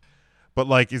re-signed. But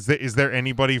like, is there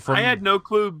anybody from? I had no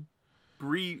clue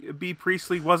Bea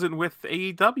Priestley wasn't with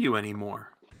AEW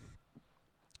anymore.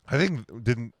 I think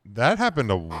didn't that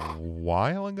happen a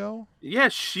while ago? Yeah,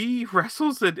 she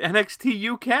wrestles at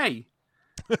NXT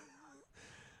UK.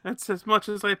 That's as much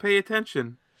as I pay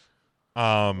attention.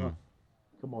 Come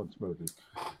on, Smokey.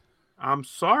 I'm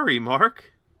sorry,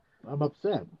 Mark. I'm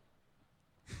upset.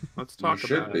 Let's talk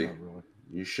about it.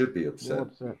 You should be I'm upset.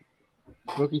 upset.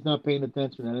 Smokey's not paying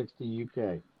attention to NXT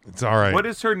UK. It's all right. What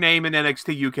is her name in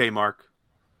NXT UK, Mark?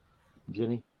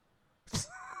 Ginny.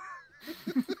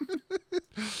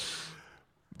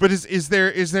 But is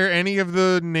there any of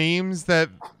the names that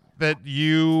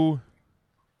you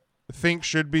think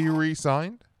should be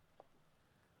re-signed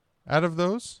out of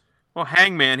those? Well,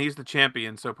 Hangman, he's the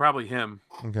champion, so probably him.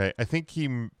 Okay, I think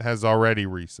he has already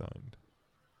re-signed.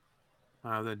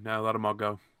 Then no, let them all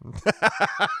go.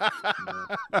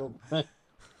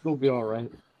 They'll be all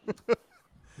right.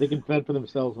 They can fend for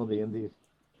themselves on the indies.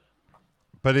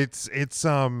 But it's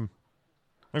like,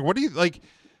 what do you like?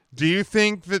 Do you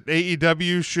think that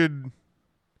AEW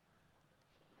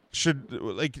should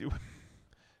like?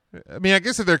 I mean, I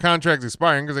guess if their contract's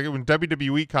expiring, because like when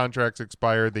WWE contracts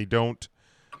expire, they don't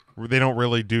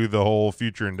really do the whole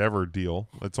future endeavor deal.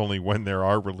 It's only when there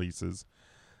are releases.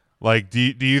 Like, do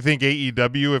you think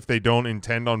AEW, if they don't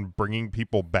intend on bringing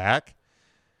people back,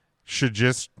 should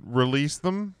just release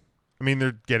them? I mean,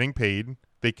 they're getting paid.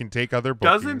 They can take other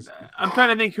bookings. I'm trying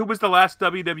to think who was the last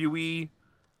WWE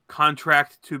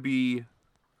contract to be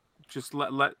just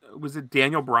let was it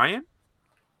Daniel Bryan?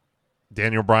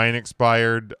 Daniel Bryan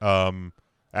expired. Adam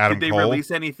Did they Cole.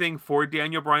 release anything for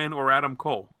Daniel Bryan or Adam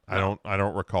Cole? I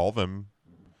don't recall them.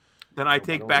 Then I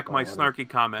take back my snarky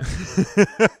comment.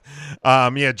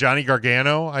 Yeah, Johnny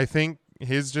Gargano, I think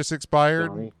his just expired.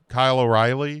 Johnny. Kyle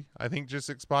O'Reilly, I think just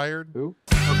expired. Who?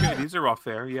 Okay, these are all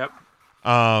fair. Yep.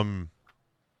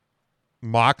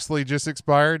 Moxley just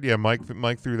expired. Yeah, Mike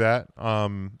threw that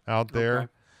out there. Okay.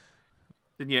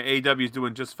 Then yeah, AEW is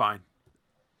doing just fine.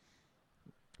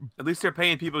 At least they're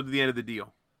paying people to the end of the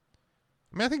deal.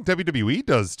 I mean, I think WWE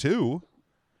does too.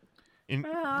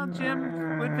 Well,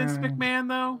 Jim, with Vince McMahon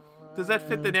though, does that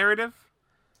fit the narrative?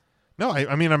 No,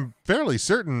 I mean, I'm fairly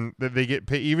certain that they get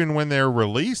paid even when they're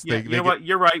released. Yeah, they you know what?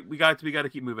 You're right. We got to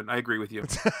keep moving. I agree with you.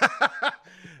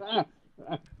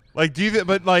 Like,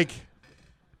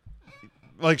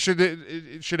 should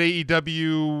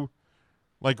AEW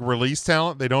like release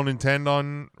talent they don't intend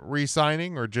on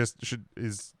re-signing, or just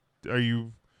are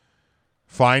you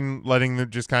fine letting them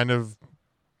just kind of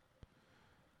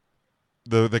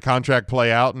the contract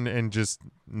play out and just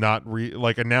not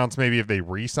announce maybe if they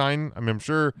re-sign? I mean, I'm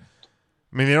sure.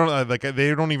 I mean,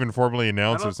 they don't even formally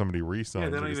announce if somebody re-signs. Yeah,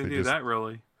 they don't even do that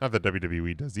really. Not that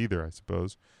WWE does either, I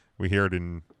suppose. We hear it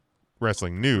in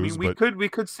wrestling news. I mean, we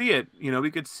could see it. You know,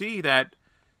 we could see that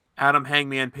Adam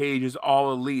Hangman Page is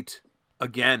all elite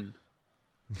again.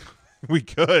 We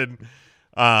could.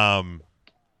 Yeah,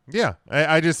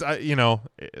 I think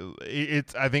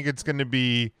it's going to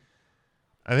be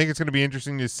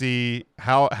interesting to see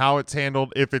how it's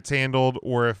handled, if it's handled,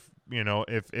 or if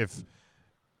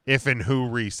and who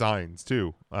re-signs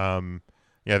too. Yeah,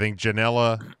 I think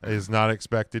Janela is not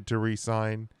expected to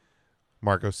re-sign.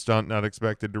 Marco Stunt not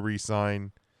expected to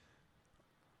re-sign.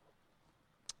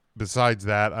 Besides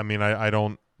that, I mean,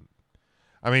 I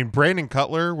mean, Brandon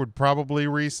Cutler would probably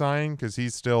re-sign because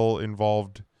he's still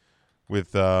involved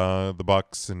with the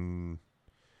Bucks and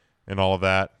all of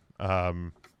that.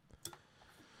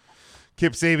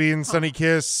 Kip Sabian, Sonny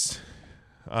Kiss.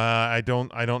 I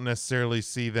don't necessarily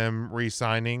see them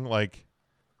re-signing. Like,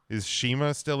 is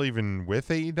Shima still even with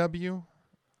AEW?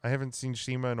 I haven't seen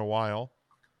Shima in a while.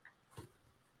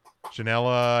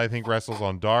 Janela, I think, wrestles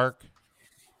on Dark.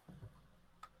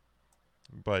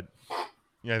 But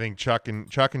yeah, I think Chuck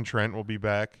and Trent will be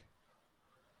back.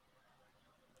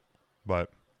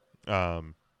 But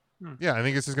yeah, I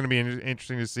think this is going to be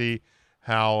interesting to see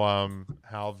how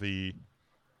the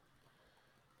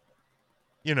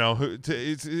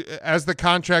as the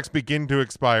contracts begin to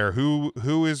expire,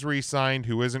 who is re-signed,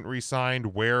 who isn't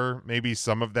re-signed, where maybe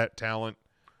some of that talent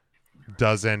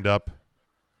does end up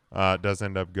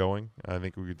going. I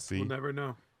think we could see. We'll never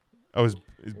know. Oh, is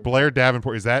Blair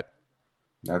Davenport?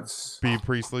 That's B.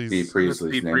 Priestley's B.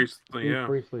 Priestley's name. Yeah.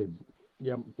 Priestley.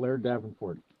 Yep, Blair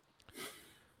Davenport.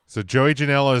 So Joey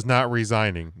Janela is not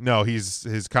resigning. No,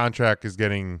 his contract is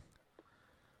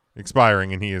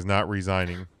expiring, and he is not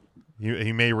resigning.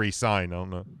 He may resign. I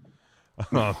don't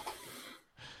know.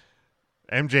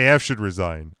 MJF should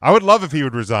resign. I would love if he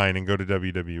would resign and go to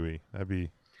WWE. That'd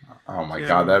be. Oh my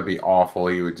God, that'd be awful.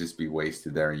 He would just be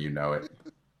wasted there, and you know it.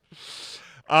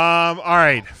 All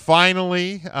right.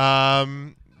 Finally,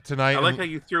 tonight. I like how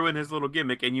you threw in his little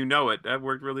gimmick, and you know it. That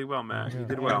worked really well, Matt. You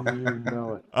did well. You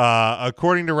know it.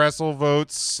 According to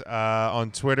WrestleVotes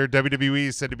on Twitter, WWE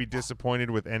is said to be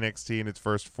disappointed with NXT in its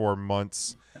first 4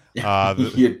 months.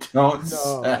 You don't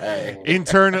say.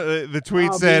 The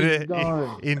tweet said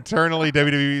internally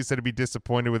WWE is said to be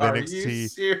disappointed with Are NXT you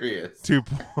serious?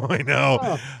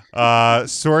 2.0.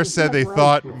 Source said they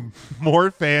thought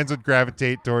more fans would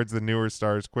gravitate towards the newer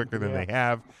stars quicker than they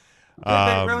have. Did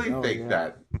they really think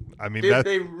that? I mean, did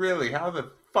they really? How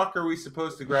the fuck are we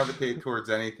supposed to gravitate towards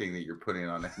anything that you're putting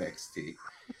on NXT?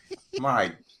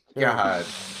 My God,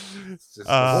 it's just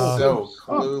so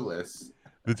clueless.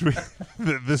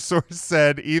 The source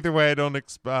said, either way, I don't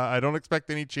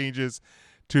expect any changes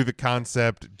to the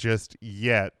concept just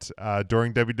yet.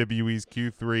 During WWE's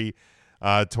Q3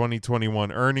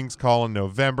 2021 earnings call in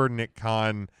November, Nick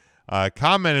Khan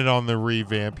commented on the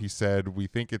revamp. He said, "We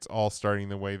think it's all starting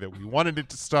the way that we wanted it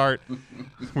to start.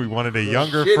 We wanted a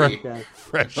younger,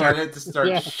 fresher. We wanted it to start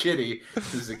shitty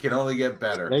because it can only get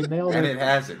better. And it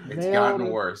hasn't. It's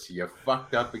gotten worse. You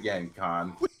fucked up again,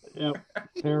 Khan." Yep.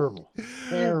 Terrible.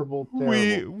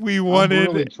 We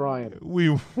wanted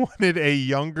a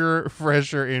younger,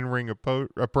 fresher in-ring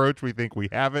approach. We think we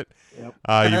have it. Yep.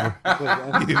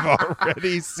 You've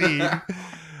already seen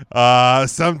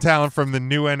some talent from the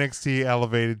new NXT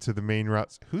elevated to the main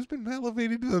roster. Who's been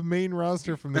elevated to the main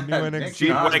roster from the new NXT?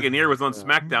 Gene Wagoneer was on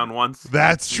SmackDown once.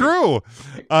 That's true.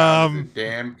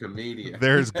 Damn comedian.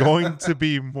 There's going to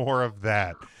be more of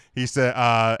that. He said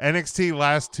NXT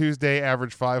last Tuesday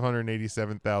averaged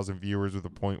 587,000 viewers with a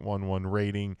 .11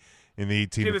 rating in the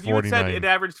 18 to 49. If you had said it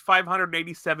averaged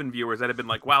 587 viewers, I'd have been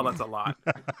like, wow, that's a lot.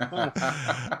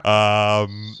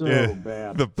 So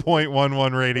bad. The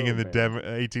 .11 rating in the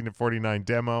 18 to 49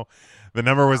 demo. The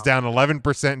number was down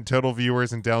 11% in total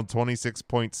viewers and down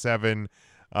 26.7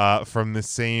 from the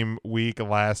same week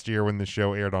last year when the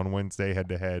show aired on Wednesday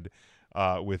head-to-head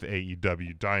with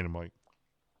AEW Dynamite.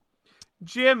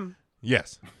 Jim.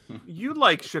 Yes. You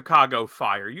like Chicago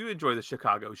Fire. You enjoy the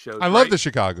Chicago shows. I love the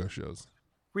Chicago shows.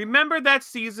 Remember that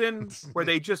season where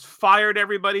they just fired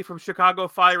everybody from Chicago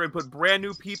Fire and put brand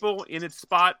new people in its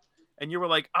spot? And you were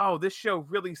like, oh, this show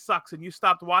really sucks. And you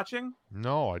stopped watching?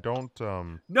 No, I don't.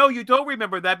 No, you don't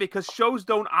remember that because shows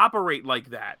don't operate like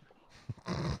that.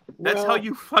 That's how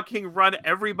you fucking run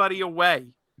everybody away.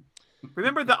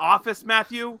 Remember The Office,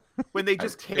 Matthew? When they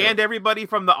just canned everybody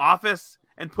from The Office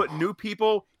and put new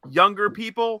people, younger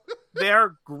people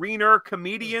there, greener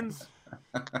comedians?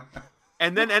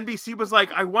 And then NBC was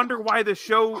like, I wonder why the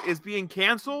show is being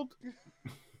canceled?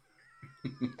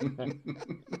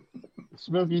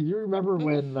 Smokey, do you remember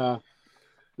when the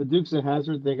Dukes of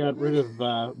Hazzard, they got rid of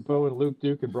Bo and Luke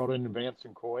Duke and brought in Vance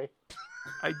and Coy?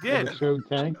 I did. The show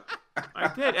tanked?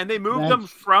 I did. And they moved them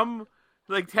from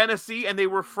like Tennessee and they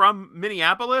were from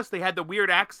Minneapolis. They had the weird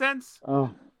accents.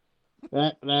 Oh,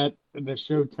 that the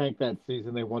show tanked that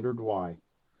season. They wondered why.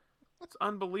 That's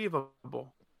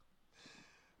unbelievable.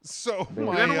 So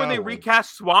remember when they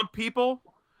recast Swamp People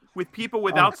with people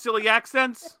without silly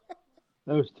accents?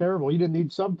 That was terrible. You didn't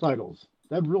need subtitles.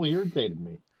 That really irritated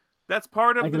me. That's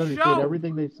part of I the can understand show.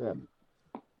 everything they said.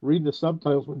 Read the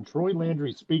subtitles when Troy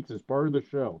Landry speaks as part of the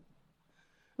show.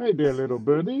 Hey there, little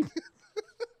birdie.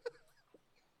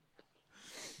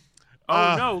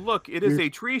 Oh no! Look, it is a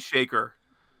tree shaker.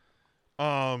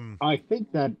 I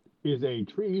think that is a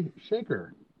tree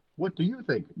shaker. What do you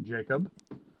think, Jacob?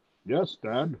 Yes,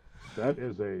 Dad. That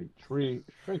is a tree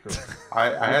shaker.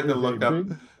 I had to look up.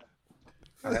 big-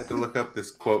 I had to look up this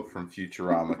quote from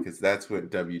Futurama because that's what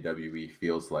WWE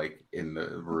feels like in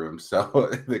the room.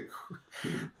 So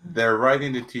they're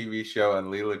writing a TV show and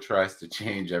Leela tries to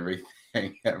change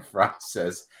everything. And Frost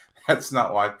says, that's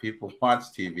not why people watch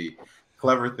TV.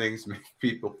 Clever things make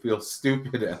people feel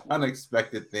stupid and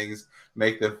unexpected things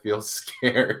make them feel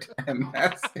scared. And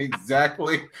that's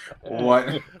exactly what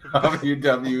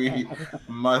WWE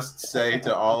must say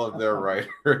to all of their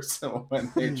writers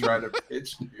when they try to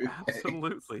pitch new things.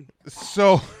 Absolutely.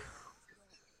 So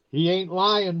he ain't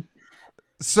lying.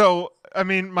 So, I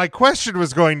mean, my question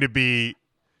was going to be,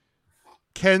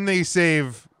 can they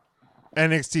save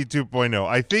NXT 2.0?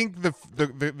 I think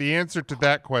the answer to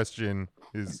that question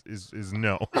is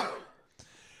no.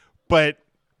 But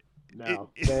No,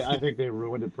 I think they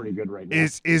ruined it pretty good right now.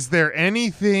 is there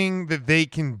anything that they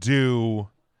can do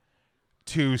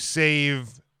to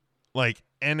save like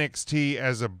NXT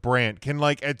as a brand? Can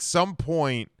like at some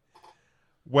point,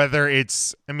 whether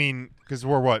it's, I mean, because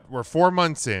we're 4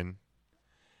 months in,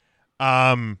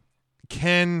 can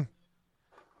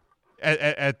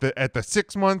at the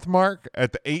 6 month mark,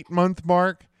 at the 8 month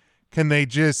mark, can they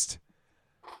just,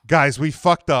 guys, we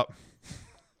fucked up.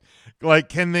 Like,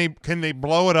 can they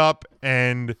blow it up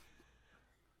and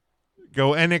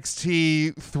go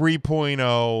NXT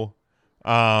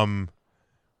 3.0,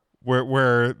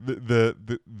 where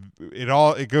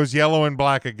it goes yellow and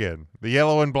black again. The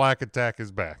yellow and black attack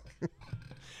is back.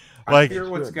 I fear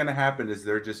what's going to happen is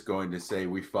they're just going to say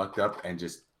we fucked up and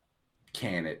just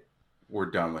can it. We're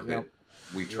done with it.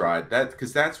 We tried that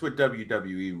because that's what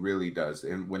WWE really does.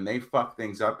 And when they fuck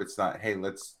things up, it's not, hey,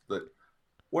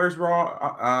 where's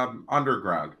Raw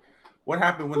Underground? What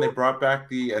happened when they brought back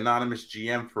the anonymous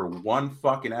GM for one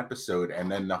fucking episode, and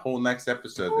then the whole next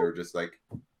episode they were just like,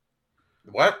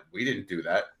 "What? We didn't do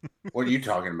that. What are you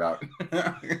talking about?"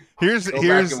 Here's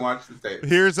back and watch the tape.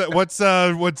 Here's what's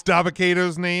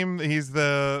Dabba-Kato's name? He's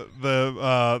the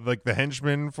like the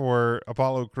henchman for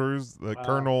Apollo Crews, the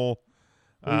Colonel.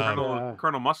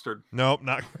 Colonel Mustard. Nope,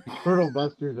 not Colonel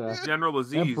Mustard. General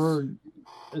Aziz. Emperor,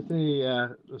 is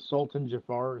the Sultan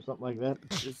Jafar or something like that?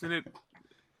 Isn't it?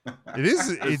 It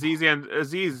is Aziz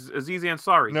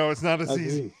Ansari. No, it's not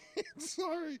Aziz.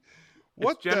 Sorry.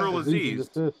 What it's General Aziz?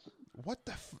 What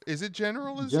the? Is it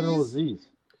General Aziz? General Aziz.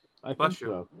 I Bless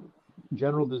think so.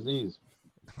 General disease.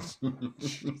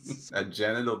 A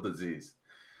genital disease.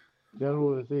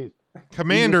 General Aziz.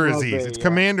 Commander Aziz. It's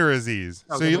Commander Aziz.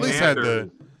 Oh, so you at least had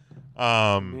the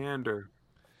Commander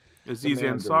Aziz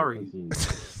Ansari.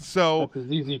 So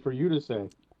that's easy for you to say.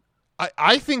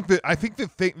 I think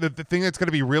the thing that's going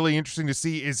to be really interesting to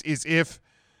see is if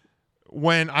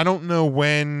when, I don't know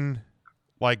when,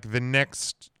 like the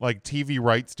next like TV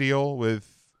rights deal with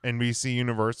NBC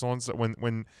Universal and so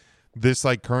when this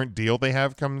like current deal they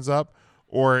have comes up,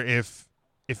 or if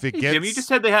it gets. Jim, you just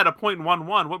said they had a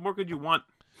 .11. What more could you want?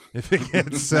 If it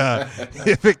gets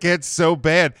if it gets so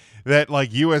bad that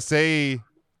like USA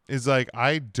is like,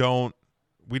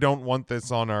 we don't want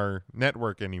this on our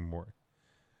network anymore.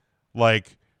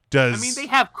 Like, I mean, they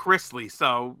have Chrisley,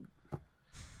 so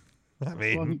I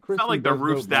mean, it's not like the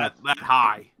roof's that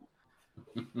high.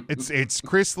 It's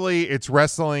Chrisley, it's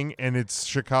wrestling, and it's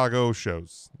Chicago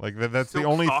shows. Like that's Silk the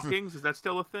only. Stockings, is that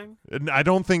still a thing? I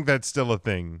don't think that's still a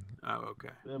thing. Oh, okay.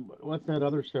 What's that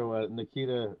other show?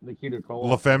 Nikita Koloff.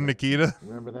 La Femme Nikita.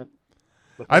 Remember that?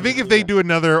 I think if they do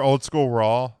another old school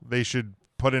Raw, they should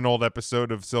put an old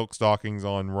episode of Silk Stockings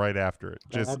on right after it,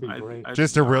 just that'd be great.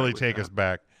 just to really take us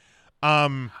back.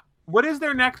 What is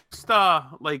their next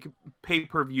like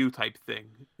pay-per-view type thing?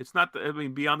 It's not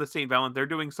Beyond the St. Valent, they're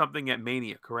doing something at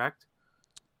Mania, correct?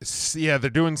 Yeah, they're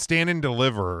doing Stand and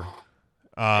Deliver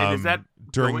And is that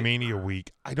during Mania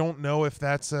week. I don't know if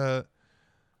that's I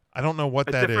don't know what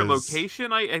that is. A different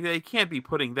location? They can't be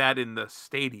putting that in the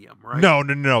stadium, right?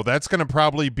 No. That's going to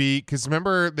probably be because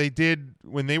remember they did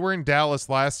when they were in Dallas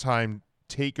last time.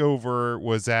 Takeover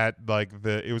was at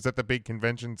it was at the big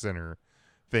convention center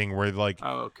thing where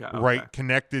right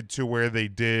connected to where they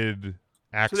did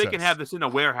Access. So they can have this in a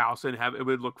warehouse and it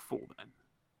would look full then,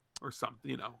 or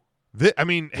something, I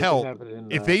mean, hell,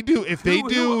 if they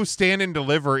do Stand and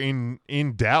Deliver in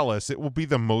Dallas, it will be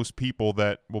the most people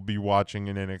that will be watching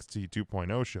an NXT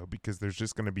 2.0 show because there's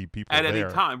just going to be people at there.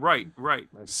 any time. Right.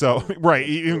 So, right,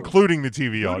 including the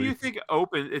TV audience. Who do you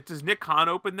think does Nick Khan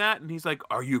open that? And he's like,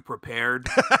 "Are you prepared?"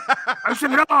 I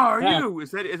said, "No, are you?"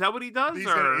 Is that what he does?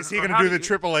 Is he going to do the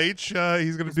Triple H?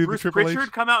 He's going to do the Triple H.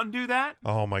 Richard come out and do that?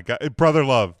 Oh my God, Brother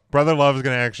Love is going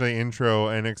to actually intro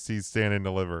NXT Stand and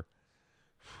Deliver.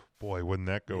 Boy, wouldn't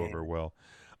that go over well?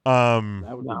 That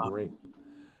would be great.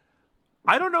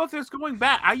 I don't know if there's going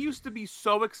back. I used to be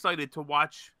so excited to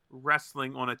watch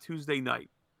wrestling on a Tuesday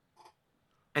night,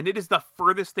 and it is the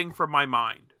furthest thing from my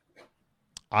mind.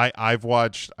 I've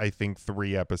watched, I think,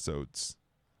 3 episodes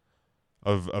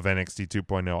of NXT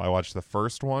 2.0. I watched the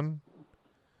first one.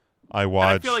 I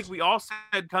feel like we all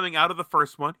said coming out of the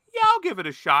first one, yeah, I'll give it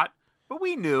a shot, but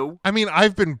we knew. I mean,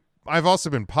 I've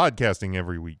also been podcasting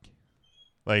every week.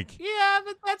 Yeah,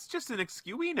 that's just an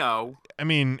excuse. We know. I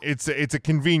mean, it's a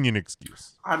convenient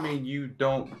excuse. I mean, you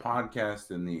don't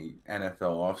podcast in the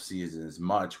NFL offseason as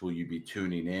much. Will you be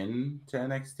tuning in to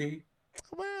NXT?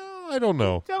 Well, I don't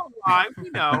know. Don't lie. We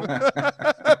know.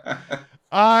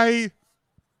 I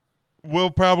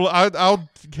will probably. I'll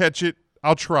catch it.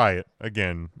 I'll try it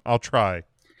again. I'll try.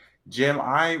 Jim,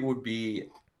 I would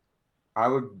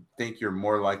think you're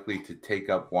more likely to take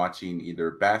up watching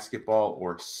either basketball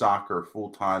or soccer full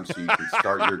time so you can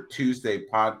start your Tuesday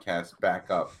podcast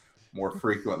back up more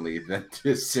frequently than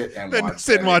to sit and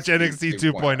watch NXT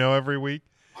 2.0 every week.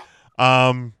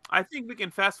 I think we can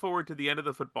fast forward to the end of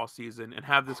the football season and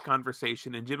have this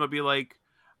conversation, and Jim will be like,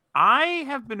 I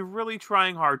have been really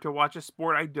trying hard to watch a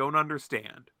sport I don't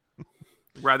understand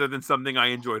rather than something I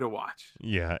enjoy to watch.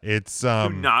 Yeah, it's do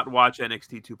not watch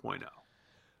NXT 2.0.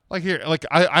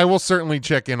 I will certainly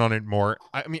check in on it more.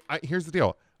 I mean, here's the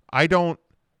deal. I don't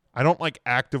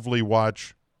actively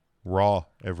watch Raw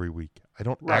every week. I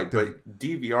don't. Right, but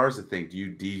DVR is the thing. Do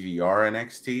you DVR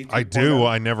NXT 2.0? I do.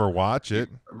 I never watch it.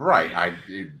 Right, I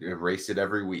erase it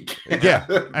every week. Yeah,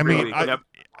 I mean, every I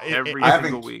single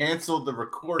haven't week. Canceled the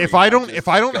recording. If I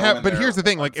don't have, but here's the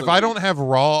thing. If I don't have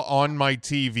Raw on my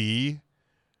TV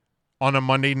on a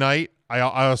Monday night, I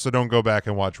also don't go back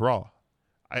and watch Raw.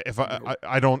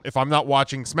 If I'm not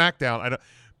watching SmackDown, I don't,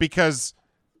 because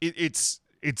it's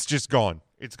just gone.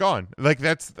 It's gone.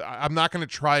 I'm not going to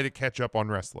try to catch up on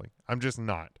wrestling. I'm just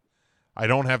not. I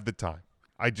don't have the time.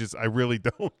 I really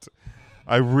don't.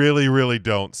 I really, really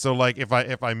don't. So if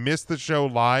I miss the show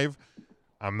live,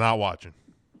 I'm not watching.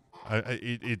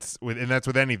 And that's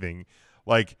with anything.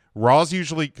 Raw's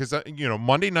usually because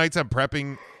Monday nights I'm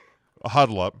prepping a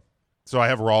huddle up, so I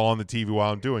have Raw on the TV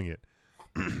while I'm doing it.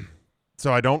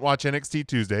 So I don't watch NXT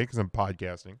Tuesday because I'm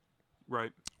podcasting.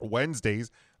 Right. Wednesdays,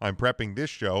 I'm prepping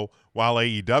this show while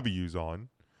AEW's on.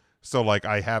 So,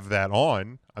 I have that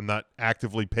on. I'm not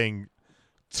actively paying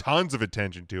tons of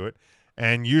attention to it.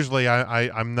 And usually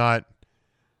I'm not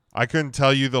 – I couldn't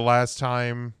tell you the last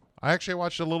time – I actually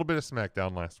watched a little bit of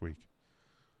SmackDown last week.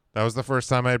 That was the first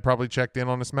time I had probably checked in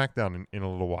on a SmackDown in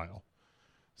a little while.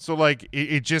 So,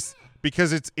 it just –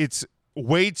 because it's –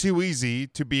 way too easy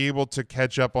to be able to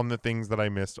catch up on the things that I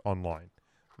missed online.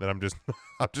 That I'm just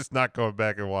not going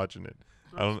back and watching it.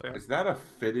 Is that a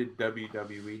fitted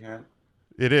WWE hat?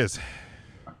 It is.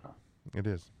 It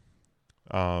is.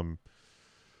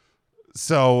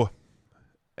 So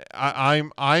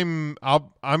I'm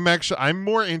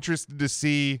more interested to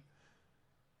see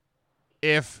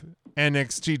if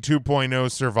NXT 2.0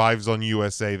 survives on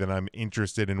USA than I'm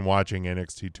interested in watching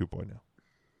NXT 2.0.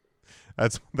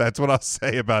 That's what I'll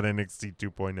say about NXT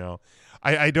 2.0.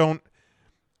 I don't,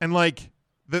 and like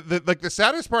the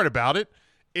saddest part about it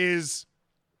is,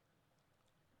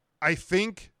 I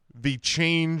think the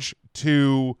change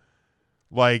to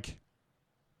like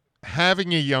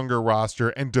having a younger roster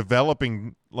and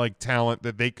developing like talent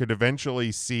that they could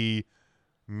eventually see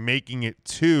making it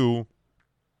to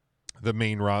the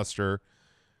main roster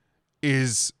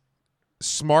is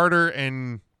smarter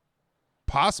and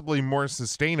possibly more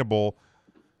sustainable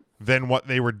than what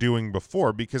they were doing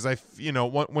before, because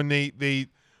when they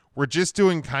were just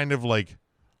doing kind of like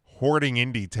hoarding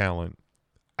indie talent,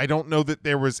 I don't know that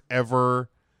there was ever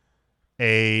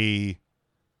a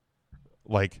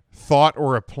like thought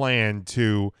or a plan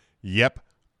to, yep,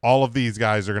 all of these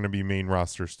guys are going to be main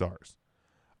roster stars.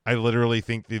 I literally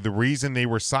think the reason they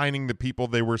were signing the people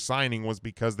they were signing was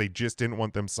because they just didn't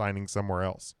want them signing somewhere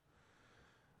else.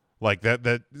 Like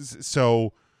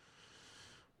so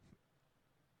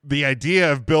the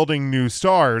idea of building new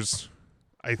stars,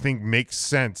 I think, makes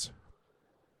sense.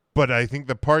 But I think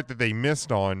the part that they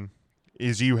missed on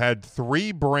is you had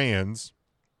 3 brands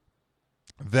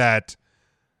that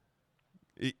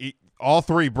all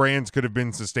 3 brands could have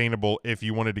been sustainable if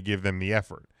you wanted to give them the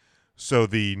effort. So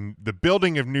the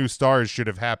building of new stars should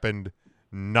have happened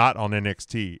not on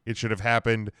NXT. It should have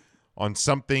happened on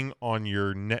something on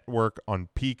your network, on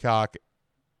Peacock,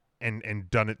 and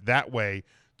done it that way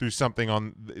through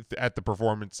something at the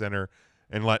Performance Center,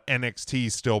 and let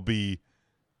NXT still be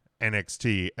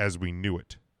NXT as we knew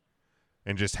it.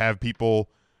 And just have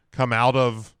people come out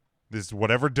of this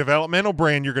whatever developmental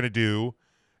brand you're going to do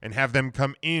and have them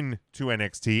come in to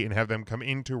NXT and have them come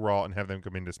into Raw and have them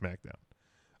come into SmackDown.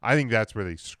 I think that's where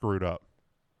they screwed up.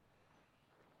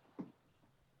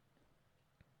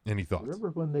 Any thoughts? Remember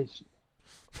when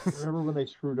they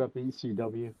screwed up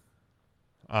ECW?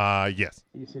 Yes.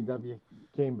 ECW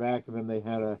came back, and then they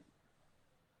had a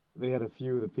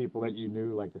few of the people that you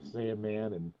knew, like the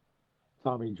Sandman and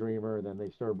Tommy Dreamer, and then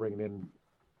they started bringing in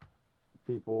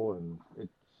people, and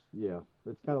it's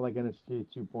kind of like NXT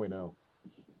 2.0.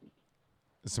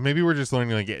 So maybe we're just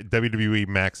learning like WWE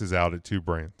maxes out at 2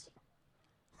 brands.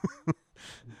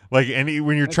 Like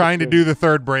when you're trying to do the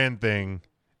third brand thing,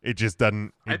 it just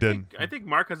doesn't. I think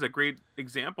Mark has a great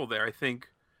example there. I think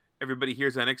everybody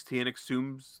hears NXT and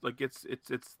assumes like it's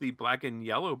the black and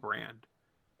yellow brand,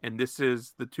 and this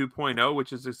is the 2.0,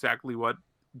 which is exactly what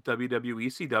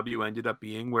WWECW ended up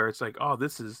being, where it's like, oh,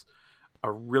 this is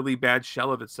a really bad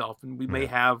shell of itself, and we may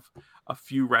have a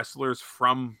few wrestlers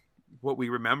from what we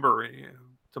remember,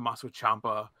 Tommaso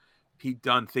Ciampa, Pete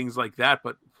Dunne, things like that,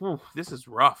 but this is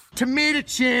rough. Tomato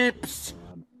chips.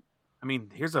 I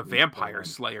mean, here's a vampire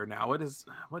slayer now. What is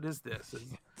this?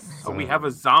 We have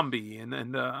a zombie,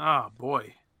 and oh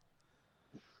boy.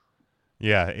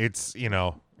 Yeah, it's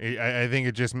I think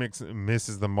it just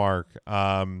misses the mark.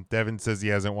 Devin says he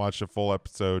hasn't watched a full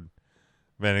episode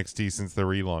of NXT since the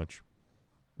relaunch.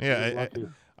 Yeah,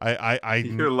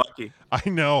 You're lucky. I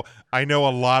know a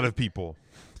lot of people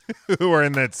who are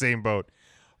in that same boat.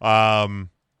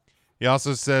 He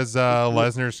also says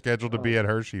Lesnar's scheduled to be at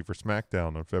Hershey for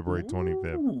SmackDown on February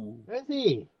 25th. Is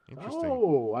he? Interesting.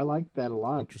 Oh, I like that a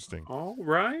lot. Interesting. All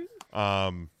right.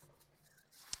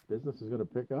 Business is going to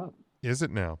pick up. Is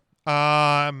it now?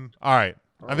 All right.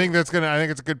 I think it's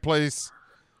a good place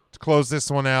to close this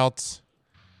one out.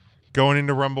 Going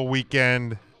into Rumble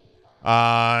weekend.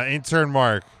 Intern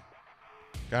Mark,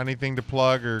 got anything to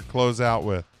plug or close out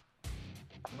with?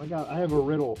 I have a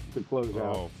riddle to close out.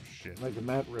 Oh shit! Like a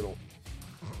Matt riddle.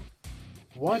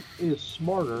 What is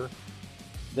smarter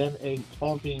than a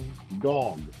talking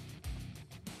dog?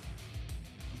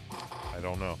 I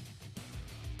don't know.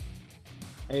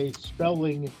 A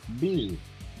spelling bee.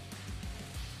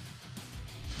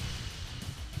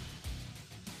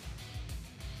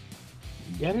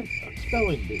 Get it? A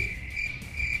spelling bee.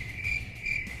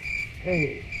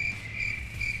 Hey.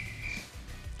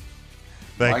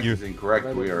 Mike is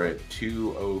incorrect. We are at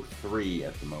 2:03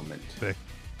 at the moment.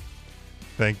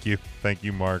 Thank you,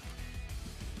 Mark.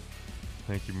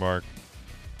 Thank you, Mark.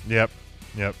 Yep.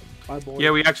 Bye, boys.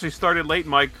 Yeah, we actually started late,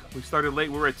 Mike. We started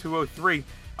late. We were at 2:03.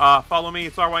 Follow me.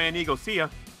 It's RYN Eagle. See ya.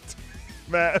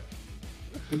 Matt.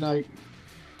 Good night.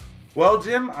 Well,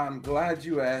 Jim, I'm glad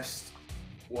you asked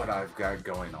what I've got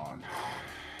going on.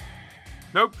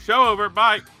 Nope. Show over.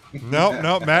 Bye.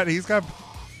 No, Matt. He's got.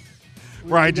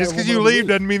 Right, just because you leave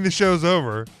doesn't mean the show's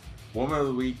over. Woman of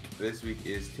the week this week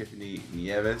is Tiffany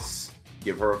Nieves.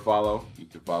 Give her a follow. You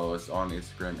can follow us on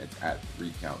Instagram. It's at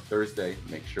 3Count Thursday.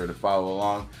 Make sure to follow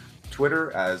along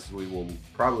Twitter, as we will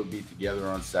probably be together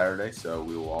on Saturday. So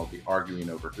we will all be arguing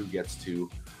over who gets to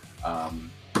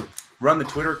run the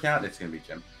Twitter account, it's going to be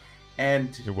Jim.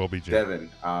 And it will be Jim. Devin,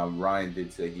 Ryan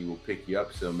did say he will pick you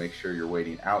up, so make sure you're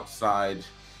waiting outside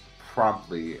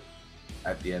promptly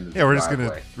at the end of the we're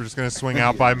driveway. just gonna swing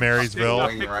out by Marysville.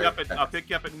 I'll pick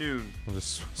you up at noon. We'll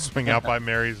just swing out by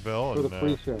Marysville For and the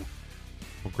pre-show.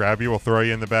 we'll grab you. We'll throw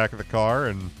you in the back of the car,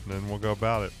 and then we'll go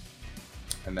about it.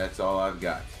 And that's all I've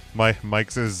got. Mike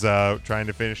says trying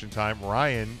to finish in time.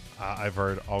 Ryan, I've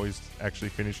heard, always actually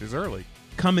finishes early.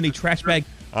 Come in a trash bag.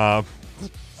 So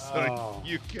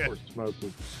you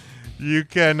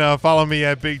can follow me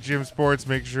at Big Jim Sports.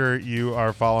 Make sure you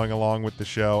are following along with the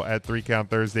show at 3 Count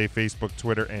Thursday, Facebook,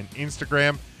 Twitter, and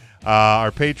Instagram.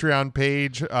 Our Patreon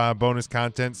page, bonus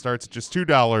content starts at just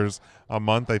 $2 a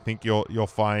month. I think you'll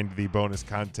find the bonus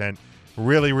content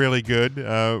really, really good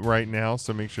right now.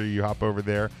 So make sure you hop over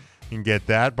there and get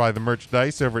that. Buy the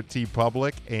merchandise over at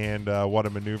TeePublic and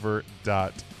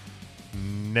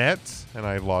whatamaneuver.net. And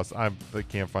I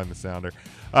can't find the sounder.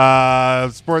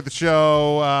 Support the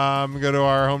show. Go to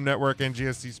our home network,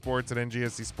 NGSC Sports, at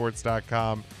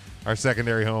ngscsports.com. Our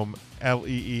secondary home,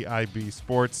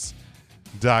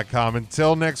 LEEIBsports.com.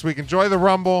 Until next week, enjoy the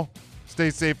Rumble. Stay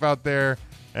safe out there.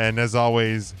 And as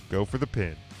always, go for the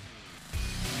pin.